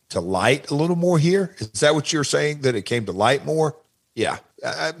became to light a little more here. Is that what you're saying, that it came to light more? Yeah,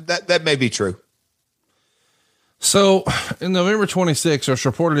 that may be true. So in November 26th, it was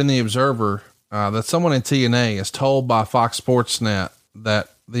reported in the Observer that someone in TNA is told by Fox Sports Net that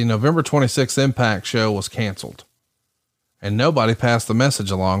the November 26th Impact show was canceled, and nobody passed the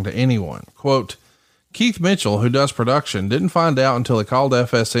message along to anyone. Quote, Keith Mitchell, who does production, didn't find out until he called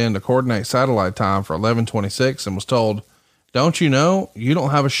FSN to coordinate satellite time for 11:26 and was told, don't you know, you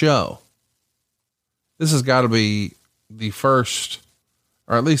don't have a show. This has got to be the first,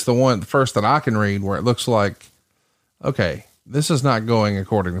 or at least the first that I can read, where it looks like, okay, this is not going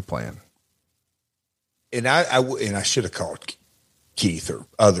according to plan. And I should have called Keith or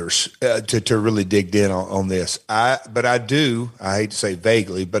others to really dig in on this. But I hate to say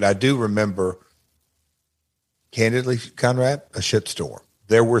vaguely, but I do remember, candidly, Conrad, a shitstorm.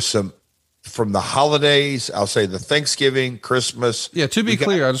 There were some from the holidays. I'll say the Thanksgiving, Christmas. Yeah. To be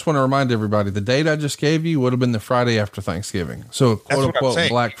clear, I just want to remind everybody, the date I just gave you would have been the Friday after Thanksgiving. So quote unquote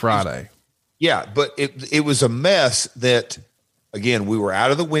Black Friday. Yeah. But it was a mess that, again, we were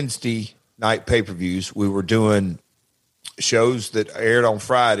out of the Wednesday night pay-per-views. We were doing shows that aired on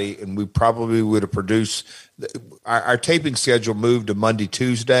Friday, and we probably would have produced our taping schedule moved to Monday,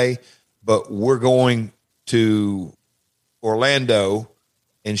 Tuesday, but we're going to Orlando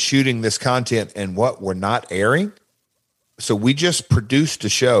and shooting this content, and we're not airing. So we just produced a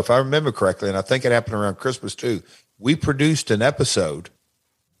show, if I remember correctly, and I think it happened around Christmas too. We produced an episode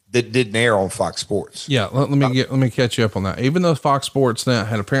that didn't air on Fox Sports. Yeah. Let me catch you up on that. Even though Fox Sports Net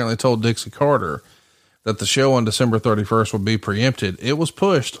had apparently told Dixie Carter that the show on December 31st would be preempted, it was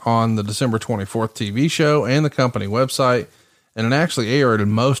pushed on the December 24th TV show and the company website, and it actually aired in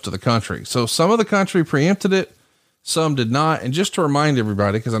most of the country. So some of the country preempted it, some did not. And just to remind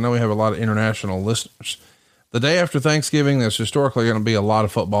everybody, because I know we have a lot of international listeners, the day after Thanksgiving, there's historically going to be a lot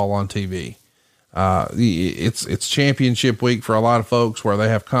of football on TV. It's championship week for a lot of folks, where they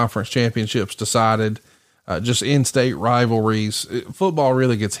have conference championships decided, just in-state rivalries. Football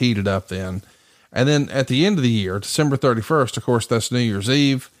really gets heated up then. And then at the end of the year, December 31st, of course, that's New Year's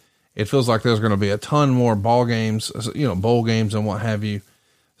Eve. It feels like there's going to be a ton more ball games, bowl games and what have you.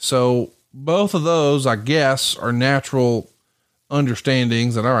 So both of those, I guess, are natural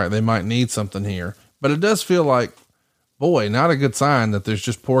understandings that, all right, they might need something here, but it does feel like, boy, not a good sign that there's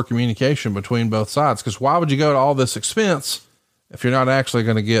just poor communication between both sides. Cause why would you go to all this expense if you're not actually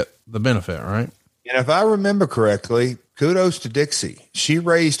going to get the benefit? Right. And if I remember correctly, kudos to Dixie. She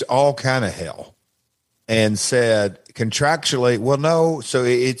raised all kind of hell and said contractually, well, no. So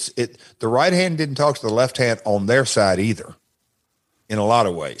the right hand didn't talk to the left hand on their side either, in a lot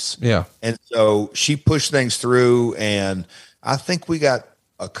of ways. Yeah. And so she pushed things through, and I think we got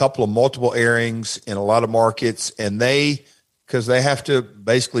a couple of multiple airings in a lot of markets, and because they have to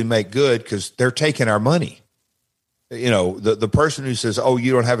basically make good, because they're taking our money. The person who says, oh,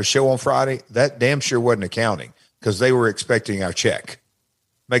 you don't have a show on Friday, that damn sure wasn't accounting, because they were expecting our check.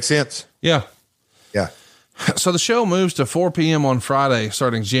 Make sense? Yeah. Yeah. So the show moves to 4 p.m. on Friday,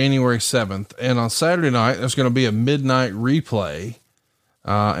 starting January 7th. And on Saturday night, there's going to be a midnight replay.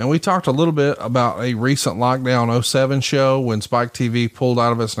 And we talked a little bit about a recent Lockdown 07 show when Spike TV pulled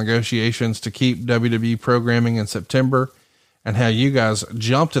out of its negotiations to keep WWE programming in September, and how you guys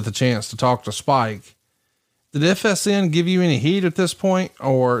jumped at the chance to talk to Spike. Did FSN give you any heat at this point,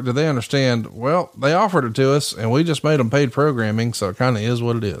 or do they understand, well, they offered it to us and we just made them paid programming, so it kind of is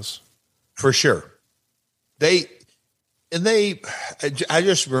what it is? For sure. I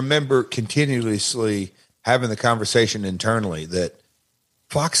just remember continuously having the conversation internally that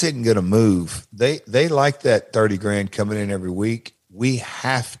Fox isn't going to move. They like that 30 grand coming in every week. We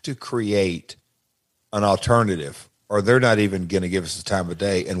have to create an alternative, or they're not even going to give us the time of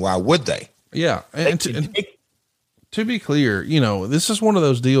day. And why would they? Yeah. to be clear, this is one of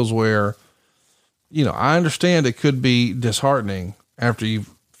those deals where, I understand it could be disheartening after you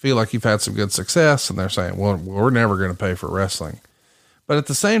feel like you've had some good success and they're saying, well, we're never going to pay for wrestling. But at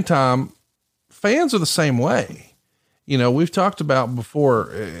the same time, fans are the same way. We've talked about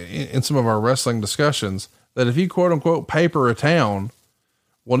before in some of our wrestling discussions that if you quote unquote paper a town,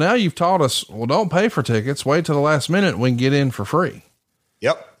 well, now you've taught us, well, don't pay for tickets, wait till the last minute. We can get in for free.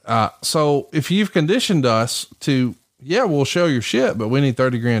 Yep. So if you've conditioned us to, yeah, we'll show your shit, but we need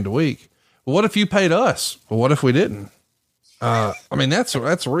 30 grand a week. Well, what if you paid us? Well, what if we didn't?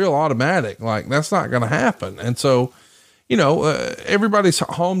 That's real automatic. Like that's not going to happen. And so, everybody's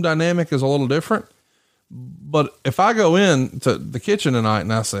home dynamic is a little different, but if I go in to the kitchen tonight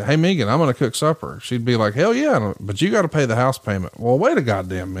and I say, hey, Megan, I'm going to cook supper. She'd be like, hell yeah. But you got to pay the house payment. Well, wait a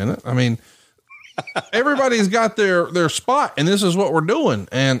goddamn minute. Everybody's got their spot and this is what we're doing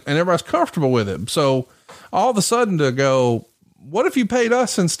and everybody's comfortable with it. So all of a sudden to go, what if you paid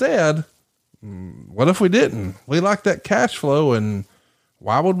us instead? What if we didn't? We like that cash flow. And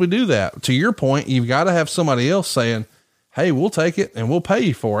why would we do that? To your point, you've got to have somebody else saying, hey, we'll take it and we'll pay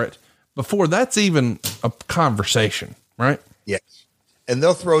you for it before that's even a conversation, right? Yes. And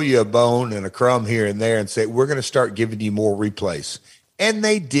they'll throw you a bone and a crumb here and there and say, we're going to start giving you more replays. And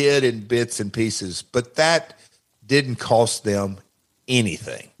they did in bits and pieces, but that didn't cost them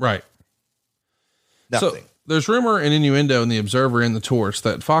anything. Right. Nothing. So there's rumor and innuendo in the Observer and the Torch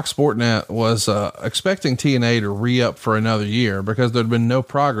that Fox Sports Net was expecting TNA to re-up for another year because there'd been no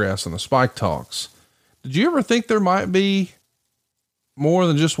progress in the Spike talks. Did you ever think there might be more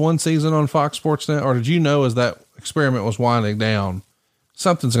than just one season on Fox Sports Net? Or did you know as that experiment was winding down,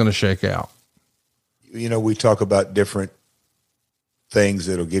 something's going to shake out? We talk about different things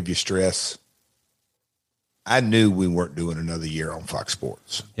that'll give you stress. I knew we weren't doing another year on Fox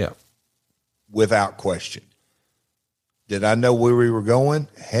Sports. Yeah. Without question. Did I know where we were going?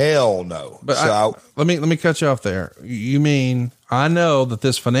 Hell no. But let me cut you off there. You mean, I know that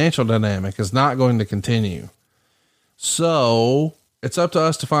this financial dynamic is not going to continue. So it's up to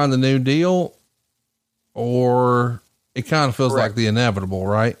us to find the new deal, or it kind of feels like the inevitable,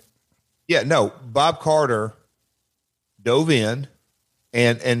 right? Yeah, no, Bob Carter dove in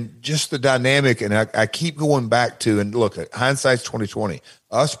and just the dynamic. And I keep going back to, and look, hindsight's 2020,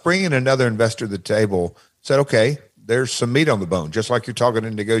 us bringing another investor to the table said, okay, there's some meat on the bone, just like you're talking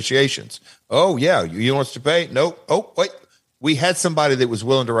in negotiations. Oh yeah. You want us to pay? Nope. Oh, wait, we had somebody that was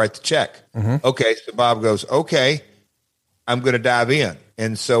willing to write the check. Mm-hmm. Okay. So Bob goes, okay, I'm going to dive in.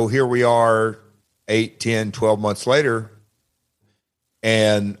 And so here we are 8, 10, 12 months later,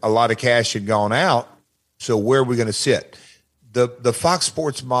 and a lot of cash had gone out. So where are we going to sit? The Fox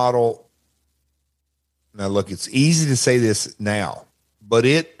Sports model. Now look, it's easy to say this now, but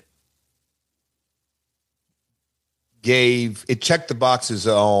it checked the boxes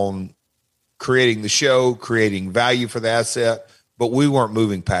on creating the show, creating value for the asset, but we weren't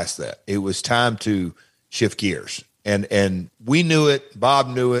moving past that. It was time to shift gears. And we knew it. Bob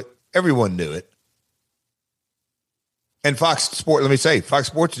knew it. Everyone knew it. And Fox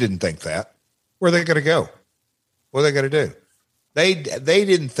Sports didn't think that. Where are they going to go? What are they going to do? They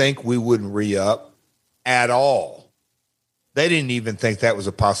didn't think we wouldn't re-up at all. They didn't even think that was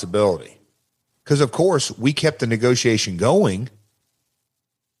a possibility. Because, of course, we kept the negotiation going,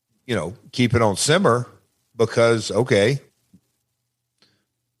 keep it on simmer because, okay,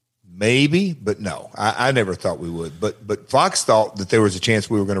 maybe, but no, I never thought we would. But Fox thought that there was a chance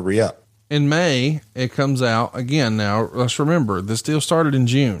we were going to re-up. In May, it comes out again. Now, let's remember, this deal started in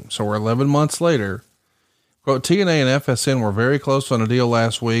June, so we're 11 months later. Quote, TNA and FSN were very close on a deal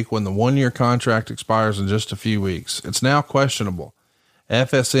last week when the 1-year contract expires in just a few weeks. It's now questionable.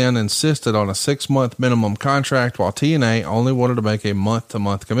 FSN insisted on a 6-month minimum contract while TNA only wanted to make a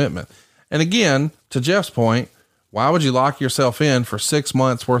month-to-month commitment. And again, to Jeff's point, why would you lock yourself in for 6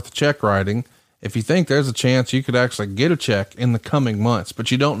 months worth of check writing if you think there's a chance you could actually get a check in the coming months, but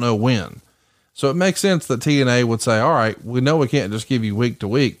you don't know when? So it makes sense that TNA would say, all right, we know we can't just give you week to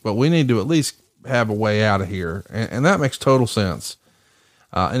week, but we need to at least have a way out of here. And that makes total sense.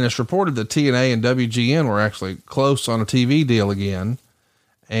 And it's reported that TNA and WGN were actually close on a TV deal again.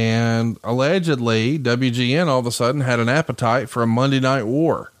 And allegedly WGN all of a sudden had an appetite for a Monday Night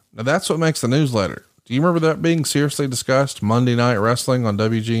War. Now that's what makes the newsletter. Do you remember that being seriously discussed? Monday Night Wrestling on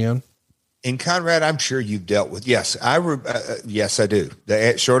WGN? And Conrad, I'm sure you've dealt with, yes, yes, I do.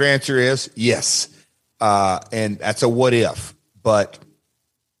 The short answer is yes. And that's a what if, but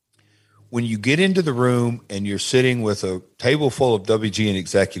when you get into the room and you're sitting with a table full of WGN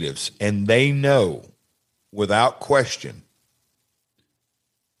executives and they know without question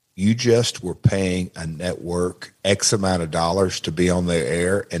You just were paying a network X amount of dollars to be on their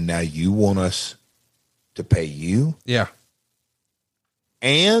air, and now you want us to pay you? Yeah.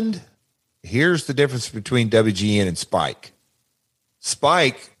 And here's the difference between WGN and Spike.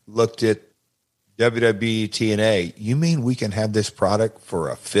 Spike looked at WWE TNA. You mean we can have this product for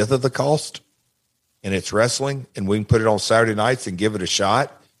a fifth of the cost? And it's wrestling, and we can put it on Saturday nights and give it a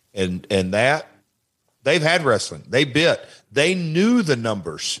shot? And that they've had wrestling. They knew the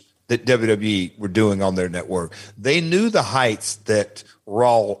numbers that WWE were doing on their network. They knew the heights that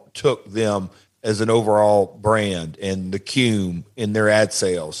Raw took them as an overall brand, and the cume in their ad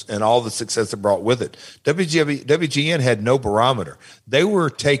sales and all the success it brought with it. WGN had no barometer. They were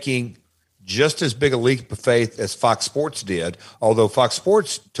taking just as big a leap of faith as Fox Sports did, although Fox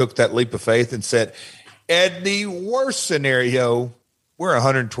Sports took that leap of faith and said, at the worst scenario, we're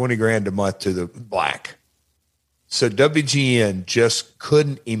 $120,000 a month to the black. So WGN just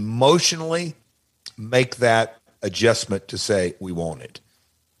couldn't emotionally make that adjustment to say, we want it.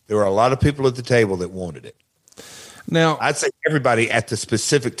 There were a lot of people at the table that wanted it. Now, I'd say everybody at the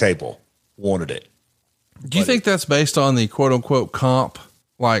specific table wanted it. Do you think that's based on the quote unquote comp?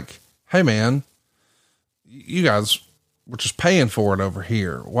 Like, hey man, you guys were just paying for it over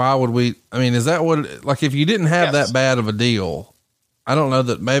here. Why would we? I mean, is that what, like, if you didn't have that bad of a deal, I don't know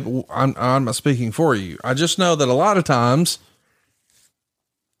that maybe I'm not speaking for you. I just know that a lot of times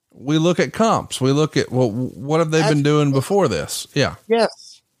we look at comps. We look at, well, what have they been doing before this? Yeah.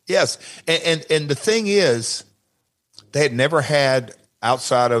 Yes. And the thing is, they had never had,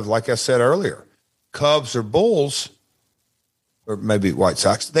 outside of, like I said earlier, Cubs or Bulls, or maybe White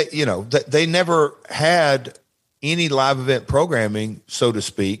Sox, they never had any live event programming, so to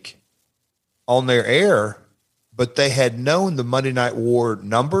speak, on their air, but they had known the Monday Night War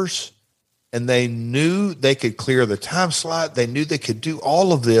numbers, and they knew they could clear the time slot. They knew they could do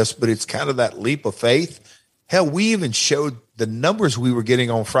all of this, but it's kind of that leap of faith. Hell, we even showed the numbers we were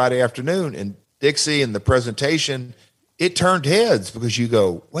getting on Friday afternoon, and Dixie and the presentation, it turned heads because you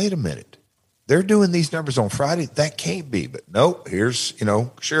go, wait a minute, they're doing these numbers on Friday. That can't be, but no, here's,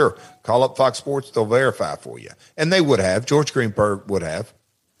 sure, call up Fox Sports. They'll verify for you. And they would have. George Greenberg would have.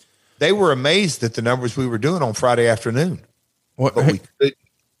 They were amazed at the numbers we were doing on Friday afternoon, but we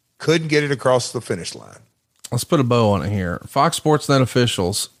couldn't get it across the finish line. Let's put a bow on it here. Fox Sports Net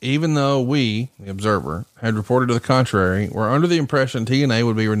officials, even though we, the Observer, had reported to the contrary, were under the impression TNA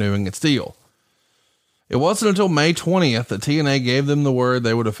would be renewing its deal. It wasn't until May 20th that TNA gave them the word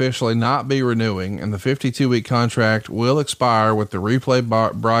they would officially not be renewing, and the 52-week contract will expire with the replay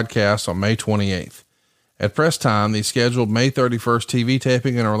broadcast on May 28th. At press time, the scheduled May 31st TV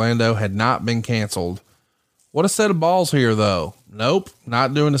taping in Orlando had not been canceled. What a set of balls here, though. Nope,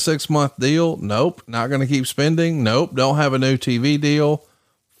 not doing a 6-month deal. Nope, not going to keep spending. Nope, don't have a new TV deal.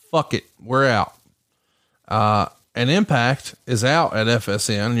 Fuck it, we're out. And Impact is out at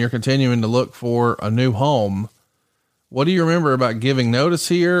FSN, and you're continuing to look for a new home. What do you remember about giving notice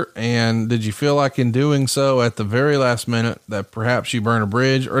here? And did you feel like in doing so at the very last minute that perhaps you burn a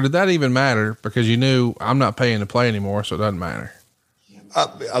bridge, or did that even matter because you knew I'm not paying to play anymore, so it doesn't matter?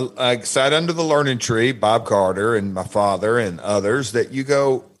 I sat under the learning tree, Bob Carter and my father and others, that you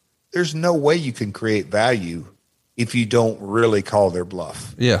go, there's no way you can create value if you don't really call their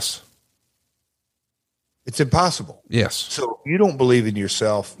bluff. Yes. It's impossible. Yes. So if you don't believe in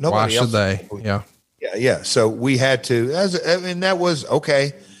yourself, nobody else. Why should they? Yeah. Yeah. So we had to, that was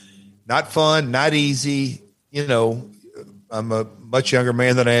okay. Not fun, not easy. I'm a much younger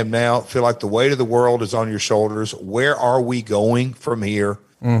man than I am now. Feel like the weight of the world is on your shoulders. Where are we going from here?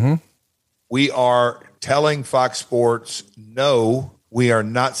 Mm-hmm. We are telling Fox Sports, no, we are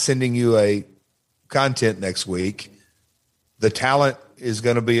not sending you a content next week. The talent is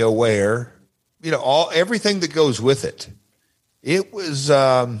going to be aware, everything that goes with it. It was,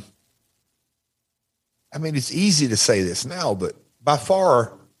 it's easy to say this now, but by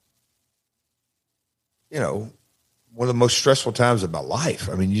far, one of the most stressful times of my life.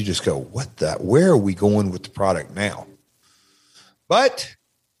 I mean, you just go, where are we going with the product now? But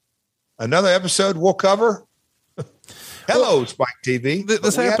another episode we'll cover. Hello, Spike TV.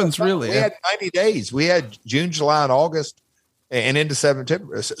 This happens really. We had 90 days. We had June, July, and August and into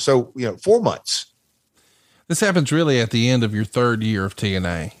September. So, 4 months. This happens really at the end of your third year of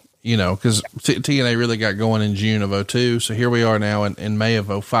TNA, cause TNA really got going in June of 2002. So here we are now in May of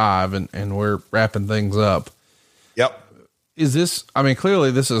 2005 and we're wrapping things up. Yep. Is this,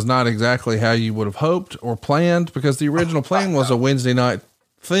 clearly this is not exactly how you would have hoped or planned, because the original plan was a Wednesday night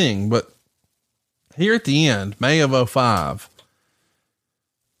thing, but here at the end, May of 2005,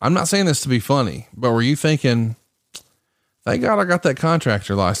 I'm not saying this to be funny, but were you thinking, Thank God I got that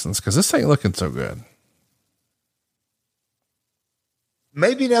contractor license because this ain't looking so good.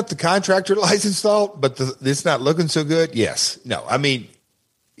 Maybe not the contractor license fault, but it's not looking so good. Yes. No, I mean,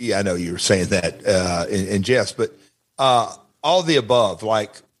 yeah, I know you were saying that in jest, but all the above,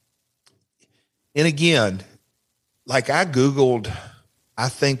 like, and again, like I Googled, I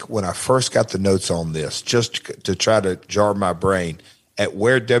think when I first got the notes on this, just to try to jar my brain at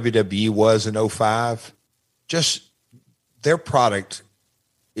where WWE was in 2005, just their product,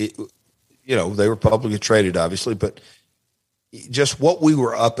 they were publicly traded, obviously, but just what we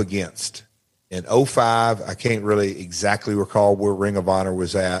were up against in 2005, I can't really exactly recall where Ring of Honor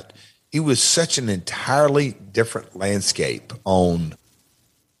was at. It was such an entirely different landscape on,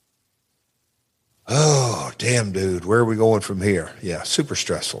 oh, damn, dude, where are we going from here? Yeah, super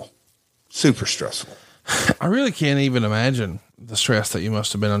stressful. Super stressful. I really can't even imagine the stress that you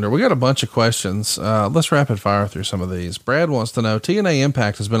must have been under. We got a bunch of questions. Let's rapid fire through some of these. Brad wants to know, TNA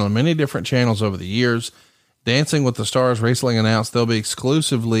Impact has been on many different channels over the years. Dancing with the Stars recently announced they'll be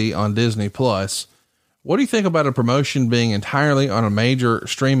exclusively on Disney Plus. What do you think about a promotion being entirely on a major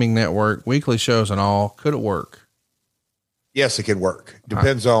streaming network, weekly shows and all? Could it work? Yes, it can work.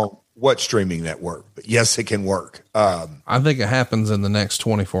 Depends on what streaming network, but yes, it can work. I think it happens in the next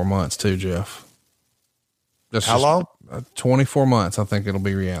 24 months too, Jeff. How long? 24 months. I think it'll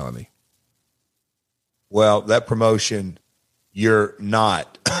be reality. Well, that promotion, you're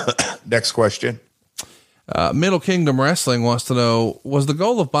not. Next question. Middle Kingdom Wrestling wants to know, was the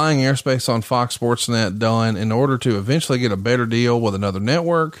goal of buying airspace on Fox Sports Net done in order to eventually get a better deal with another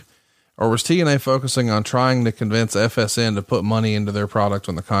network? Or was TNA focusing on trying to convince FSN to put money into their product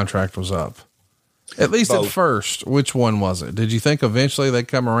when the contract was up? At least at first, which one was it? Did you think eventually they'd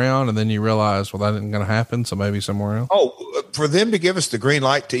come around and then you realized, well, that isn't going to happen, so maybe somewhere else? Oh, for them to give us the green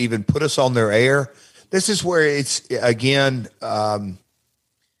light to even put us on their air, this is where it's, again,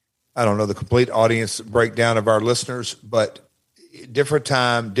 I don't know the complete audience breakdown of our listeners, but different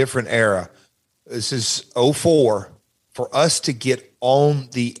time, different era. This is 2004. For us to get on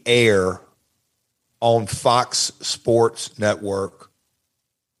the air on Fox Sports Network,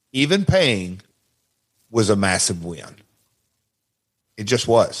 even paying, was a massive win. It just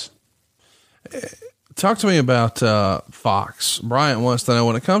was. Talk to me about Fox. Bryant wants to know,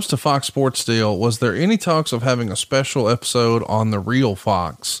 when it comes to Fox Sports deal, was there any talks of having a special episode on the real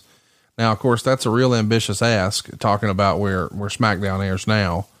Fox? Now, of course, that's a real ambitious ask, talking about where SmackDown airs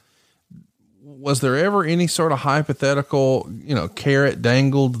now. Was there ever any sort of hypothetical, carrot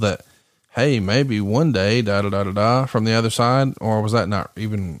dangled that, hey, maybe one day, from the other side, or was that not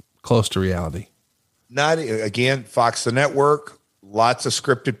even close to reality? Not again, Fox, the network, lots of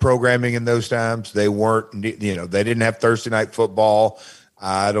scripted programming in those times. They weren't, they didn't have Thursday Night Football.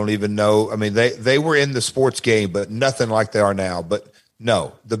 I don't even know. I mean, they were in the sports game, but nothing like they are now. But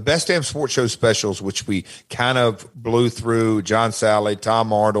no, the Best Damn Sports Show specials, which we kind of blew through, John Sally,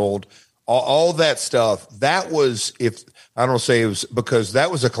 Tom Arnold, all that stuff. That was, if I don't say it was, because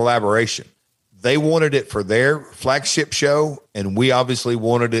that was a collaboration. They wanted it for their flagship show, and we obviously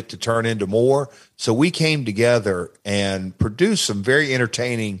wanted it to turn into more. So we came together and produced some very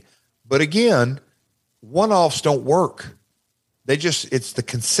entertaining, but again, one-offs don't work. It's the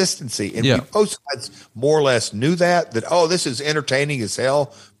consistency. And both sides more or less knew that, oh, this is entertaining as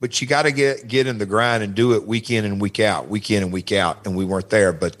hell, but you got to get in the grind and do it week in and week out. And we weren't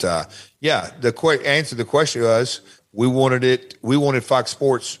there. But the answer to the question was, we wanted Fox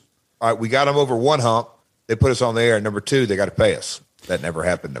Sports. All right, we got them over one hump. They put us on the air. Number two, they got to pay us. That never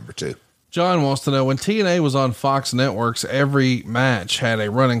happened. Number two. John wants to know, when TNA was on Fox Networks, every match had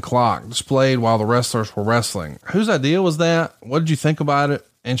a running clock displayed while the wrestlers were wrestling. Whose idea was that? What did you think about it?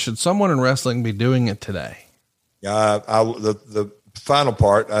 And should someone in wrestling be doing it today? The final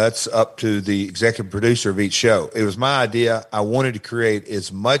part, that's up to the executive producer of each show. It was my idea. I wanted to create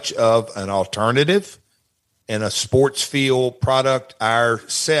as much of an alternative and a sports feel product. Our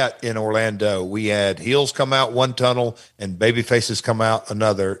set in Orlando, we had heels come out one tunnel and baby faces come out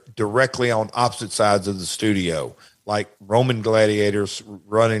another, directly on opposite sides of the studio, like Roman gladiators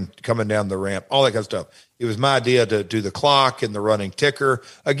coming down the ramp, all that kind of stuff. It was my idea to do the clock and the running ticker.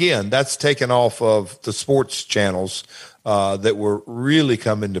 Again, that's taken off of the sports channels that were really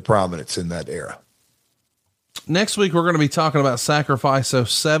coming to prominence in that era. Next week, we're going to be talking about Sacrifice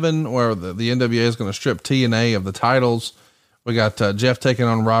 07, where the NWA is going to strip TNA of the titles. We got Jeff taking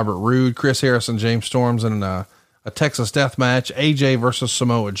on Robert Roode, Chris Harrison, James Storms in a Texas death match, AJ versus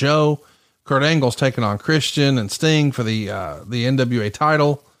Samoa Joe, Kurt Angle's taking on Christian and Sting for the NWA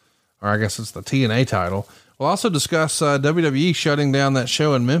title, or I guess it's the TNA title. We'll also discuss WWE shutting down that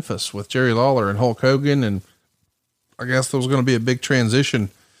show in Memphis with Jerry Lawler and Hulk Hogan, and I guess there was going to be a big transition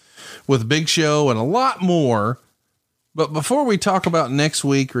with Big Show and a lot more. But before we talk about next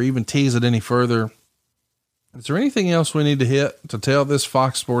week or even tease it any further, is there anything else we need to hit to tell this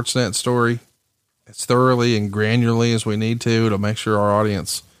Fox Sports Net story as thoroughly and granularly as we need to make sure our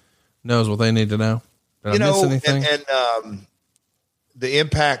audience knows what they need to know? Did I miss anything? And the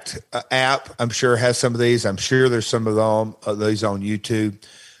Impact app, I'm sure, has some of these. I'm sure there's some of them, these on YouTube.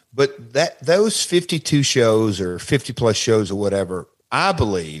 But those 52 shows or 50 plus shows or whatever, I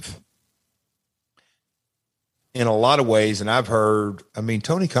believe in a lot of ways, and I've heard,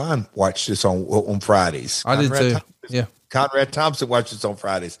 Tony Khan watched this on Fridays. I did too. Yeah. Conrad Thompson watched this on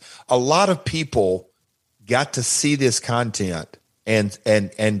Fridays. A lot of people got to see this content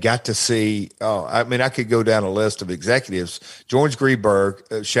and got to see, I could go down a list of executives. George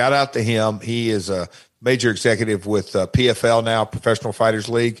Greenberg, shout out to him. He is a major executive with PFL now, Professional Fighters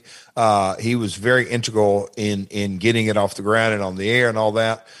League. He was very integral in getting it off the ground and on the air and all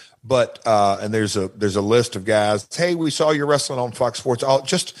that. But and there's a list of guys. Hey, we saw you wrestling on Fox Sports.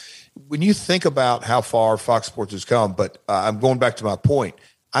 Just when you think about how far Fox Sports has come, but I'm going back to my point.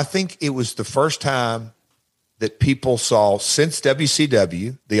 I think it was the first time that people saw since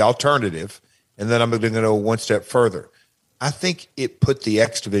WCW, the alternative, and then I'm going to go one step further. I think it put the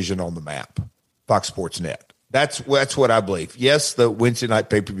X division on the map, Fox Sports Net. That's what I believe. Yes, the Wednesday night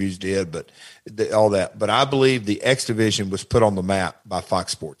pay-per-views did, but all that. But I believe the X division was put on the map by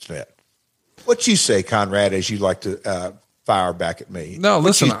Fox Sports Net. What you say, Conrad, as you like to fire back at me? No,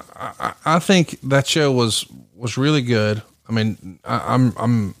 listen, I think that show was really good.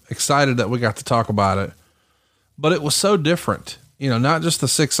 I'm excited that we got to talk about it, but it was so different. Not just the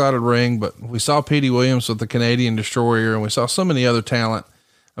 6-sided ring, but we saw Petey Williams with the Canadian Destroyer, and we saw so many other talent.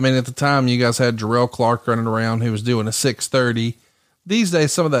 At the time, you guys had Jarrell Clark running around who was doing a 630. These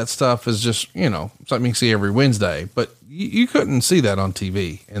days, some of that stuff is just, something you can see every Wednesday, but you couldn't see that on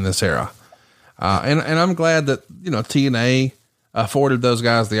TV in this era. And I'm glad that, TNA afforded those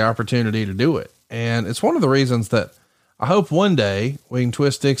guys the opportunity to do it. And it's one of the reasons that I hope one day we can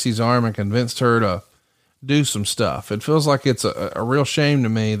twist Dixie's arm and convince her to do some stuff. It feels like it's a real shame to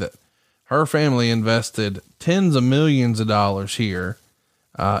me that her family invested tens of millions of dollars here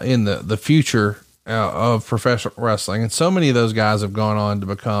in the future of professional wrestling. And so many of those guys have gone on to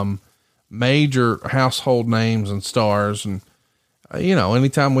become major household names and stars. And,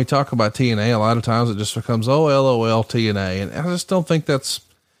 anytime we talk about TNA, a lot of times it just becomes, LOL TNA. And I just don't think that's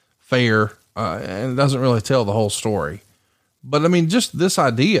fair. And it doesn't really tell the whole story, but just this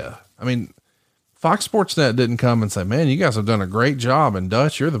idea, Fox Sports Net didn't come and say, man, you guys have done a great job, and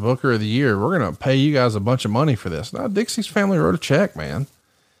Dutch, you're the booker of the year. We're going to pay you guys a bunch of money for this. No, Dixie's family wrote a check, man.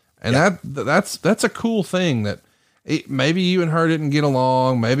 And that's a cool thing that maybe you and her didn't get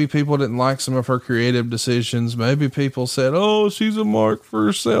along. Maybe people didn't like some of her creative decisions. Maybe people said, she's a mark for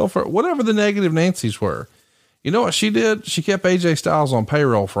herself, or whatever the negative Nancy's were. You know what she did? She kept AJ Styles on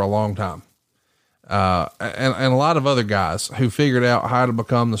payroll for a long time. And a lot of other guys who figured out how to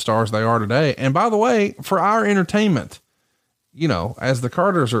become the stars they are today. And by the way, for our entertainment, as the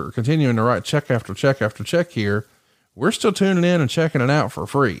Carters are continuing to write check after check after check here, we're still tuning in and checking it out for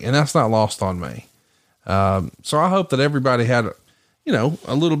free. And that's not lost on me. So I hope that everybody had,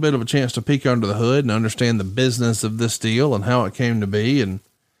 a little bit of a chance to peek under the hood and understand the business of this deal and how it came to be. And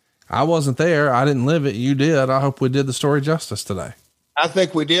I wasn't there. I didn't live it. You did. I hope we did the story justice today. I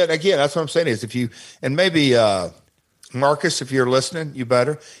think we did. Again, that's what I'm saying is maybe Marcus, if you're listening, you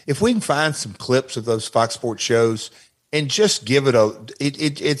better, if we can find some clips of those Fox Sports shows and just give it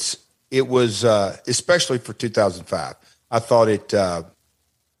it was, especially for 2005. I thought it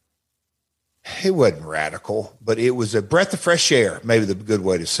wasn't radical, but it was a breath of fresh air. Maybe the good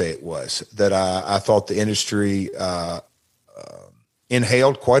way to say it was that I thought the industry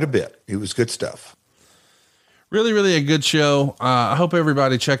inhaled quite a bit. It was good stuff. Really, really a good show. I hope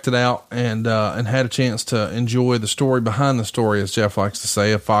everybody checked it out and had a chance to enjoy the story behind the story, as Jeff likes to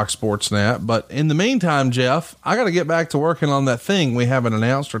say, of Fox Sports Net. But in the meantime, Jeff, I got to get back to working on that thing we haven't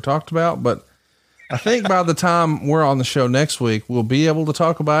announced or talked about. But I think by the time we're on the show next week, we'll be able to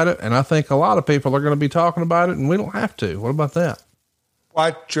talk about it. And I think a lot of people are going to be talking about it, and we don't have to. What about that?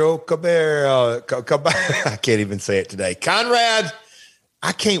 Quattro Caballero. I can't even say it today. Conrad,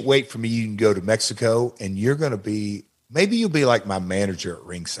 I can't wait for me. You can go to Mexico, and you're going to be, maybe you'll be like my manager at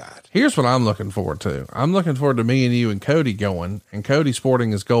ringside. Here's what I'm looking forward to. I'm looking forward to me and you and Cody going, and Cody sporting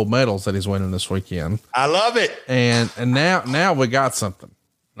his gold medals that he's winning this weekend. I love it. And now we got something.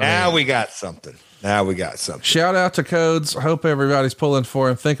 We got something. Now we got something. Shout out to Codes. I hope everybody's pulling for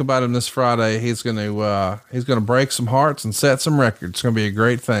him. Think about him this Friday. He's going to break some hearts and set some records. It's going to be a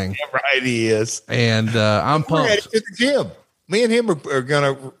great thing. Yeah, right, he is. And I'm pumped. We're headed to the gym. Me and him are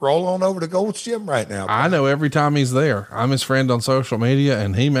going to roll on over to Gold's Gym right now. I know every time he's there. I'm his friend on social media,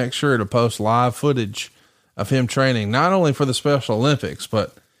 and he makes sure to post live footage of him training, not only for the Special Olympics,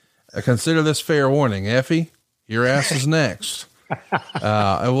 but consider this fair warning. Effie, your ass is next.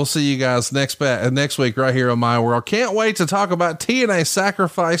 And we'll see you guys next week right here on My World. Can't wait to talk about TNA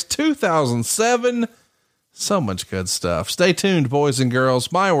Sacrifice 2007. So much good stuff. Stay tuned, boys and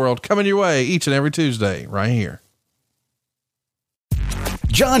girls. My World coming your way each and every Tuesday right here.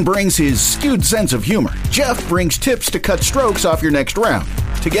 John brings his skewed sense of humor. Jeff brings tips to cut strokes off your next round.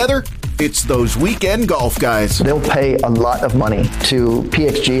 Together, it's those weekend golf guys. They'll pay a lot of money to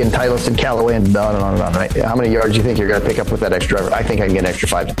PXG and Titleist and Callaway and on and on and on, right? How many yards do you think you're going to pick up with that extra driver? I think I can get an extra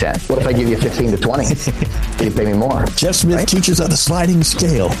 5 to 10. What if I give you 15 to 20? You pay me more. Jeff Smith teaches on a sliding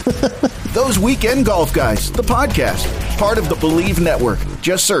scale. Those Weekend Golf Guys, the podcast, part of the Believe Network.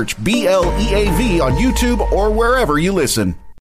 Just search BLEAV on YouTube or wherever you listen.